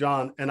like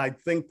John. And I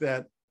think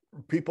that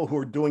people who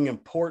are doing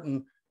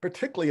important,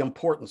 particularly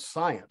important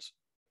science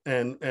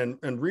and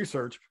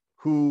research,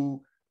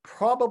 who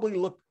probably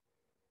look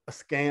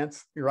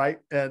askance, right,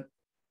 at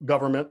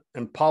government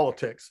and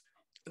politics.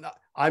 And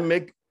I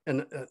make,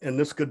 and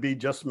this could be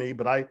just me,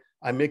 but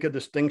I make a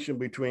distinction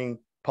between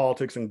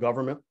politics and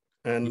government.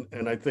 And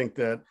I think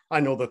that, I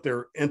know that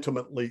they're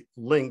intimately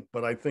linked,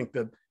 but I think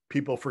that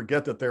people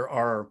forget that there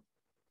are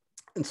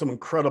some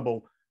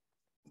incredible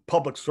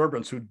public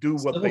servants who do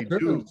what they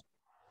do.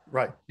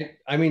 Right.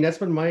 I mean, that's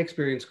been my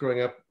experience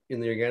growing up in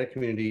the organic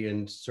community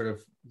and sort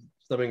of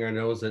thumbing our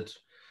nose at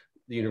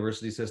the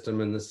university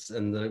system and this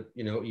and the,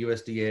 you know,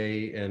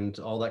 USDA and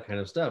all that kind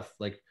of stuff.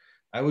 Like,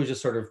 I was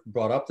just sort of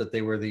brought up that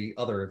they were the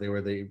other, they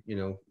were the, you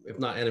know, if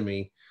not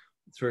enemy,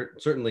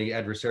 certainly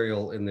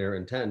adversarial in their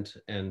intent.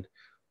 And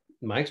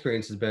my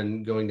experience has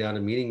been going down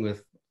and meeting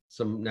with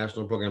some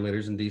national program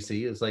leaders in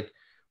DC is like,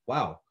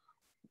 wow,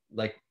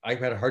 like I've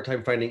had a hard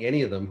time finding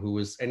any of them who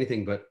was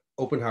anything but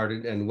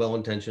open-hearted and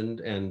well-intentioned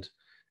and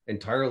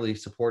entirely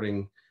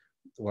supporting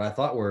what I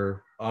thought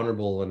were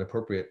honorable and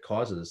appropriate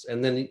causes.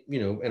 And then, you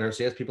know,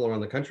 NRCS people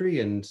around the country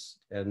and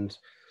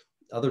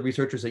other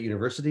researchers at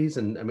universities.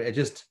 And I mean,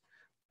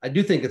 I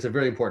do think it's a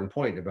very important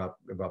point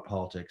about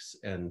politics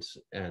and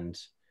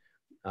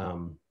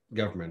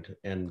government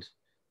and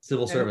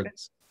civil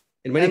servants.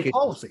 In many cases,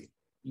 policy.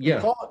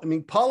 Yeah. I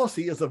mean,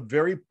 policy is a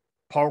very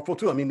powerful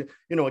tool. I mean,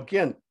 you know,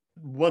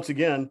 once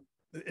again,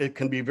 it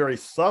can be very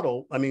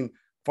subtle. I mean,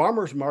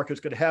 farmers markets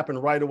could happen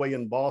right away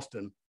in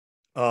Boston.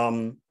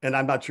 And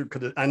I'm not sure,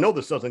 I know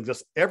this doesn't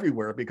exist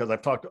everywhere because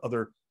I've talked to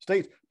other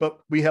states, but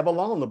we have a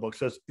law in the book that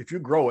says if you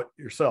grow it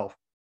yourself,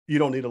 you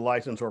don't need a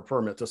license or a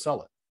permit to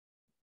sell it.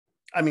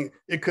 I mean,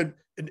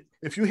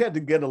 if you had to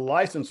get a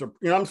license, or,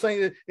 you know what I'm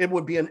saying, it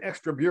would be an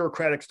extra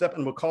bureaucratic step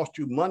and would cost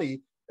you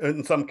money.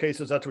 In some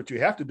cases, that's what you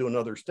have to do in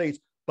other states,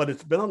 but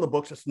it's been on the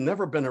books. It's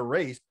never been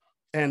erased.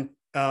 And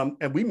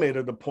we made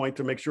it a point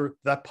to make sure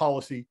that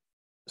policy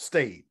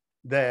stayed,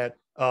 that,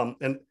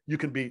 and you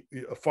could be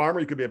a farmer,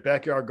 you could be a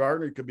backyard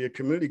gardener, you could be a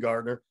community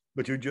gardener,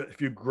 but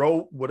if you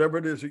grow whatever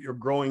it is that you're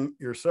growing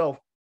yourself,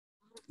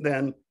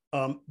 then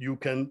you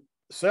can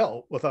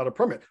sell without a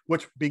permit,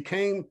 which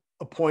became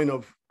a point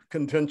of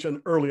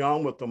contention early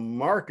on with the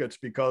markets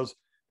because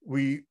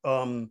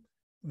the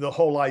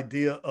whole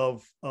idea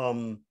of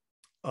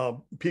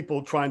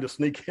people trying to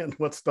sneak in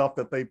with stuff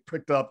that they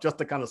picked up just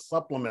to kind of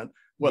supplement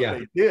what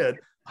they did.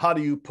 How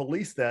do you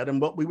police that?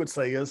 And what we would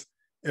say is,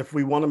 if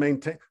we want to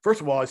maintain, first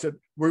of all, I said,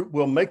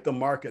 we'll make the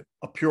market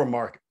a pure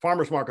market.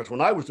 Farmers markets,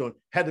 when I was doing,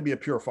 had to be a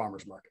pure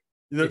farmers market.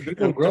 If you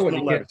don't grow it,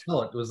 you can't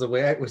sell it. It was the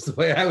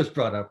way I was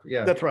brought up.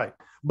 Yeah, that's right.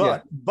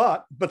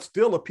 But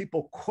still, if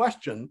people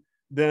question,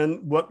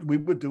 then what we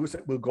would do is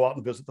that we'll go out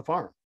and visit the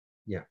farm.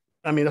 Yeah,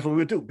 I mean, that's what we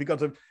would do,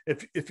 because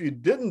if you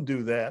didn't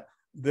do that,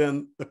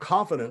 then the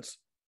confidence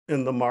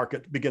in the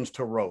market begins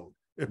to erode.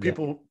 If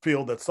people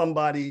feel that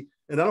somebody,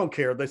 and I don't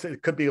care, they say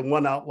it could be a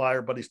one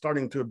outlier, but he's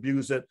starting to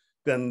abuse it,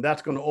 then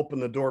that's going to open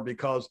the door,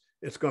 because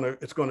it's going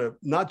to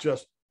not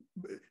just,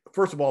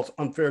 first of all, it's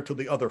unfair to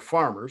the other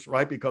farmers,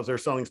 right? Because they're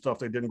selling stuff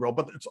they didn't grow,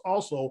 but it's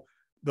also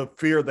the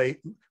fear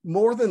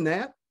more than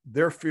that,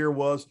 their fear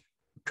was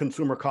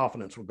consumer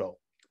confidence would go.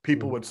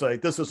 People would say,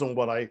 this isn't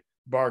what I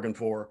bargained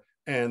for,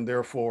 and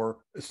therefore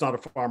it's not a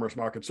farmer's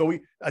market. So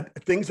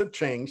things have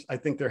changed. I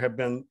think there have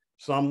been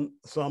some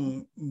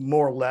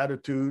more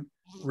latitude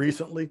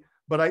recently,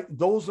 but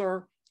those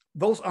are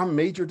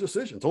major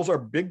decisions. Those are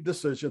big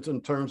decisions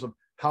in terms of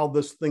how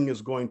this thing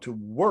is going to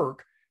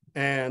work.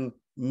 And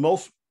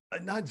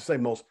I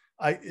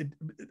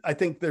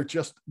think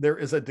there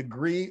is a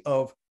degree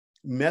of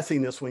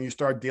messiness when you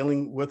start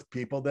dealing with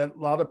people that a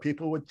lot of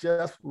people would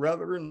just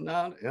rather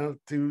not have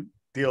to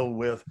deal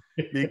with,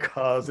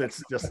 because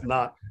it's just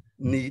not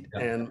neat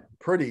and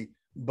pretty,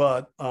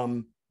 but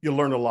you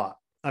learn a lot.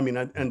 I mean,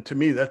 and to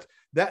me,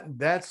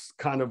 that's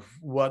kind of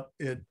what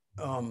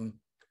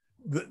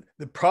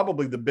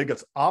probably the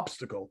biggest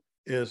obstacle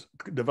is,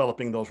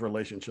 developing those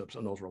relationships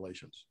and those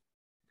relations.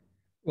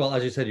 Well,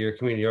 as you said, you're a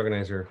community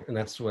organizer, and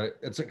that's what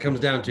it comes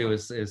down to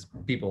is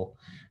people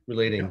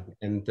relating.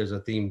 And there's a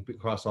theme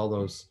across all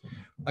those.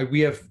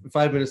 We have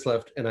 5 minutes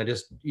left, and I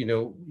just,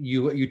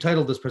 you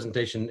titled this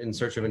presentation "In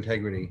Search of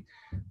Integrity."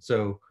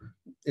 So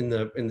in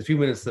the few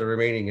minutes that are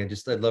remaining,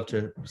 I'd love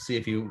to see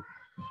if you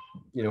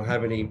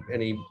have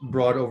any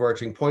broad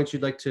overarching points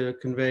you'd like to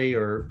convey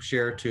or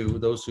share to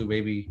those who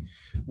may be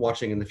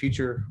watching in the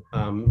future,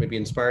 maybe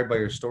inspired by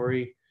your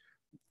story.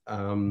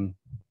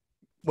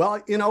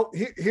 Well,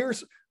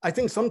 I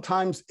think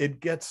sometimes it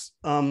gets,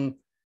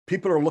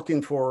 people are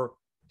looking for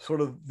sort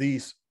of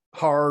these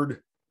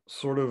hard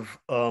sort of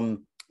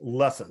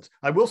lessons.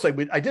 I will say,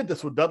 I did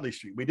this with Dudley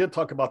Street. We did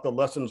talk about the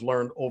lessons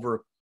learned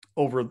over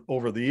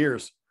the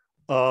years.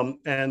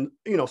 And,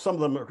 some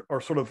of them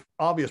are sort of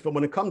obvious, but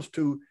when it comes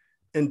to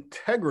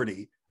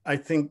integrity, I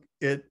think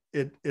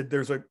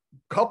there's a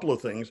couple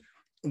of things,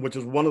 which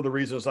is one of the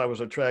reasons I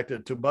was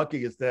attracted to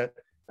Bucky, is that,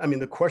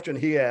 the question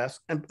he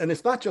asked, and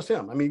it's not just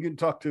him. You can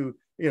talk to,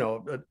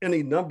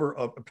 any number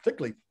of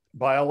particularly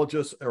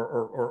biologists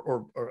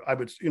or I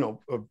would,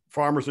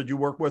 farmers that you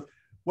work with.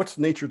 What's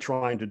nature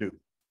trying to do?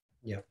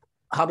 Yeah.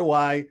 How do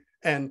I,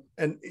 and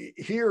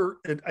here,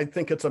 I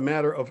think it's a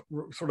matter of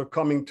sort of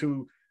coming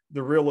to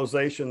the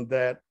realization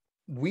that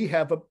we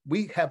have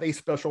a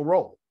special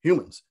role.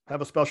 Humans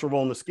have a special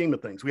role in the scheme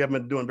of things. We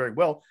haven't been doing very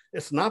well.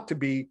 It's not to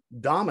be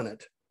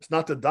dominant. It's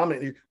not to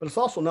dominate, but it's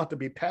also not to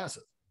be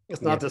passive.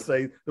 It's not to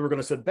say that we're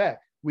going to sit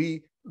back.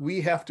 We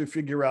have to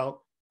figure out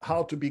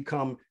how to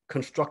become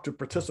constructive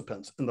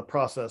participants in the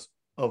process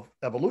of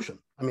evolution.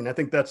 I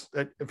think that's,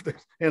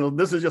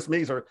 this is just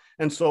me, sir.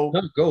 And so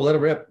go, let it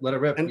rip.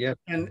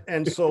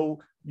 And so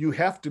you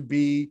have to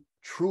be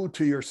true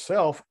to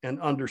yourself and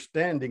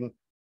understanding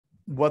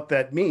what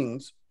that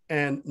means,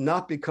 and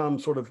not become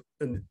sort of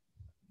an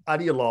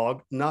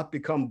ideologue, not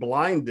become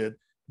blinded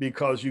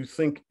because you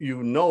think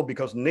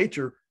because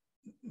nature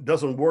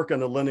doesn't work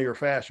in a linear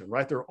fashion,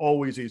 right? There are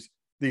always these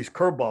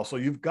curveballs. So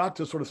you've got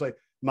to sort of say,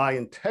 my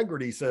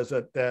integrity says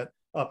that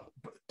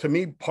to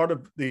me, part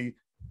of the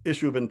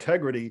issue of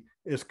integrity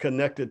is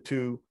connected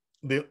to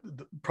the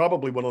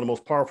probably one of the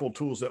most powerful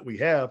tools that we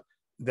have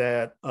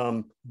that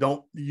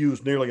don't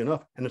use nearly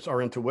enough, and it's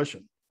our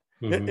intuition.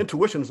 Mm-hmm.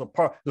 Intuition is a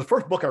part. The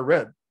first book I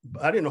read,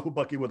 I didn't know who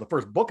Bucky was. The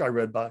first book I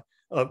read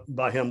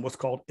by him was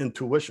called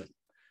Intuition,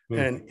 mm-hmm.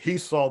 and he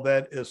saw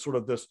that as sort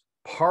of this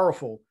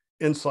powerful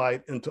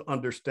insight into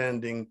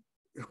understanding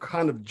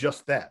kind of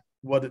just that,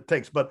 what it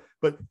takes. But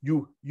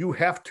you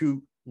have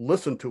to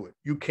listen to it.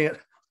 You can't,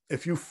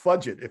 if you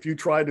fudge it, if you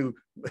try to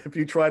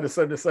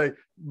say,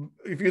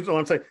 if you don't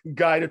want to say,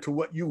 guide it to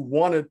what you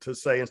want it to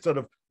say instead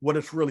of what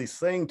it's really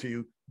saying to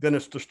you, then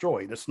it's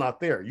destroyed. It's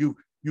not there.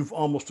 You've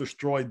almost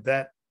destroyed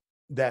that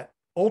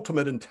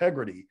ultimate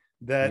integrity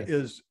that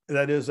is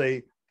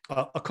a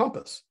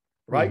compass,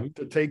 right?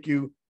 Mm-hmm. To take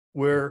you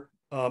where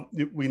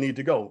we need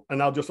to go.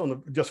 And I'll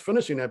just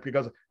finishing that,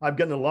 because I'm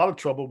getting a lot of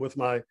trouble with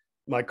my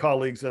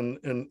colleagues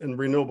in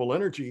renewable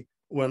energy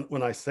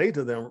when I say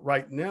to them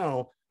right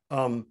now,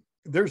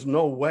 there's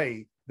no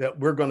way that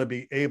we're going to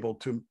be able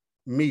to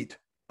meet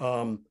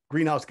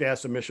greenhouse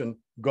gas emission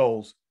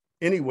goals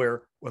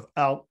anywhere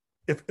without,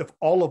 if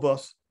all of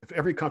us, if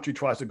every country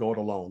tries to go it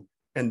alone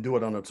and do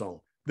it on its own,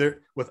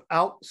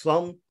 without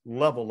some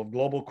level of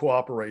global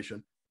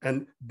cooperation.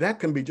 And that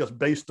can be just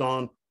based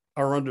on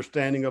our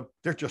understanding of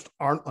there just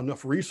aren't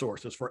enough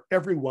resources for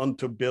everyone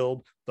to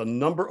build the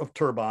number of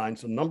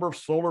turbines, the number of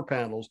solar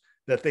panels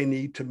that they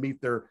need to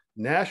meet their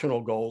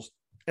national goals.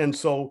 And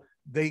so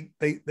they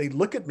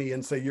look at me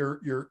and say, you're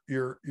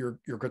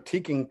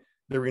critiquing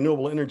the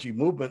renewable energy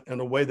movement in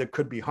a way that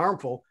could be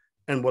harmful.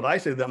 And what I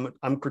say to them,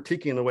 I'm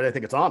critiquing in a way I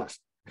think it's honest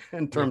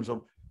in terms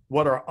of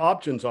what our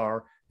options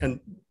are.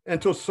 And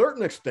to a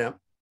certain extent,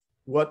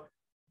 what,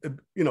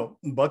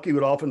 Bucky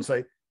would often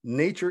say,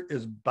 nature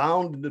is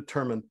bound and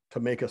determined to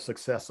make a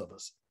success of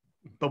us,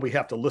 but we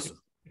have to listen.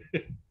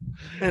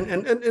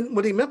 and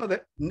what he meant by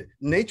that,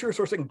 nature is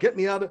sort of saying, get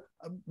me out of,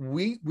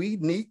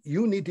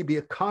 you need to be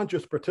a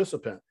conscious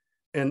participant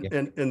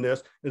in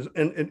this.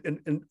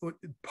 And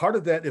part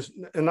of that is,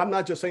 and I'm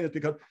not just saying this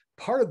because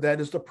part of that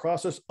is the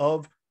process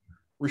of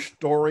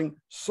restoring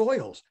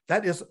soils.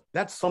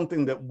 That's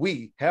something that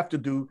we have to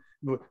do.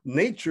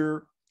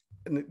 Nature,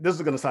 and this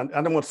is going to sound,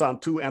 I don't want to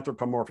sound too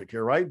anthropomorphic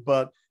here, right?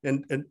 But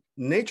and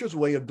nature's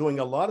way of doing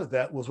a lot of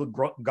that was with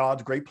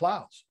God's great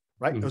plows,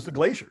 right? Mm-hmm. It was the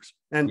glaciers.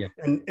 And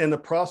the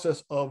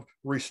process of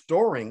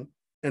restoring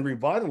and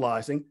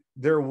revitalizing,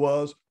 there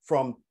was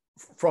from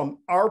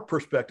our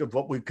perspective,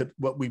 what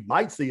we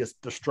might see as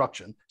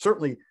destruction.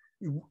 Certainly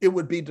it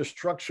would be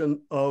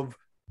destruction of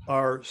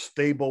our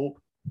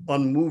stable,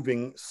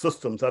 unmoving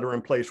systems that are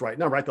in place right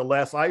now, right? The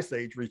last ice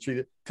age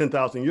retreated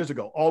 10,000 years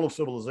ago. All of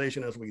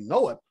civilization as we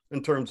know it,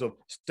 in terms of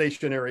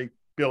stationary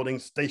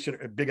buildings,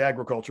 big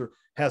agriculture,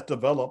 has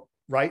developed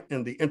right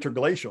in the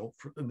interglacial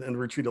and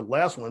retreated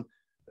last one.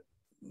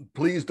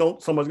 Please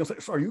don't, somebody's gonna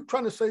say, so are you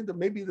trying to say that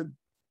maybe the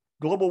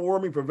global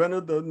warming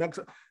prevented the next?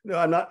 No,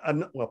 I'm not,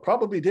 well,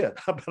 probably did,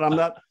 but I'm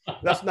not,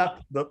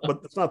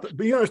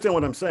 but you understand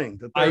what I'm saying.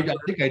 That I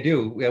think I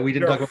do. Yeah, we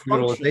didn't talk about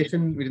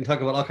mineralization. We didn't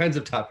talk about all kinds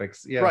of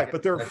topics. Yeah, right.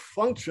 But there are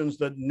functions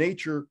that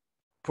nature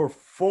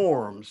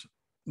performs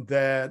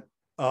that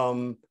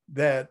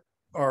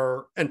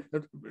are, and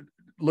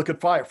look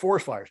at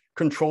forest fires.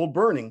 Controlled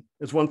burning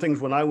is one thing.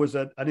 When I was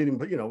at, I didn't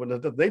even, when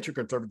the Nature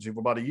Conservancy for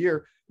about a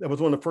year, that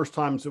was one of the first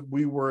times that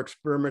we were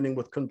experimenting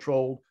with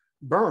controlled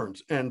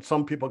burns. And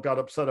some people got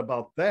upset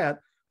about that.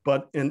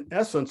 But in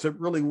essence, it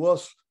really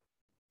was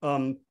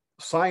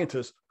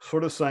scientists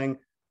sort of saying,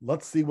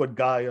 let's see what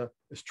Gaia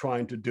is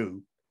trying to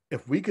do.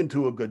 If we can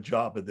do a good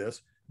job of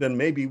this, then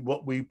maybe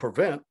what we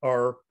prevent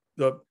are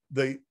I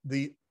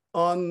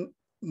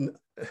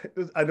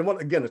don't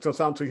want, again, it's going to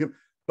sound too human,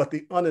 but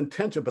the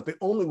unintentional, but the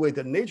only way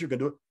that nature can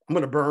do it, I'm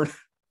going to burn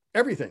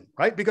everything,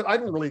 right? Because I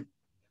don't really,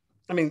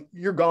 I mean,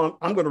 you're gone.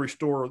 I'm going to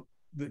restore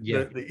the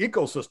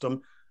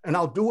ecosystem, and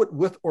I'll do it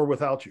with or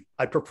without you.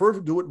 I prefer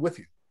to do it with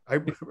you. I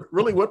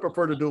really would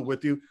prefer to do it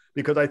with you,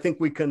 because I think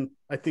we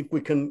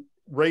can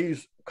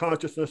raise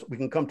consciousness. We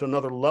can come to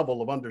another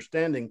level of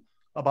understanding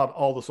about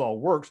all this all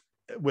works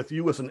with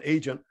you as an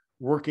agent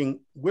working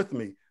with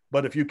me.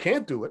 But if you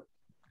can't do it,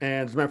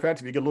 and as a matter of fact,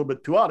 if you get a little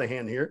bit too out of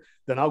hand here,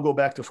 then I'll go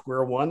back to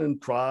square one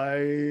and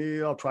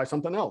I'll try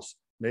something else.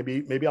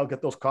 Maybe I'll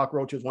get those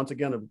cockroaches once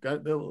again.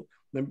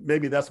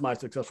 Maybe that's my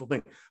successful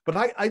thing.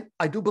 But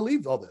I do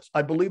believe all this.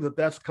 I believe that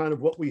that's kind of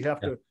what we have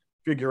to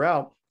figure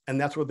out. And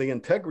that's where the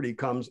integrity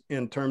comes,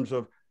 in terms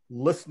of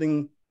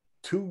listening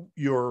to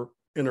your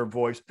inner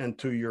voice and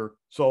to your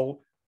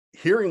soul,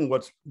 hearing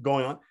what's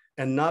going on,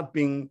 and not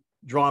being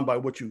drawn by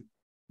what you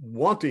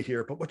want to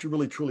hear, but what you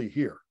really truly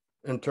hear,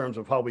 in terms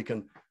of how we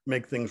can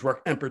make things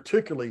work, and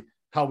particularly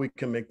how we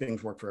can make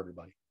things work for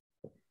everybody.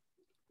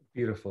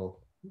 Beautiful.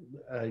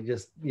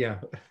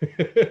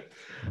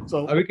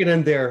 So we can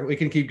end there. We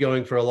can keep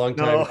going for a long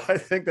time. No, I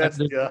think that's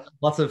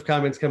lots of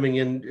comments coming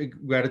in,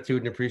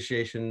 gratitude and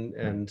appreciation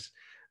and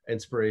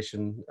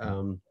inspiration.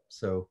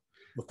 So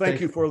well,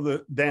 thank you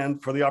for Dan,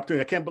 for the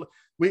opportunity. I can't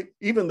believe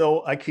even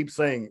though I keep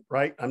saying,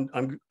 right,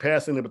 I'm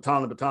passing the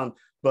baton,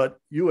 but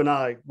you and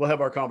I will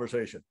have our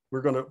conversation.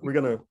 We're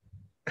gonna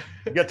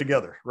get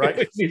together, right?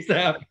 It needs to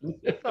happen.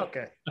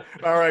 Okay.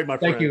 All right, my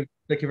friend.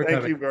 Thank you for coming.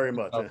 Thank you very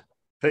much.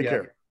 Take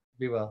care.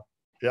 Be well.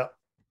 Yeah.